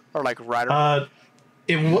or like right around?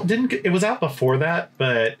 It was out before that,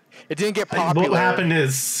 but it didn't get popular. What happened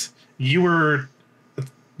is you were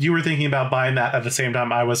thinking about buying that at the same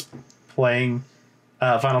time I was playing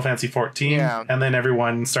Final Fantasy 14, and then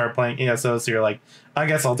everyone started playing ESO, so you're like, I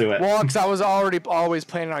guess I'll do it. Well, because I was always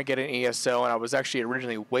planning on getting ESO, and I was actually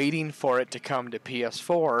originally waiting for it to come to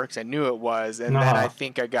PS4 because I knew it was, and then I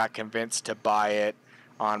think I got convinced to buy it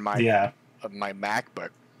on my my MacBook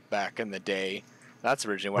back in the day. That's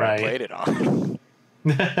originally what I played it on.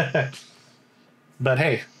 But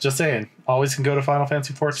hey, just saying, always can go to Final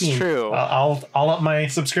Fantasy 14. It's true. I'll up my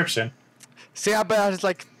subscription. See, but I was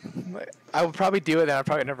like, I would probably do it, and I'd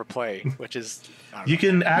probably never play, which is... You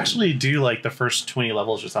can actually do, like, the first 20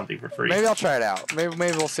 levels or something for free. Maybe I'll try it out. Maybe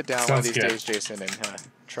we'll sit down one of these days, Jason, and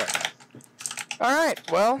try it out. All right,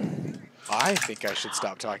 well, I think I should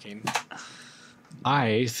stop talking.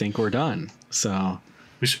 I think we're done, so...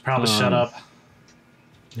 We should probably shut up.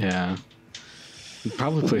 Yeah. We'd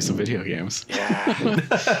probably play some video games.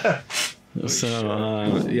 Yeah.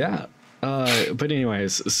 So, yeah. But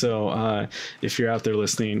anyways, so if you're out there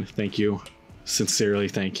listening, thank you. Sincerely,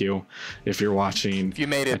 thank you. If you're watching, if you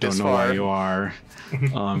made it I don't know far. why you are.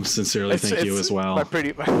 Sincerely, thank you as well. My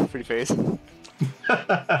pretty face.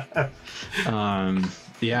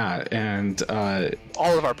 Yeah, and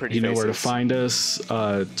all of our pretty faces. You know where to find us: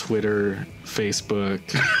 Twitter, Facebook,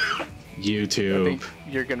 YouTube. I think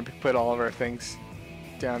you're gonna put all of our things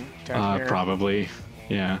down here. Probably.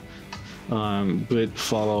 Yeah. But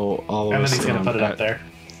follow all of And us then he's gonna put it up there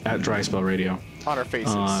at Dry Spell Radio. On our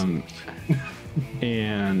faces.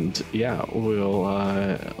 And yeah,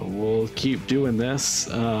 we'll keep doing this.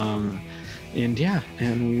 And yeah,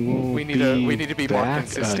 and we need to be more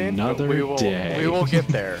consistent. Another day. We will get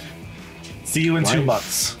there. See you in 2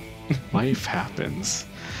 months. Life happens.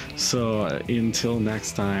 So until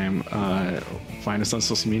next time, find us on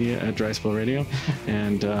social media at Dry Spell Radio,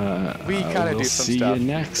 and we kind of we'll do some see stuff. you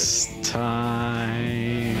next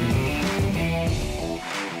time.